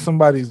know when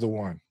somebody's the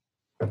one?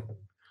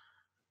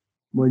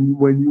 When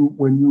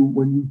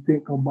you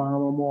think about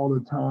them all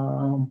the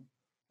time,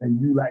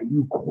 and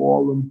you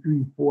call them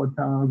 3-4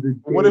 times a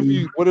day.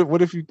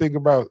 What if you think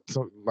about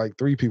like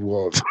 3 people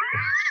all the time?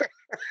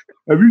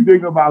 If you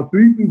think about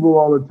 3 people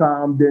all the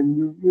time, then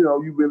you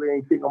really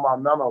ain't thinking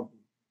about none of them.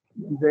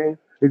 You know what I'm saying?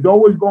 It's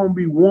always gonna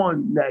be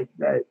one that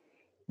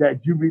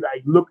you be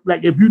like, look,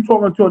 like if you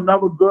talking to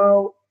another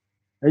girl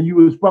and you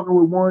was fucking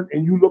with one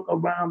and you look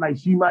around like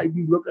she might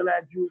be looking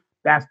at you,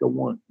 that's the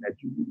one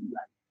that you really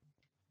like.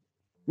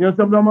 You know what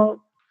I'm talking about?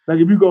 Like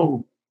if you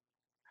go,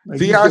 like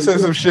T.I. said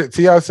some shit.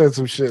 T.I. said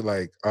some shit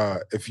like,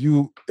 if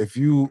you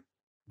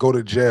go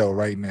to jail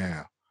right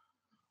now,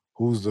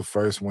 who's the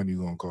first one you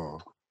gonna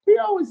call? He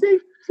always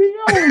with this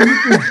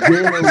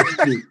jail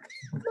shit.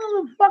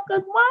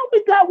 Motherfuckers, why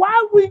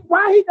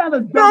he gotta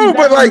no,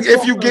 but like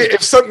if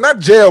not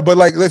jail, but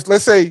like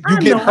let's say you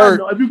get hurt.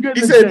 If you get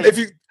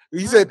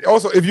he said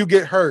also if you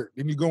get hurt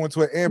and you go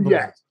into an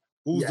ambulance,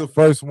 who's the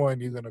first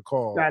one you're gonna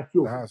call? That's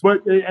true.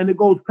 But and it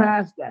goes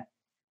past that.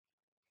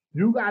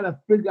 You gotta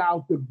figure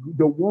out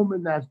the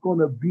woman that's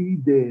gonna be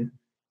there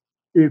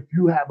if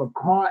you have a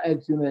car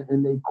accident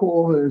and they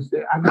call her and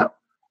say, I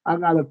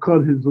gotta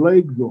cut his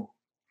legs off.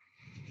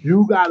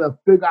 You gotta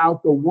figure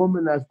out the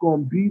woman that's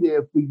gonna be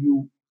there for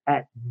you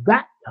at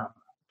that time.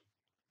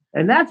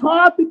 And that's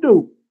hard to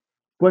do.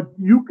 But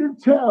you can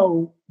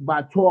tell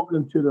by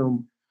talking to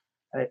them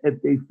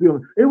if they feel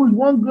it. It was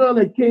one girl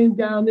that came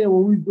down there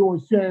when we were doing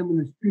Sham in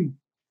the Street.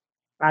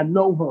 I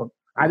know her.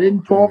 I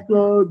didn't talk to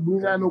her. We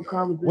didn't have no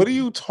conversation. What are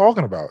you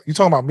talking about? You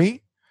talking about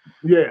me?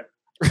 Yeah.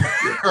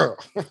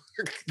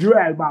 You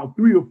had about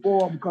 3 or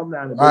 4 of them come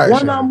down there. But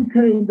one of them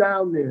came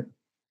down there.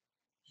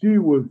 She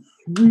was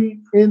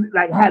sweet and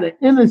like had an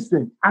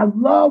innocence. I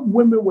love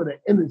women with an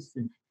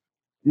innocence.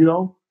 You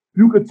know,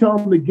 you could tell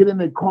them to get in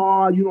the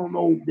car. You don't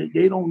know,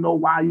 they don't know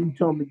why you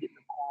tell them to get in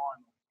the car.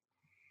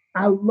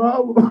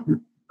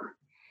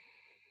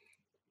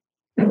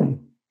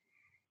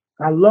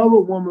 I love a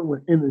woman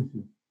with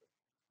innocence.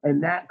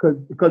 And that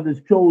because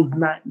it shows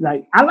not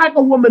like I like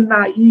a woman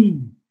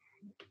naive.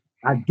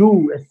 I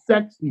do. It's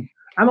sexy.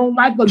 I don't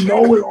like a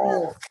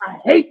know-it-all. I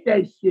hate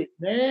that shit,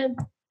 man.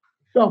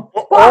 So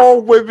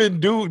all women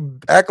do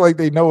act like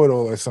they know it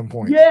all at some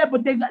point. Yeah,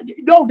 but they can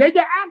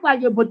act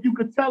like it, but you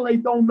can tell they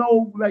don't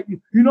know. Like you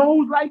know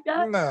who's like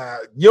that? Nah,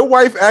 your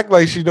wife act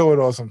like she know it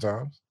all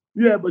sometimes.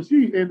 Yeah, but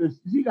she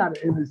got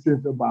an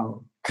innocence about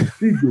her.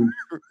 She do.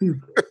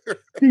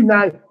 She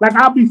not like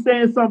I'll be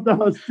saying something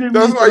to her serious.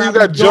 That's why you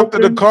got jumped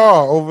in the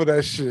car over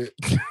that shit.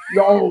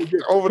 Yo,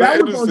 over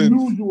that was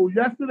unusual.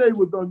 Yesterday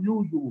was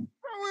unusual.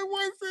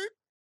 Oh,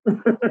 it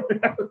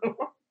wasn't.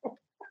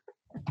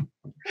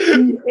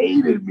 He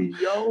hated me,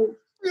 yo.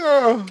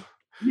 Yeah.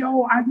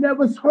 Yo, I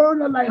never heard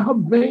her like her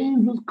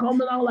veins was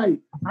coming out like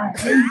I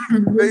hate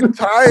you. They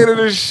tired of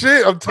this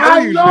shit. I'm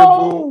telling you,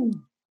 know.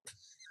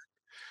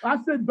 I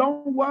said,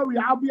 don't worry,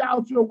 I'll be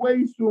out your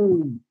way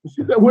soon.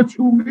 She said, what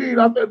you mean?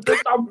 I said,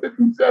 bitch, I'm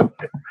 57.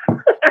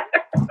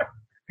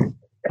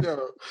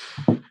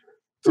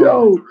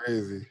 Yo,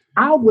 crazy.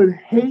 I would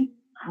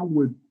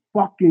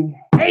fucking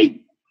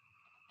hate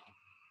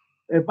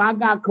if I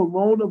got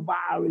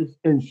coronavirus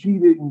and she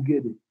didn't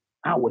get it.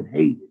 I would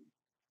hate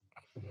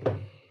it.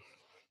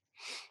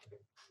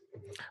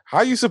 How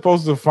are you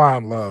supposed to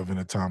find love in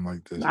a time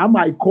like this? I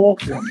might call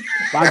for it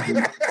if I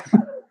do.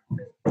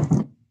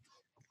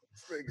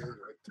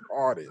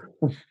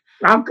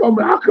 I'll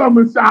come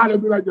inside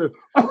and be like this.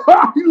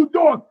 How you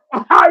doing?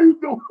 How you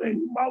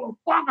doing,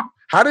 motherfucker?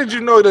 How did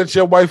you know that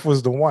your wife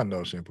was the one,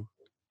 though, Shimple?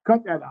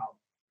 Cut that out.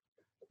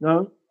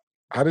 No?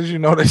 How did you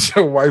know that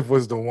your wife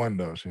was the one,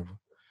 though, Shimple?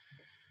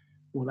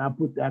 When I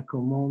put that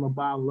Corona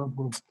bottle up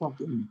on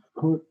fucking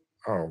cook.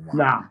 Oh my.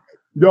 Nah.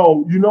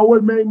 Yo, you know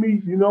what made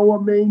me?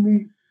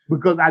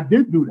 Because I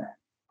did do that.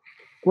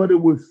 But it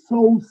was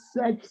so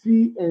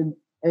sexy and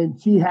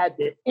she had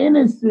the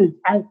innocence.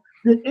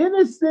 The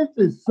innocence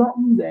is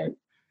something that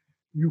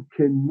you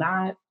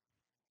cannot,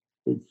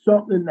 it's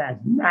something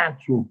that's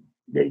natural.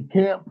 They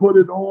can't put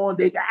it on.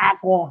 They can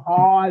act all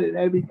hard and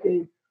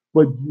everything.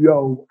 But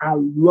yo, I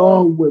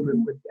love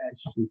women with that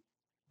shit.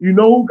 You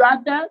know who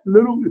got that?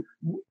 Little do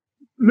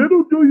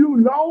you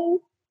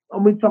know?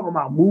 I'm talking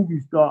about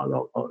movie stars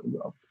or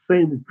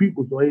famous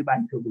people so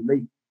everybody can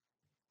relate.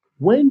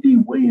 Wendy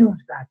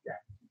Williams got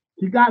that.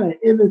 She got an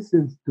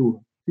innocence to her.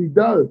 She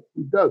does.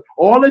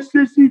 All the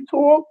shit she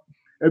talk,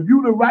 if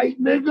you the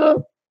right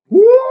nigga,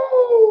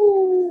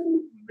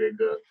 woo,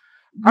 nigga.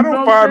 I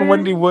don't find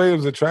Wendy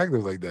Williams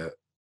attractive like that.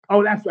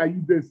 Oh, that's right.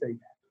 You did say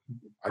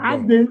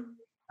that.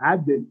 I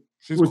did.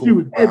 She's cool. She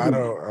was heavy. I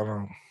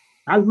don't.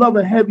 I love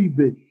a heavy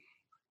bitch.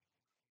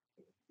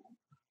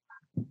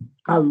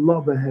 I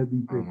love a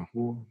heavy bitch,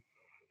 boy.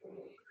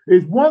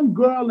 There's one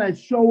girl that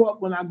show up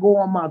when I go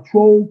on my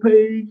troll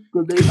page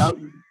because they,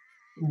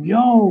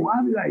 yo,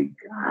 I be like,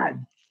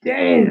 God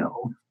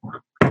damn.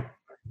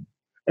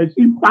 And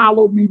she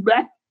followed me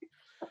back.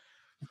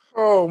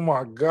 Oh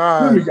my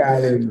God.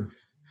 I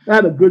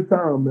had a good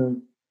time,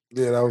 man.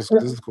 Yeah, this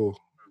is cool.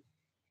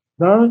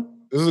 Huh?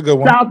 This is a good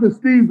one. Shout out to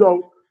Steve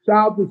though,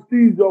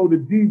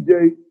 the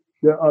DJ,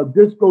 the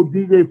disco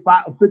DJ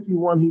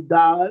 51, he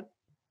died.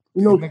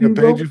 You know, Steve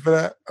paid you for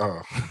that?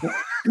 Oh.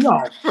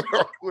 No.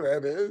 Who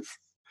that is?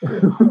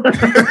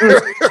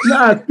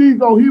 Nah, Steve,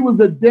 he was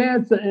a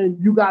dancer and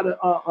you got to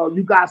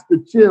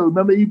chill.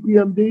 Remember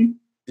EPMD?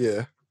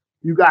 Yeah.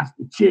 You got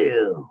to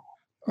chill.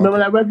 Remember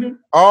that record?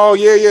 Oh,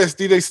 yeah.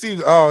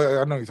 Steve.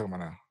 Oh, I know you're talking about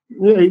now.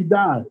 Yeah, he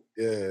died.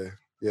 Yeah,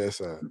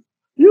 sir.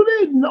 You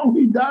didn't know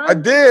he died? I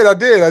did.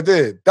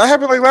 That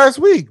happened like last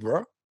week,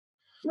 bro.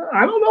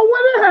 I don't know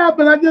when it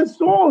happened. I just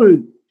saw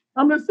it.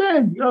 I'm just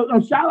saying,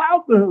 a shout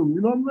out to him. You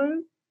know what I'm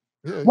saying?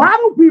 Yeah. Why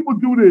do people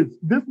do this?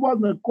 This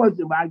wasn't a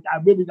question, but I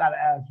really got to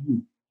ask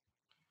you.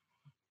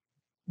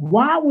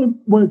 Why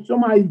when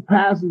somebody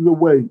passes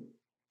away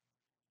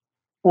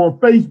on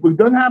Facebook,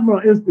 doesn't happen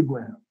on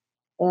Instagram,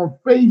 on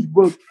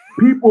Facebook,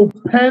 people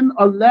pen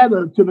a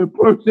letter to the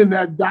person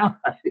that died?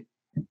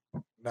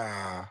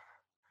 Nah.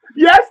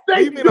 Yes,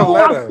 they do. A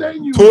letter?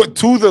 To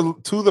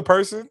the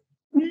person?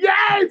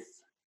 Yes.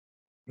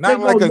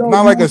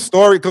 Not like a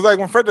story, because like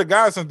when Frederick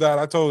Godson died,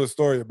 I told a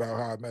story about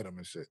how I met him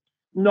and shit.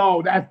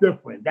 No, that's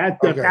different. That's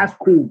different. Okay. That's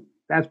cool.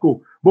 That's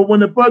cool. But when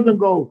the person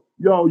go,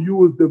 yo, you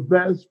was the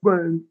best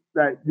friend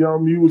that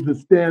you was a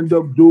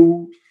stand-up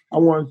dude. I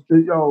want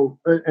to,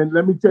 and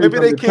let me tell you. Maybe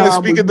they can't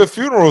speak at the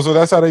funeral, so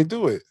that's how they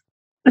do it.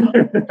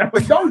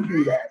 Don't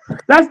do that.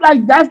 That's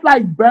like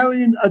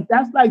burying a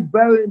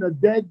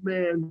dead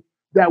man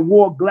that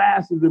wore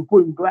glasses and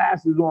putting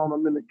glasses on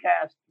him in the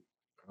casket.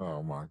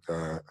 Oh my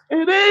God.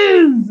 It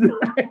is.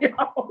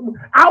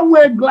 I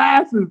wear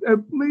glasses,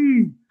 and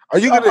please. Are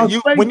you gonna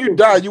when you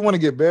die, you want to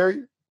get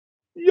buried?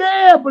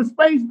 Yeah, but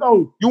Space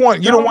Ghost. You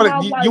want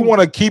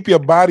to keep your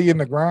body in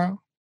the ground?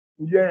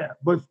 Yeah,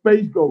 but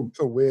Space Ghost.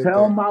 It's a weird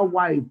Tell thing. my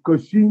wife,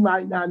 because she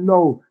might not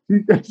know.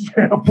 She said,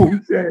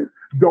 Shampoo said,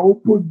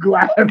 don't put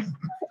glasses.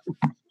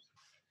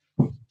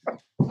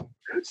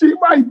 She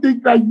might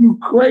think that you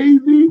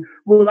crazy,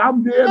 but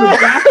I'm there to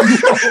back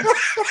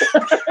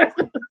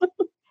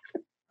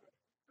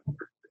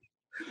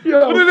you.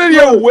 Put it in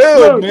your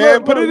will,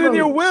 man. Put it in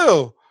your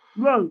will.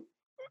 Look.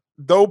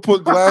 Don't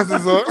put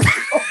glasses on.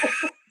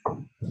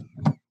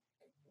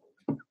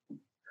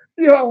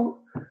 Yo,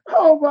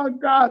 oh my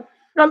God.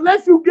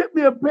 Unless you get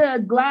me a pair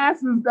of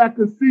glasses that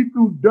can see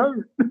through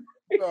dirt.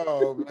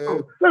 Oh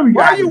man.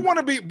 Why you want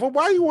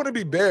to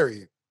be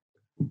buried?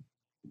 I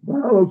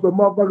don't know, so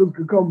motherfuckers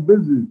can come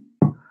visit.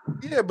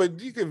 Yeah, but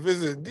you can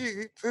visit.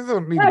 It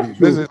doesn't need to be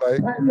visit.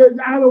 Like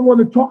I don't want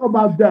to talk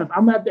about death.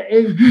 I'm at the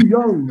age you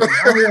young. I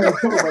don't want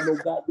to talk about no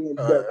goddamn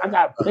death. I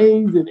got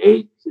pains and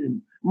aches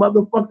and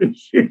motherfucking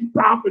shit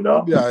popping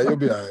up. You'll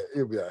be all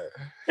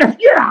right.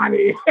 Get out of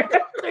here.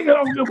 Nigga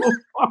don't give a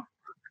fuck.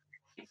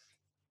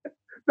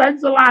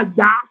 Thanks a lot,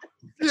 Doc.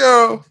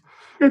 Yo.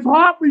 It's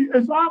hard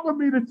for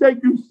me to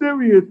take you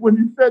serious when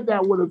you said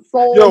that with a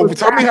soul. Yo,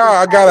 tell me how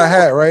I got a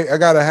hat, right? I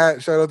got a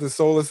hat. Shout out to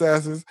Soul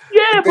Assassins.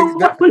 Yeah,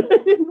 but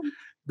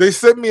they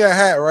sent me a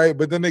hat, right?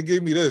 But then they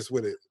gave me this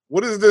with it.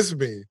 What does this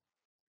mean?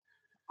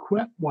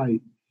 Crep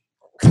wipe.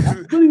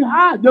 That's pretty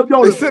hot. Yo,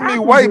 they sent me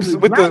wipes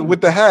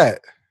with the hat.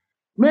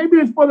 Maybe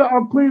it's for the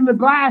clean the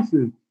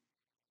glasses.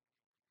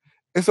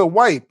 It's a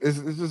wipe. It's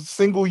a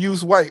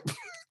single-use wipe.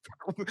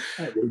 You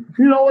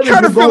know what? I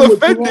kind of feel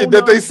offended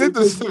that they sent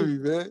this to me,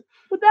 man.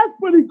 But that's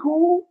pretty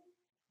cool.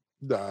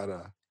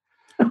 Nah.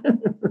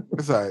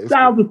 It's all right. Shout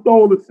out to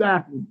Soul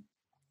Assassin.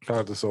 Shout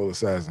out to Soul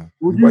Assassin.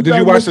 Did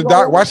you watch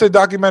the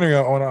documentary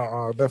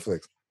on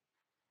Netflix?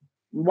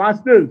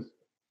 Watch this.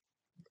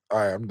 All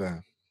right, I'm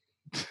done.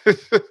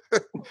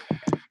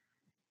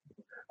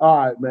 All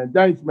right, man.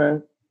 Thanks,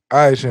 man. All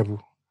right, Shampoo.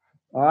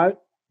 All right?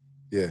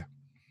 Yeah.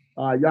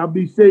 All right, y'all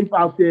be safe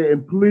out there,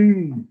 and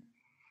please,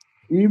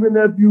 even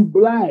if you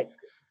black,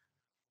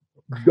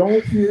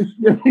 don't be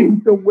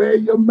ashamed to wear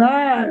your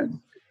mask.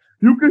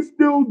 You can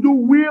still do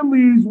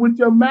wheelies with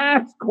your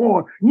mask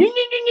on. You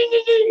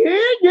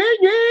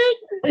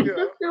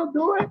can still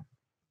do it.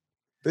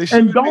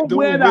 And don't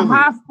wear the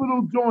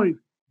hospital joint.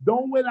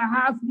 Don't wear the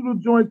hospital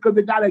joint because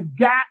they got a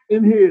gap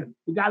in here.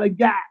 They got a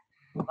gap.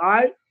 All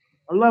right?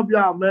 I love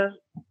y'all, man.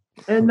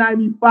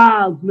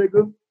 N95s,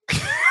 nigga.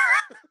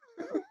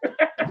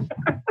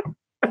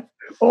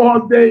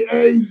 All day,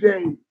 every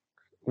day.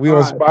 We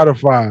on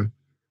Spotify.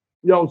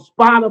 Yo,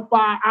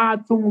 Spotify,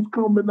 iTunes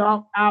coming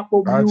up,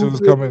 Apple Music.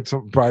 iTunes coming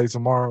probably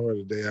tomorrow or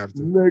the day after.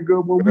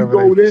 Nigga, when we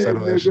go there,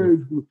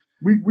 nigga,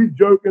 we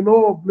jerking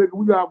off, nigga.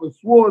 We got a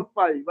sword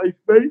fight, like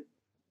Space.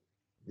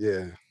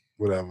 Yeah,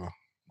 whatever.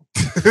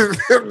 No,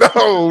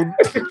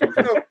 get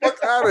the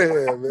fuck out of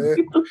here,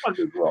 man. What the fuck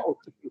is wrong?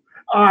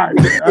 All right,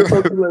 man. I'll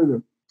talk to you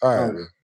later. All right, man.